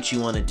 hey, do what you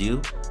want to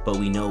do, but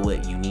we know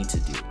what you need to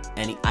do.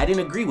 And I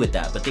didn't agree with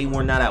that, but they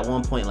were not at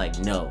one point like,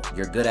 no,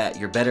 you're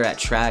better at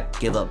track,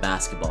 give up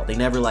basketball. They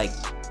never like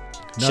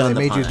they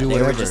made you do they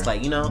whatever. were just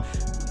like, you know,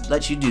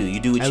 let you do what you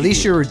do. At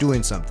least you were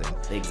doing something.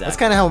 Exactly. That's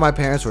kind of how my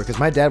parents were, because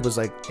my dad was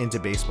like into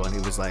baseball, and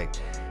he was like,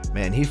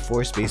 man, he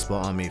forced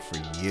baseball on me for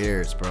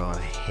years, bro. And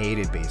I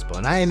hated baseball,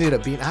 and I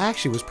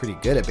actually was pretty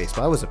good at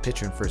baseball. I was a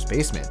pitcher and first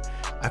baseman.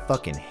 I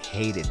fucking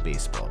hated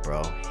baseball,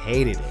 bro.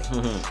 Hated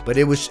it. But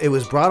it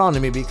was brought on to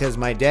me because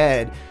my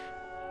dad,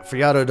 for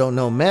y'all that don't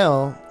know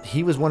Mel,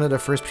 he was one of the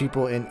first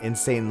people in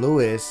St.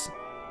 Louis.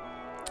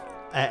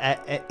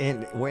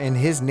 In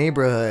his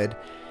neighborhood,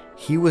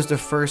 he was the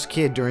first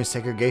kid during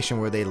segregation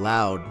where they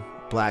allowed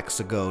blacks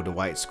to go to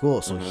white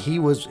school. So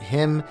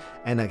him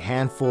and a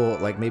handful,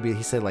 like maybe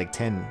he said like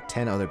 10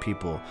 other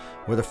people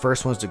were the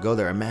first ones to go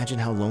there. Imagine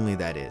how lonely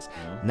that is.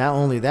 Not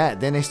only that,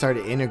 then they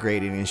started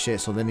integrating and shit.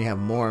 So then you have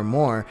more and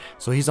more.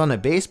 So he's on a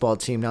baseball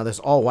team now, this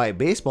all white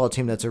baseball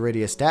team that's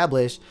already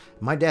established.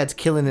 My dad's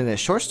killing it at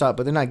shortstop,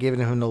 but they're not giving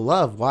him no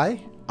love.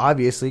 Why?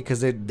 Obviously, because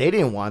they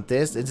didn't want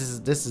this.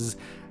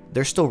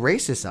 They're still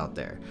racist out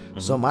there.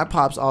 So my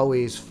pops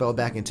always fell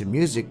back into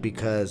music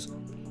because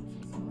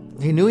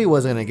he knew he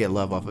wasn't going to get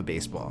love off of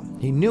baseball.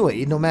 He knew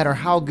it, no matter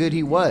how good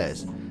he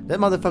was. That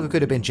motherfucker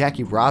could have been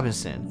Jackie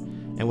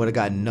Robinson and would have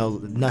gotten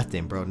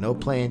nothing, bro. No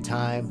playing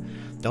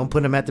time. Don't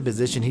put him at the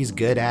position he's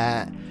good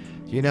at.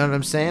 You know what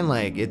I'm saying?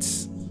 Like,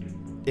 it's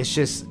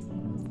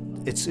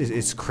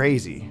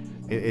crazy.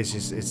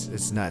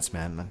 It's nuts,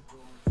 man.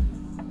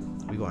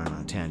 We going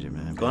on a tangent,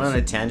 man. Going on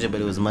a tangent,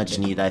 but it was much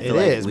needed. I feel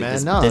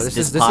this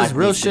is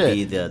real shit.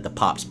 Be the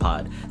Pops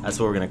Pod. That's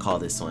what we're gonna call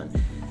this one,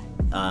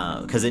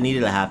 because it needed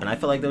to happen. I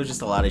feel like there was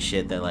just a lot of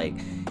shit that, like,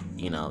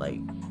 you know,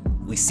 like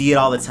we see it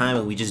all the time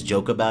and we just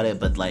joke about it,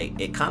 but like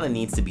it kind of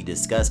needs to be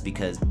discussed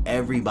because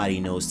everybody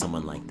knows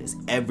someone like this.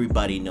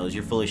 Everybody knows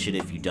you're full of shit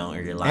if you don't,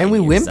 or you're lying. And we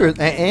went through it.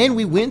 And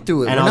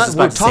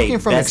we're talking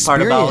from experience.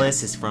 Part about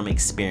this is from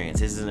experience.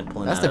 This isn't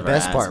pulling That's out the of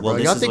best our part, ass. bro.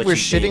 Well, Y'all think we're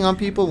shitting on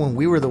people when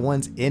we were the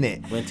ones in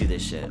it. Went through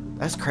this shit.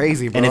 That's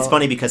crazy, bro. And it's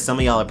funny because some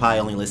of y'all are probably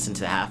only listened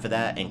to half of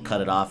that and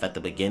cut it off at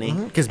the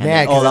beginning. Because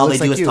all they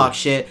do is talk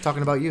shit.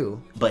 Talking about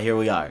you. But here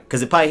we are.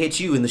 Because it probably hit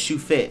you in the shoe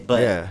fit.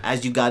 But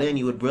as you got in,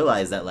 you would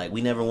realize that, like,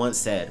 we never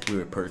once said we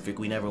were perfect.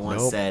 We never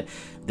once said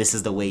this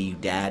is the way you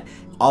dad.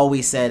 All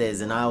we said is,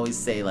 and I always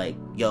say, like,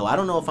 yo, I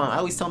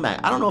always tell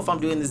Mac, I don't know if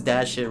I'm doing this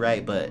dad shit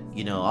right, but,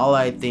 you know, all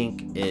I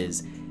think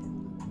is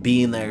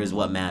being there is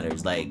what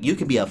matters. Like, you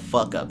could be a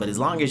fuck up, but as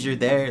long as you're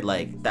there,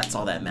 like, that's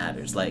all that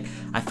matters. Like,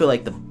 I feel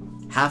like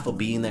half of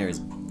being there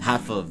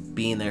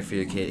for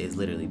your kid is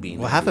literally being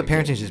there. Well, half of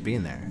parenting is just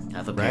being there.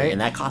 Half of parenting,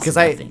 and that costs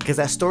nothing. Because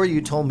that story you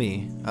told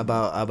me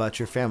about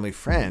your family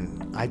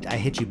friend, I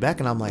hit you back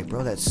and I'm like,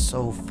 bro, that's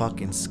so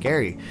fucking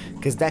scary.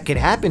 Because that could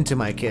happen to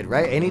my kid,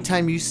 right?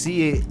 Anytime you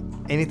see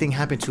anything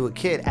happen to a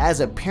kid,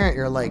 as a parent,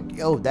 you're like,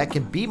 yo, that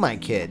can be my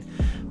kid.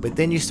 But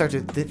then you start to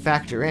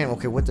factor in,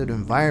 okay, what did the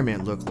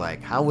environment look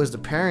like? How was the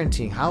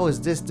parenting? How was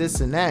this,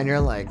 and that? And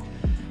you're like,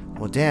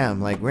 well, damn,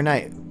 like,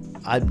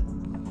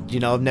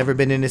 I've never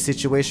been in a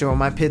situation where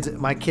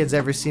my kids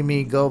ever see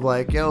me go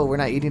like, yo, we're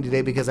not eating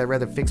today because I'd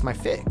rather fix my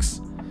fix,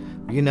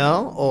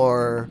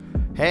 or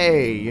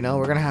hey,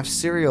 we're going to have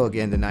cereal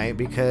again tonight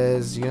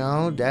because,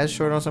 dad's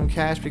short on some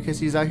cash because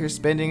he's out here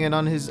spending it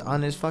on his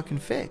fucking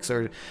fix,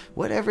 or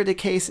whatever the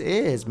case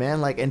is,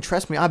 man. Like, and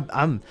trust me, I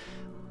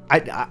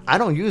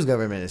don't use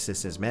government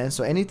assistance, man.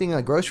 So anything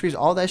like groceries,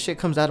 all that shit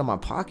comes out of my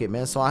pocket,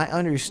 man. So I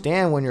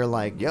understand when you're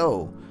like,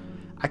 yo,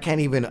 I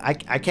can't even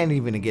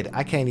get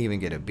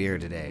a beer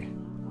today,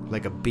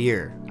 like a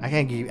beer. I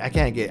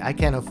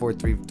can't afford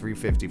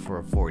 $3.50 for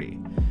a 40,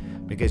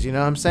 because you know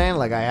what I'm saying.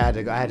 Like I had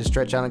to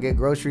stretch out and get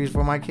groceries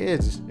for my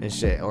kids and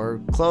shit,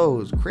 or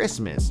clothes,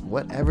 Christmas,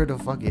 whatever the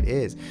fuck it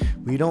is.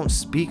 We don't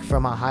speak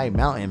from a high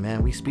mountain,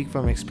 man. We speak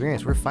from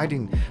experience.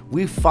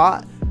 We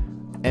fought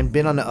and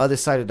been on the other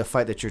side of the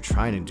fight that you're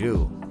trying to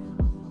do.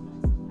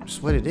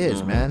 That's what it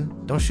is,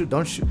 man. Don't shoot the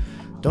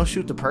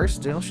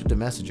person. Don't shoot the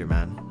messenger,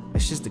 man.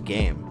 It's just a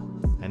game,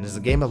 and it's a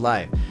game of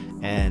life,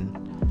 and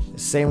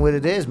same what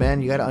it is, man.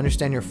 You got to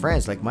understand your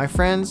friends. Like my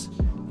friends,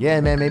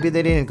 yeah, man, maybe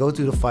they didn't go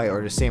through the fight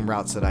or the same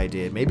routes that I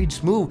did. Maybe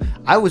Smooth,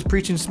 I was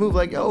preaching Smooth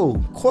like, yo,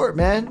 Court,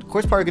 man,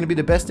 Court's probably gonna be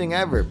the best thing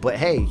ever. But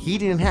hey, he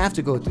didn't have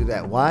to go through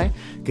that. Why?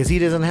 Because he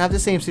doesn't have the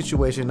same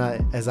situation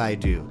as I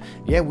do.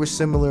 Yeah, we're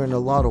similar in a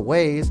lot of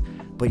ways,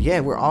 but yeah,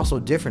 we're also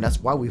different.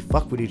 That's why we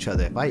fuck with each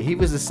other. If he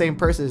was the same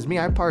person as me,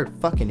 I'd probably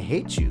fucking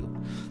hate you.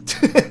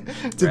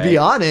 To be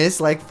honest,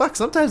 like, fuck,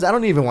 sometimes I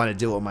don't even want to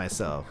deal with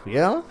myself,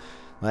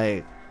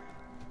 like,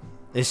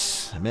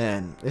 it's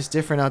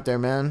different out there,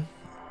 man.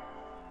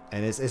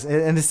 And this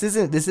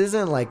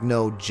isn't like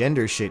no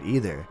gender shit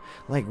either.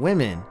 Like,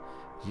 women,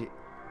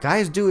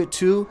 guys do it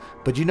too,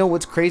 but you know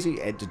what's crazy?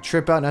 To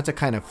trip out, not to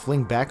kind of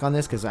fling back on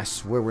this, because I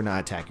swear we're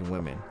not attacking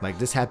women. Like,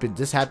 this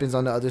happens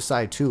on the other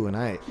side too, and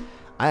I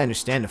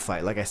understand the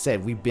fight. Like I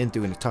said, we've been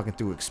through and talking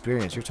through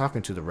experience. You're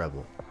talking to the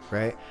rebel,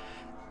 right?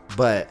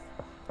 But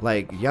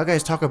Like, y'all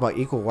guys talk about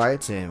equal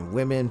rights and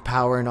women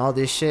power and all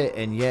this shit,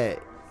 and yet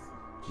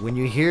when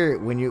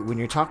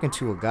you're talking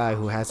to a guy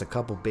who has a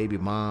couple baby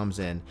moms,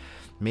 and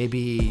maybe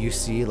you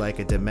see like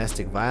a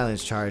domestic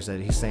violence charge that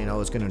he's saying,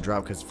 oh, it's gonna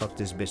drop because fuck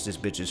this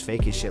bitch is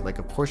fake as shit. Like,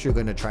 of course you're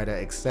gonna try to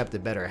accept the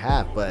better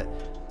half, but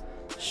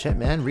shit,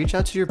 man, reach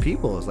out to your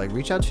peoples. Like,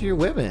 reach out to your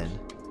women.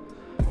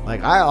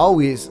 Like, I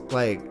always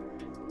like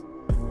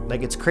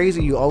it's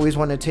crazy. You always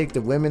want to take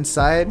the women's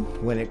side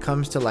when it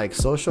comes to like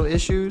social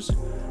issues,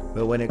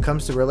 but when it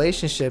comes to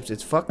relationships,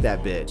 it's fuck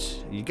that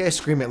bitch. You guys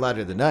scream it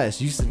louder than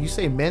us. You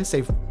say men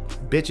say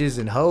bitches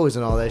and hoes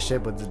and all that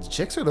shit, but the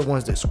chicks are the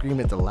ones that scream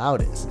it the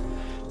loudest,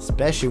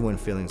 especially when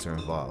feelings are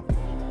involved.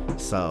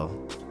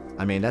 So,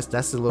 I mean, that's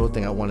the little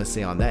thing I want to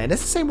say on that. And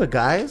it's the same with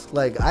guys.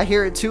 Like, I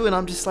hear it too, and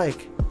I'm just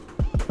like,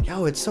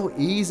 yo, it's so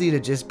easy to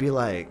just be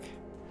like,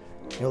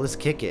 yo, let's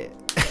kick it.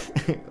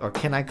 Or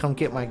can I come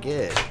get my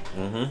kid?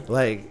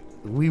 Like,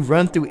 we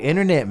run through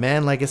internet,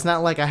 man. Like, it's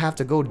not like I have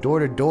to go door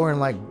to door and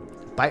like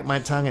bite my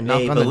tongue and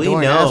knock on the door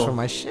and ask for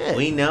my shit.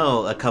 We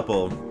know a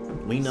couple.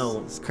 We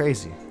know it's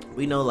crazy.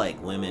 We know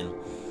like women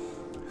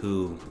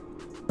who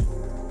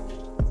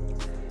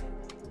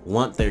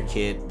want their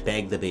kid,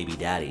 beg the baby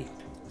daddy,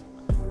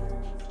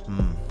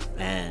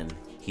 and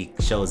he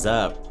shows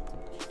up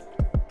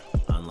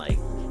on like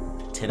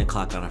 10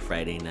 o'clock on a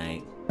Friday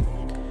night,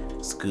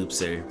 scoops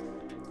her,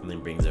 and then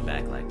brings her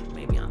back like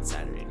maybe on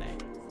Saturday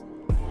night.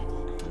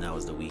 And that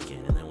was the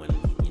weekend. And then when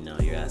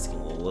you're asking,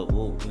 well,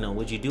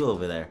 what'd you do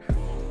over there?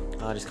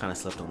 Oh, I just kind of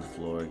slept on the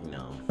floor,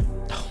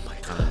 Oh my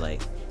God. Kind of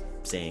like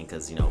saying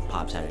because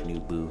Pops had a new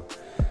boo.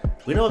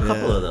 We know a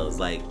couple of those,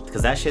 like,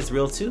 because that shit's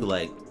real too.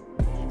 Like,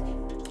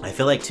 I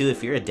feel like too,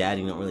 if you're a dad,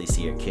 you don't really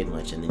see your kid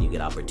much, and then you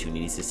get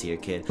opportunities to see your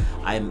kid.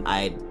 I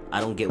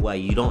don't get why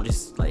you don't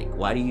just like.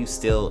 Why do you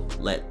still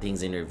let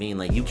things intervene?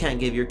 Like, you can't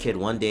give your kid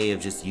one day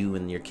of just you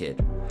and your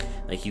kid.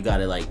 Like, you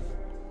gotta like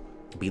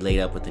be laid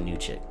up with a new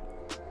chick.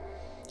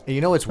 And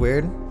you know what's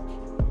weird?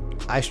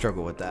 I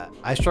struggle with that.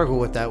 I struggle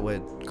with that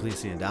with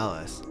Khaleesi and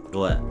Dallas.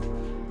 What?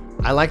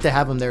 I like to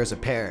have them there as a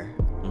pair,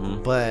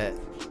 but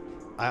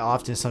I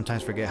often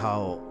sometimes forget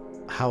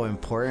how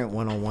important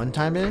one-on-one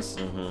time is.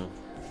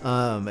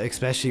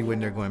 Especially when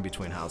they're going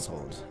between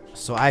households.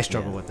 So I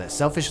struggle with that.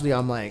 Selfishly,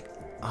 I'm like,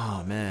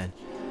 oh man,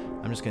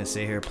 I'm just gonna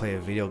sit here, play a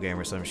video game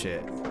or some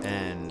shit,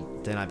 and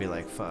then I'd be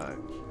like, fuck,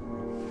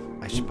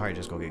 I should probably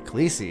just go get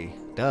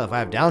Khaleesi. Duh, if I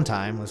have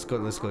downtime, let's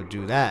go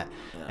do that.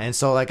 And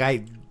so like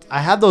I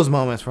have those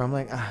moments where I'm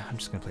like, I'm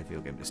just gonna play video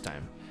game this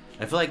time.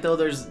 I feel like though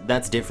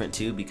that's different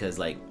too, because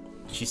like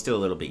she's still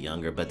a little bit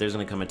younger, but there's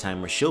gonna come a time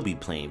where she'll be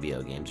playing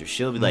video games, or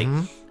she'll be like,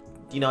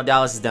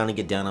 Dallas is down to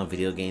get down on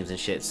video games and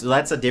shit. So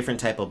that's a different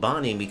type of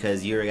bonding,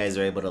 because you guys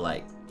are able to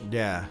like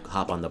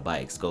hop on the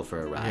bikes, go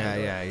for a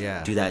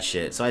ride, do that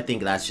shit. So I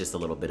think that's just a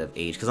little bit of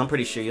age, because I'm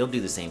pretty sure you'll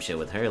do the same shit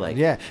with her. Like,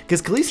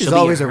 because Khaleesi's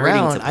always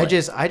around. I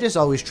just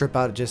always trip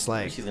out, just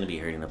like she's gonna be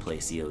hurting to play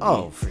COD.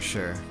 Oh, for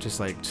sure, just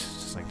like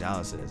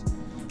Dallas is.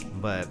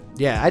 But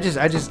yeah, I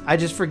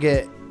just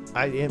forget.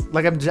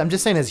 I'm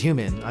just saying, as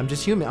human, I'm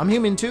just human. I'm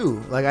human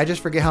too. Like, I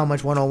just forget how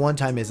much one-on-one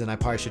time is, and I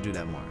probably should do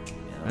that more.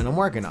 And I'm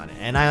working on it,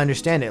 and I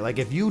understand it. Like,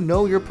 if you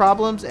know your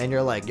problems and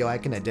you're like, yo, I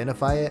can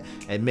identify it,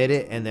 admit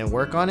it, and then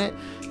work on it,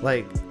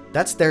 like,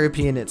 that's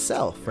therapy in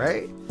itself,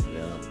 right?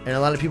 Yeah. And a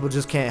lot of people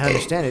just can't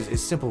understand it.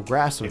 It's simple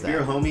grasp with that. If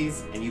you're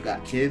homies and you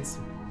got kids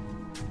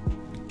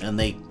and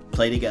they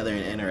play together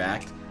and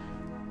interact,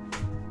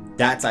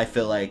 that's, I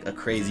feel like, a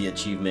crazy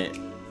achievement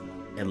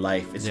in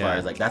life, as far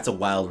as like, that's a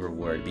wild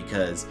reward,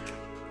 because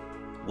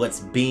what's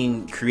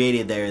being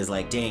created there is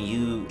like, dang,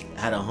 you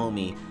had a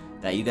homie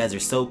that you guys are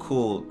so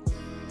cool,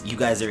 you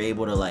guys are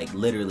able to like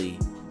literally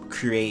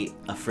create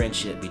a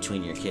friendship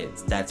between your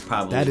kids. That's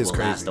probably will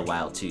last a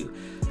while too.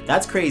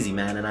 That's crazy,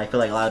 man. And I feel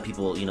like a lot of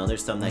people,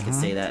 there's some that can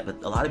say that,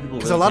 but a lot of people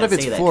really can't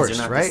say that,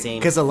 forced, right?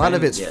 Because a lot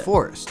of it's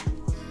forced.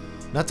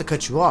 Not to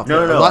cut you off.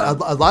 No.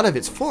 A lot of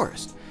it's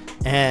forced,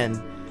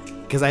 and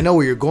because I know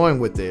where you're going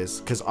with this,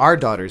 because our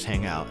daughters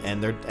hang out,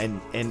 and they're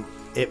and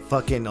it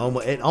fucking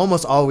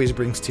almost always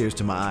brings tears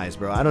to my eyes,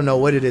 bro. I don't know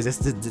what it is. It's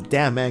the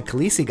damn, man.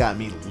 Khaleesi got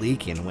me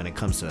leaking when it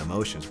comes to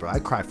emotions, bro. I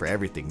cry for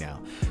everything now,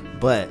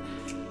 but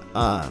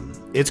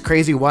it's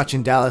crazy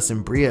watching Dallas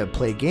and Bria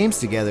play games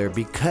together,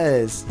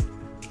 because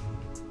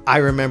I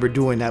remember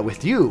doing that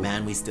with you.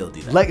 Man, we still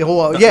do that. Like,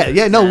 well,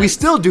 we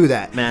still do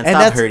that. Man,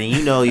 stop hurting.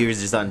 You're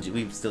just on.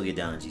 We still get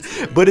down on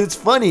GC. But it's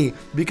funny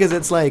because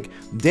it's like,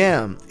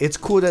 damn, it's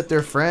cool that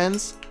they're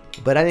friends,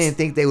 but I didn't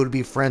think they would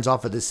be friends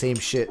off of the same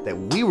shit that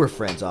we were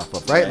friends off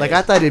of, right? Like,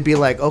 I thought it'd be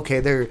like,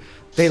 okay,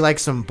 they like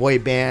some boy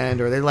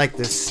band, or they like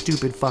this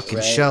stupid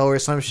fucking show or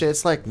some shit.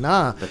 It's like,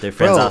 nah. But they're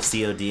friends off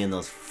COD and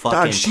those fucking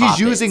dog, she's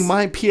using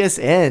my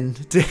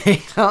PSN to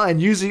hang out,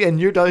 and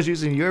your dog's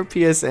using your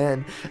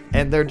PSN,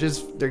 and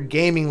they're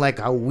gaming like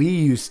how we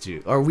used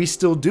to, or we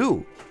still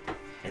do.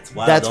 It's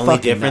wild. The only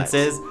difference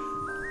is,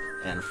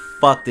 and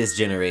fuck this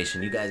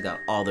generation. You guys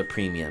got all the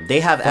premium. They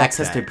have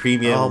access to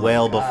premium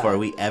well before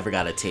we ever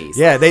got a taste.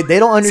 Yeah, they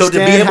don't understand. So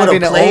to be able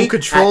having to play their own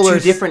controllers.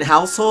 at 2 different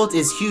households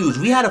is huge.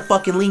 We had to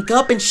fucking link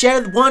up and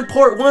share one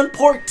port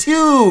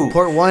 2.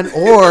 Port 1,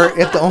 or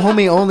if the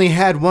homie only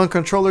had one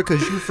controller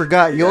because you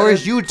forgot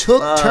yours, you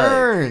took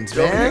turns,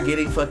 You're man.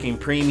 getting fucking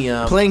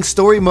premium. Playing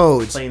story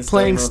modes.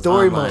 Playing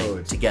story modes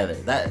mode together.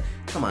 That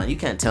come on, you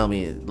can't tell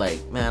me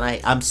like,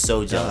 man, I'm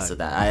so jealous of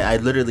that. I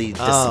literally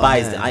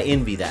despise it. I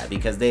envy that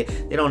because they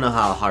don't know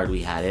how hard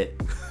we had it.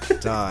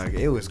 Dog,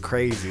 it was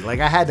crazy. Like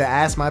I had to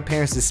ask my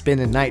parents to spend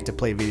a night to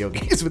play video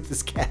games with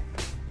this cat.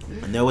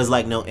 And there was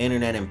like no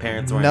internet, and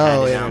parents weren't No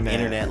handing out internet.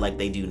 internet like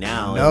they do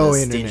now. No it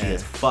was internet. stingy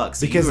as fuck.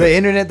 So Because you were, the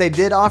internet they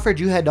did offered,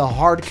 you had to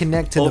hard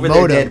connect to over the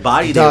their modem. dead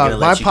body, they Dog, were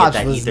gonna let you my get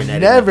that pops was Ethernet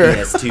never, in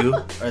the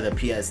PS2 or the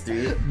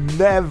PS3.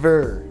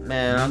 Never.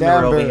 Man, I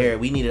remember over here,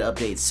 we needed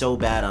updates so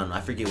bad on, I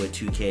forget what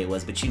 2K it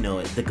was, but you know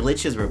it. The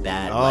glitches were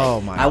bad. Oh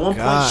like, my At one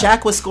God. point,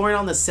 Shaq was scoring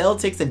on the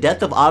Celtics. The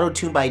death of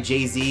Auto-Tune by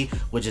Jay-Z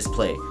would just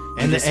play.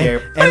 And just the,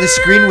 hear, and the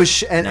screen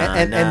was and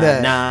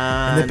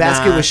nah, the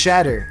basket was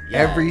shattered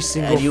every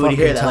single and you would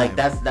fucking hear that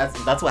time.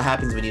 like that's what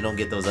happens when you don't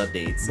get those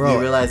updates. Bro, you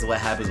realize what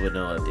happens with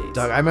no updates.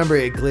 Dog, I remember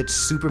it glitched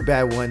super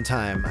bad one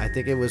time. I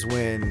think it was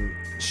when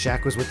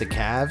Shaq was with the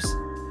Cavs,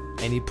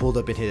 and he pulled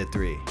up and hit a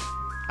 3.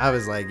 I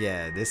was like,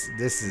 yeah, this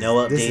is No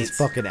updates. This is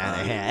fucking out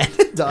of hand.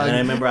 Dog. And I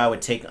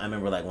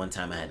remember like one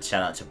time I had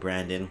shout out to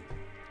Brandon,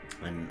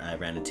 and I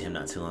ran into him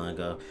not too long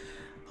ago.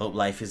 Hope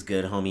life is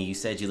good, homie. You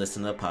said you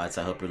listen to the pod,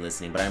 so I hope you're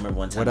listening. But I remember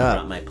one time I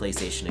brought my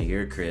PlayStation to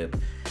your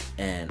crib,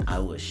 and I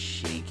was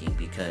shaking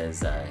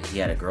because he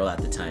had a girl at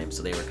the time,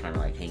 so they were kind of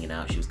like hanging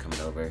out. She was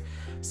coming over,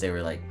 so they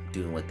were like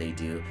doing what they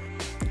do,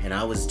 and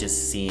I was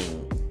just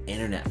seeing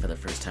internet for the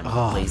first time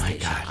on the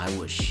PlayStation. God. I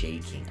was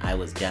shaking. I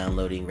was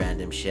downloading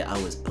random shit.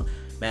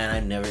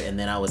 And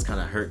then I was kind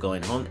of hurt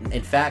going home.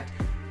 In fact,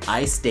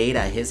 I stayed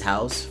at his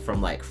house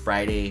from like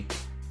Friday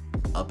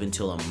up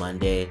until a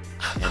Monday,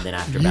 and then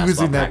after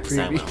basketball practice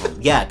I went home.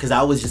 Yeah, because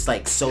I was just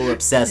like so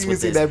obsessed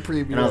with this.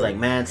 And I was like,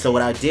 man, so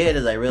what I did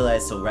is I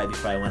realized, so right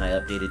before I went, I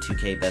updated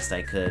 2K best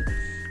I could,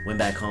 went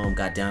back home,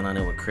 got down on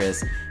it with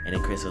Chris, and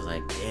then Chris was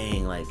like,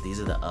 dang, like these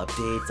are the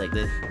updates, like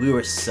this. We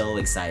were so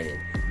excited.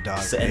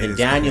 Dog, And then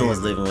Daniel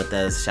was living with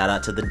us, shout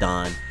out to the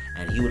Don,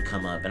 and he would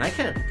come up, and I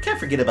can't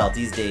forget about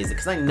these days,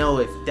 because I know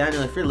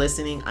if you're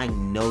listening, I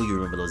know you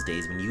remember those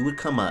days when you would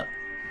come up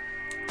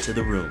to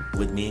the room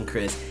with me and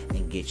Chris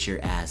and get your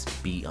ass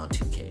beat on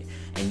 2K,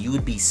 and you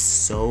would be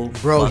so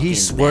Bro, he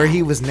swore mad.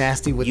 he was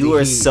nasty with you the were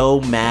heat. so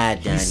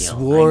mad, Daniel. He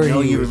swore I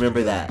know he you was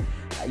remember that.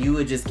 You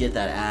would just get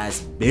that ass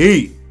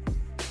beat.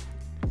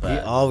 He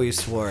always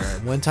swore.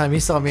 One time he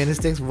saw me and his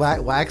things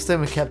waxed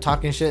him and kept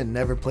talking shit and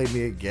never played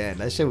me again.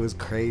 That shit was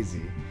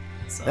crazy.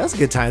 That's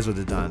good times with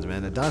the Dons,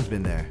 man. The Don's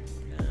been there.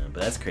 Yeah,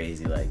 but that's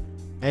crazy. Like,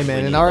 hey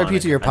man, and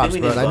RIP to your pops,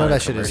 bro. I know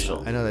that shit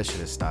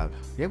is stopped.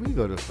 Yeah, we can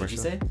go to a What'd you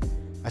commercial. say?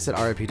 I said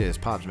RIP to his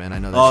pops, man. I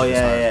know that. Oh shit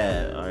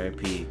yeah.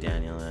 R.I.P.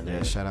 Daniel.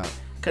 Yeah, shout out.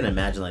 Couldn't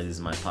imagine like this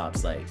is my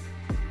pops. Like,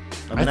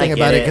 I think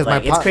about it because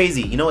like, my it's pop.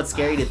 crazy. You know what's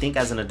scary to think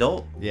as an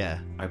adult? Yeah.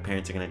 Our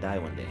parents are gonna die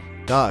one day.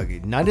 Dog,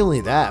 not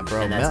only that,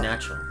 bro. And that's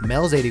natural.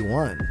 Mel's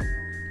 81.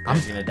 I'm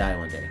gonna die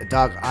one day.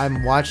 Dog,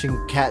 I'm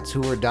watching cats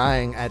who are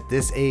dying at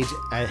this age,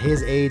 at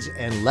his age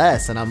and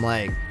less, and I'm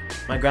like,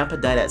 my grandpa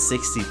died at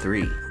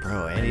 63.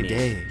 Bro, any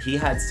day. He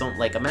had some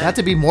like imagine, not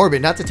to be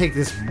morbid, not to take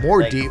this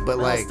more like, deep, but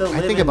Mel's like still I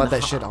think living about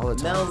that shit all the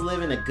time. Mel's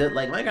living a good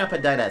like my grandpa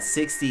died at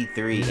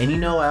 63, and you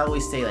know I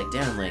always say like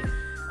damn like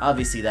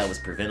obviously that was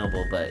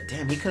preventable, but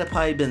damn he could have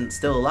probably been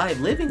still alive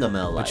living a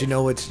Mel life. But you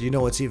know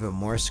what's even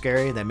more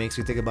scary that makes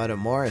me think about it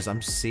more is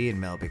I'm seeing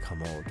Mel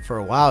become old. For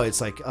a while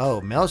it's like, oh,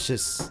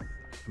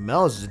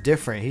 Mel's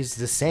different. He's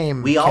the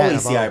same. We cat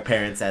always see of our old.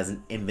 parents as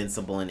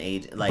invincible in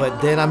age. Like,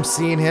 But then I'm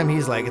seeing him.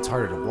 He's like, it's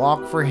harder to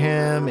walk for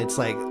him. It's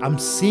like I'm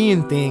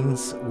seeing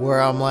things where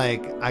I'm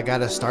like, I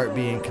gotta start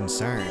being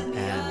concerned,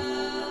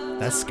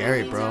 and that's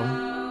scary,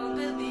 bro.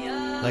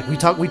 Like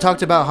we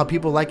talked about how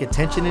people like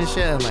attention and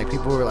shit, and like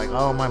people were like,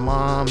 oh, my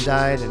mom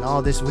died and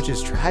all this, which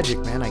is tragic,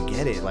 man. I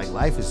get it. Like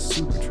life is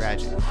super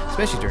tragic,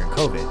 especially during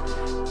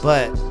COVID.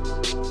 But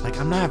like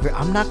I'm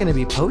not gonna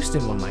be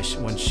posting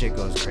when shit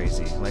goes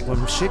crazy. Like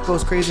when shit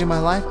goes crazy in my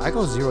life, I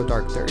go 0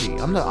 dark 30.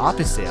 I'm the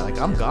opposite. Like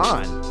I'm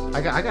gone.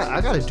 I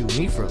gotta do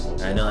me for a little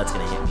bit. I know that's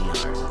gonna hit me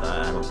hard. 'Cause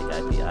I don't think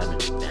I'd be.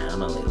 I'm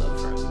gonna lay low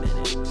for a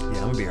minute.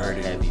 Yeah, I'm gonna be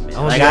hurting. Heavy, man.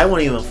 I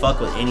won't even fuck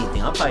with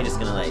anything. I'm probably just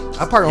gonna like.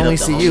 I probably hit only up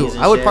the see you. homies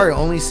and I would shit. probably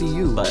only see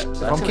you. But if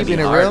that's I'm gonna keeping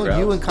be it hard, real, bro.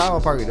 you and Kyle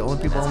are probably the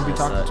only people I'm gonna be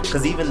talking to.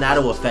 Because even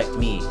that'll affect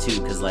me too.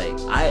 Because like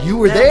you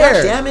were man, there.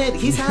 God damn it,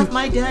 he's half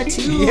my dad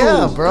too.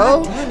 Yeah,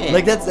 bro. God damn it.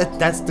 Like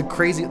that's the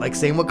crazy. Like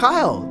same with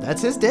Kyle.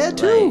 That's his dad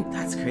too. Like,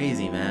 that's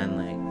crazy, man.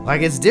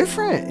 Like it's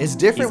different. It's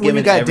different He's when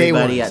you got day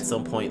everybody ones. at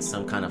some point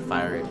some kind of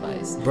fire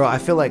advice. Bro, I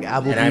feel like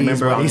Applebee's And I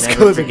remember when I'll these never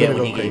goes are forget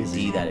gonna when go he gave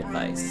crazy. D that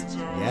advice.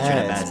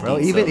 Yes, bro.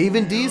 D,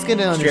 Even D's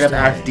gonna straight up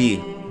understand. ask D.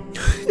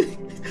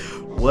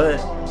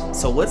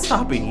 What's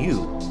stopping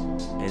you?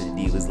 And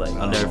He was like,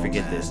 "I'll never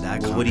forget this."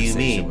 That Well, what do you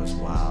mean? Was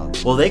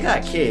wild. Well, they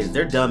got kids.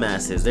 They're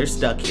dumbasses. They're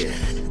stuck here.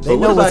 They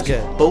know what's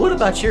good. But what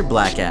about your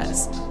black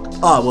ass?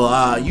 Oh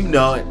well, you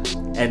know it.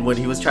 And when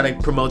he was trying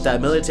to promote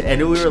that military,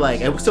 and we were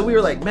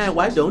like, man,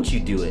 why don't you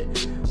do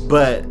it?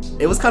 But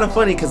it was kind of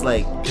funny because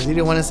he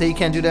didn't want to say you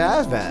can't do the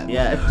ASVAB.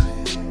 Yeah.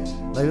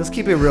 Like, let's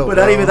keep it real. But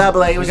bro. not even that. But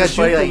like, it was just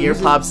funny. Like, your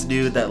losing. pops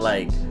knew that.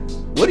 Like,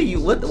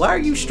 why are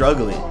you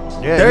struggling?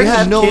 Yeah, there you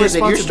have no kids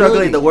and you're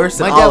struggling the worst.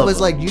 My than dad all was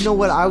of like, you know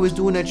what I was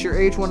doing at your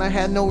age when I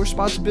had no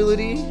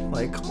responsibility?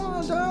 Like, come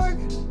on, dog.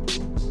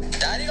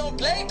 Daddy don't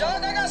play,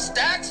 dog. I got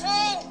stacks for